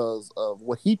reacted because of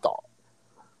what he thought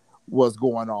was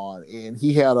going on. And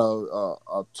he had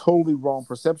a totally wrong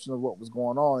perception of what was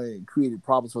going on and created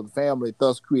problems for the family,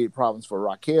 thus created problems for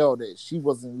Raquel that she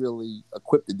wasn't really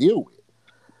equipped to deal with.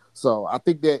 So I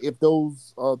think that if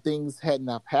those things hadn't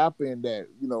have happened, that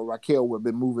Raquel would have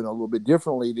been moving a little bit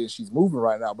differently than she's moving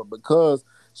right now. But because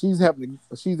she's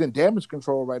in damage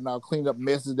control right now, cleaning up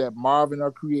messes that Marvin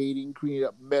are cleaning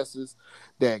up messes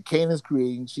that Kanan's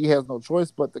creating, she has no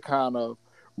choice but to kind of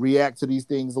react to these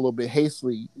things a little bit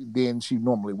hastily than she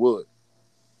normally would.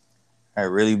 I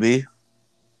really be.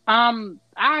 I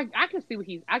can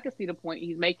see the point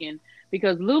he's making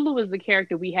because Lulu is the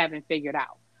character we haven't figured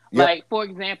out. Yep. Like, for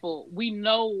example, we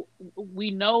know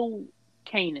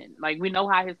Kanan. Like, we know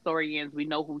how his story ends. We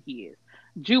know who he is.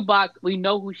 Jukebox, we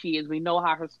know who she is. We know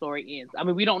how her story ends.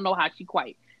 We don't know how she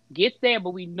quite gets there, but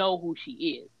we know who she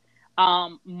is.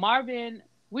 Marvin,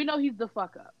 we know he's the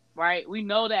fuck up, right? We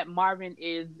know that Marvin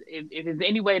is, if there's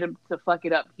any way to fuck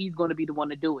it up, he's going to be the one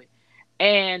to do it.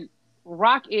 And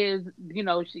Rock is,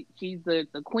 she's the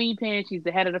queen pin. She's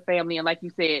the head of the family. And like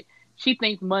you said, she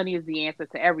thinks money is the answer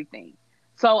to everything.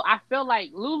 So I feel like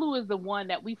Lulu is the one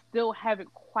that we still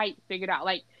haven't quite figured out.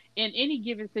 Like, in any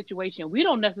given situation, we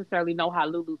don't necessarily know how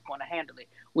Lulu's going to handle it.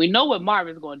 We know what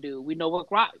Marvin's going to do. We know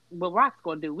what Rock's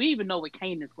going to do. We even know what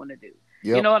Kanan's going to do.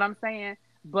 Yep. You know what I'm saying?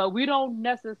 But we don't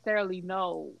necessarily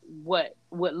know what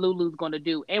Lulu's going to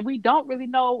do. And we don't really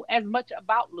know as much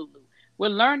about Lulu. We're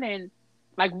learning,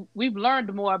 like, we've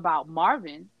learned more about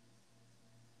Marvin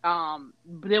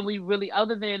than we really,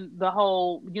 other than the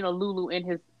whole, Lulu and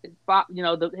his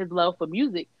love for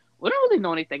music. We don't really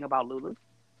know anything about Lulu.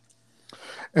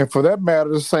 And for that matter,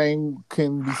 the same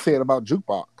can be said about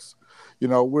Jukebox.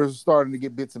 We're starting to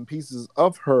get bits and pieces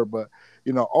of her, but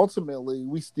ultimately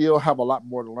we still have a lot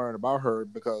more to learn about her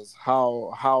because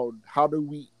how do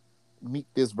we meet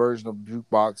this version of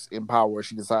Jukebox in power where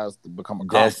she decides to become a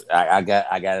god? I got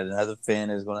another fan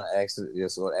that's going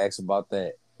to ask about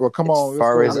that. Well, come on.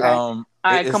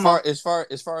 As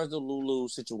far as the Lulu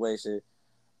situation,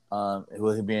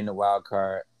 with him being the wild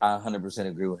card, I 100%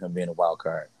 agree with him being a wild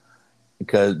card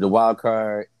because the wild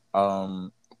card, I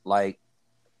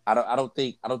don't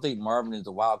think Marvin is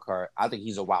a wild card. I think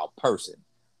he's a wild person.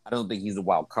 I don't think he's a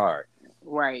wild card.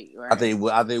 Right. I think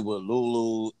with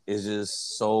Lulu is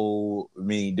just so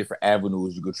many different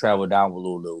avenues you could travel down with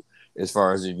Lulu as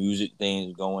far as the music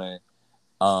things going.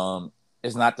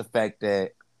 It's not the fact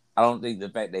that I don't think the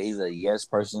fact that he's a yes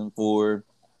person for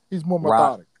he's more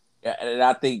methodic. Yeah, and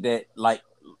I think that like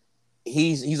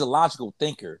he's a logical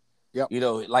thinker. Yep.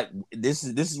 Like this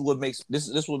is what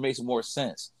makes more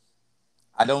sense.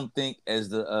 I don't think as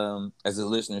the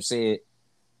listener said,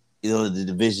 the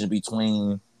division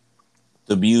between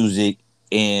the music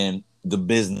and the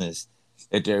business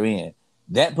that they're in.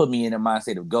 That put me in the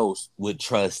mindset of Ghost with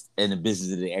trust and the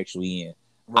business that they're actually in.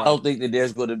 Right. I don't think that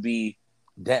there's going to be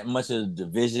that much of a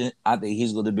division. I think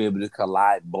he's going to be able to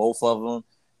collide both of them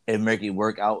and make it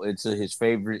work out into his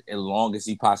favorite as long as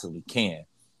he possibly can.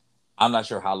 I'm not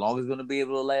sure how long it's going to be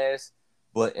able to last,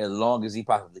 but as long as he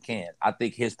possibly can. I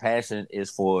think his passion is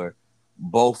for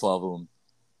both of them,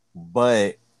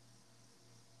 but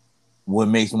what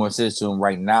makes more sense to him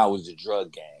right now is the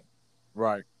drug game.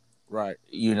 Right.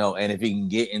 And if he can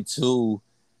get into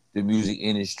the music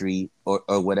industry or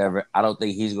whatever, I don't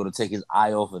think he's going to take his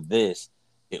eye off of this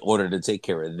in order to take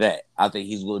care of that. I think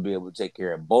he's going to be able to take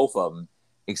care of both of them,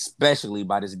 especially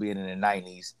by this being in the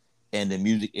 90s and the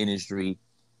music industry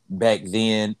back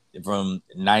then from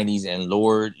 90s and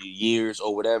lower years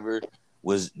or whatever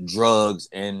was drugs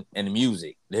and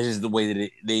music. This is the way that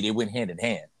they went hand in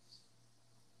hand.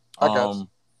 I got you.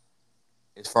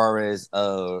 As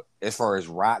far as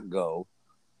Rock go,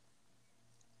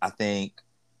 I think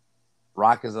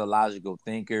Rock is a logical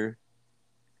thinker.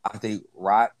 I think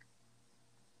Rock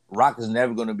is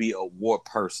never going to be a war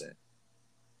person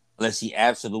unless he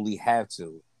absolutely have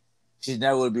to. She's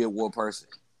never going to be a war person.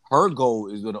 Her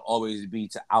goal is going to always be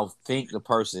to outthink the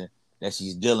person that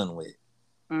she's dealing with.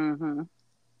 Mm-hmm.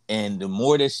 And the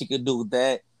more that she could do with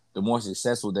that, the more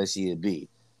successful that she would be.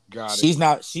 She's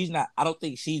not, I don't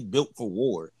think she's built for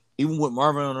war. Even with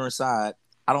Marvin on her side,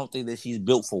 I don't think that she's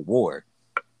built for war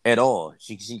at all.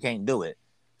 She can't do it.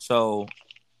 So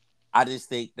I just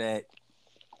think that,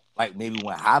 like, maybe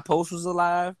when High Post was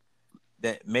alive,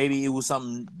 that maybe it was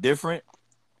something different.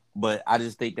 But I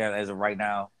just think that as of right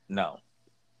now, no.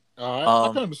 All right,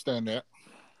 I can understand that.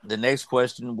 The next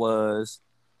question was,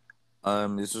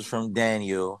 this was from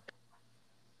Daniel.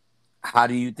 How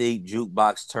do you think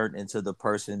Jukebox turned into the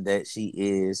person that she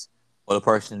is, or the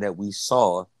person that we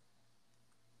saw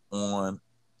on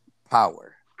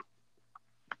Power?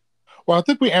 Well, I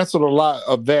think we answered a lot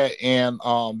of that, and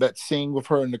that scene with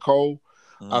her and Nicole.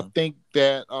 Mm-hmm. I think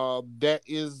that that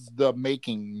is the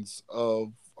makings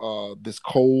of this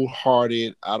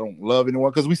cold-hearted, I don't love anyone,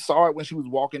 because we saw it when she was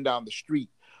walking down the street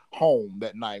home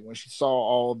that night when she saw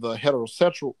all the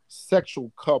heterosexual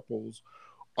couples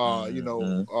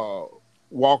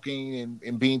walking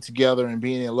and being together and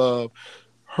being in love.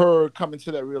 Her coming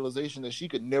to that realization that she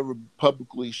could never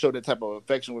publicly show that type of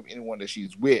affection with anyone that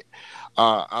she's with.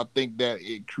 I think that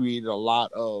it created a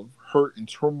lot of hurt and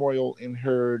turmoil in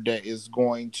her that is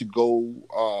going to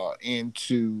go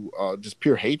into just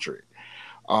pure hatred.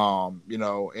 And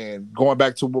going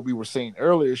back to what we were saying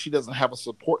earlier, she doesn't have a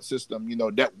support system,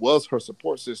 that was her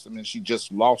support system, and she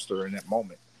just lost her in that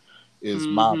moment, is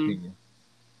my opinion.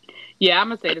 Yeah, I'm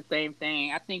gonna say the same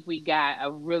thing. I think we got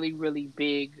a really, really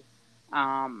big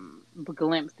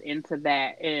glimpse into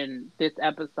that in this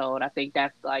episode. I think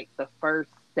that's like the first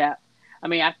step. I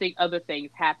mean, I think other things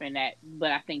happened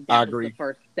but I think that was the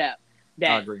first step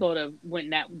that sort of went in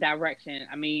that direction.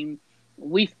 I mean,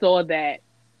 we saw that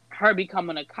her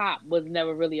becoming a cop was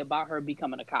never really about her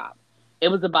becoming a cop. It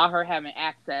was about her having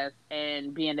access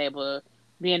and being able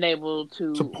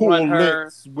to pull run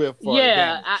her with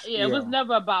it was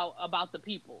never about the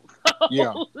people.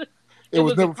 It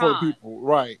was never for the people,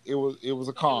 right? It was a con. It was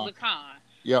a con.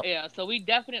 Yeah. So we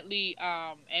definitely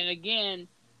and again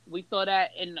we saw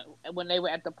that when they were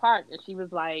at the park, and she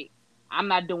was like, I'm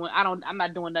not doing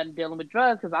nothing dealing with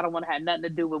drugs because I don't want to have nothing to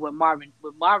do with what Marvin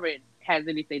has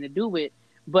anything to do with.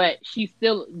 But she's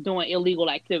still doing illegal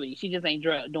activity. She just ain't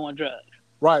doing drugs.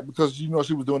 Right, because she was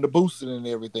doing the boosting and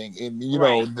everything, and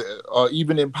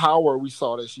even in Power, we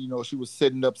saw that she was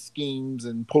setting up schemes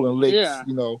and pulling licks,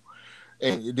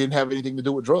 and it didn't have anything to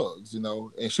do with drugs, and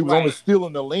she was only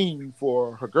stealing the lean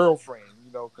for her girlfriend,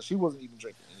 because she wasn't even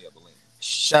drinking any other lean.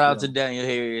 Shout out to Daniel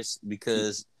Harris,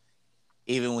 because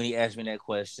even when he asked me that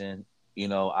question,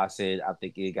 I said I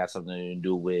think it got something to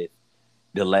do with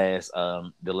the last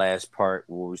part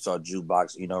where we saw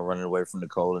Jukebox, running away from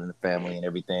Nicole and the family and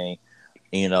everything.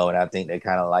 And I think they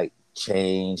kind of like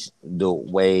changed the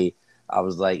way I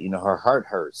was like, her heart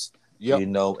hurts,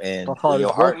 and when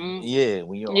your heart, when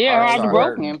your heart start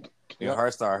hurting, your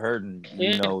heart start hurting,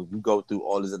 you go through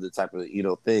all these other type of,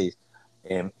 things.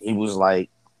 And he was like,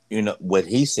 what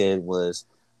he said was,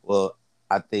 well,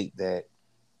 I think that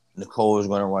Nicole is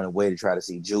going to run away to try to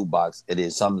see Jukebox, and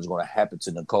then something's going to happen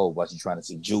to Nicole while she's trying to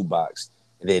see Jukebox,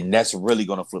 and then that's really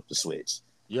going to flip the switch.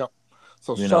 Yep.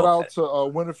 So shout out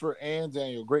to Winifred and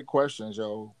Daniel. Great questions,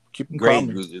 yo. Keep them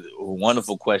coming.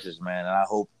 Wonderful questions, man. And I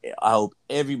hope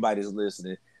everybody's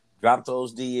listening. Drop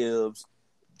those DMs.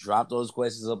 Drop those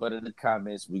questions up under the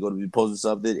comments. We're going to be posting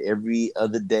something every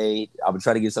other day. I'm going to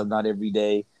try to get something out every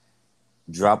day.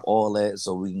 Drop all that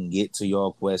so we can get to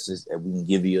your questions and we can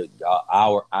give you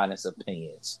our honest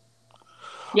opinions.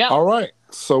 Yeah. All right.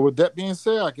 So with that being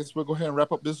said, I guess we'll go ahead and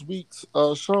wrap up this week's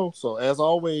show. So as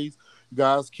always, you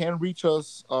guys can reach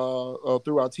us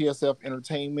through our TSF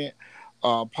Entertainment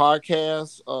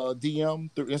podcast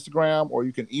DM through Instagram, or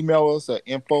you can email us at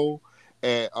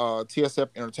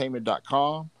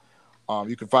info@tsfentertainment.com.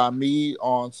 You can find me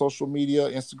on social media,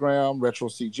 Instagram,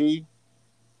 RetroCG.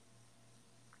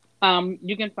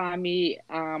 You can find me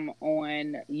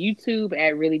on YouTube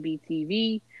at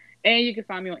ReallyBTV, and you can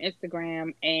find me on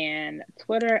Instagram and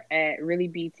Twitter at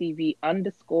ReallyBTV_ on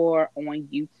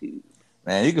YouTube.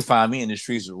 Man, you can find me in the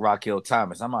streets with Raquel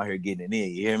Thomas. I'm out here getting it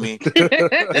in. You hear me? You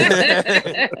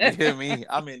hear me?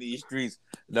 I'm in these streets.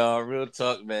 No, real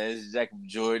talk, man. This is Jack from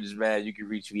George, man. You can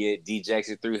reach me at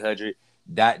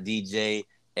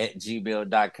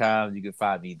djackson300.dj@gmail.com. You can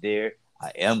find me there. I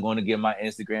am going to get my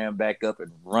Instagram back up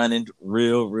and running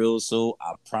real soon.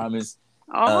 I promise.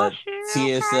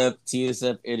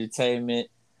 TSF Entertainment.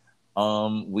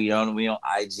 We on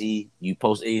IG. You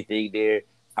post anything there,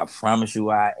 I promise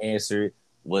you I answer it.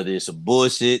 Whether it's some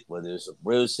bullshit, whether it's some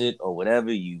real shit, or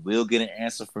whatever, you will get an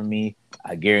answer from me.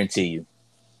 I guarantee you.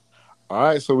 All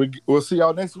right, so we'll see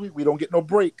y'all next week. We don't get no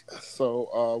break,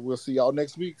 so we'll see y'all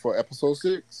next week for episode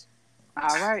 6.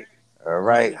 All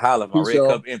right. Holla, my Peace, red y'all.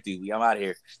 cup empty. I'm out of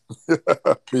here.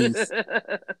 Peace.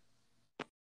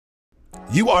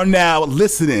 You are now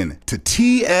listening to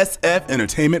TSF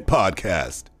Entertainment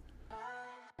Podcast.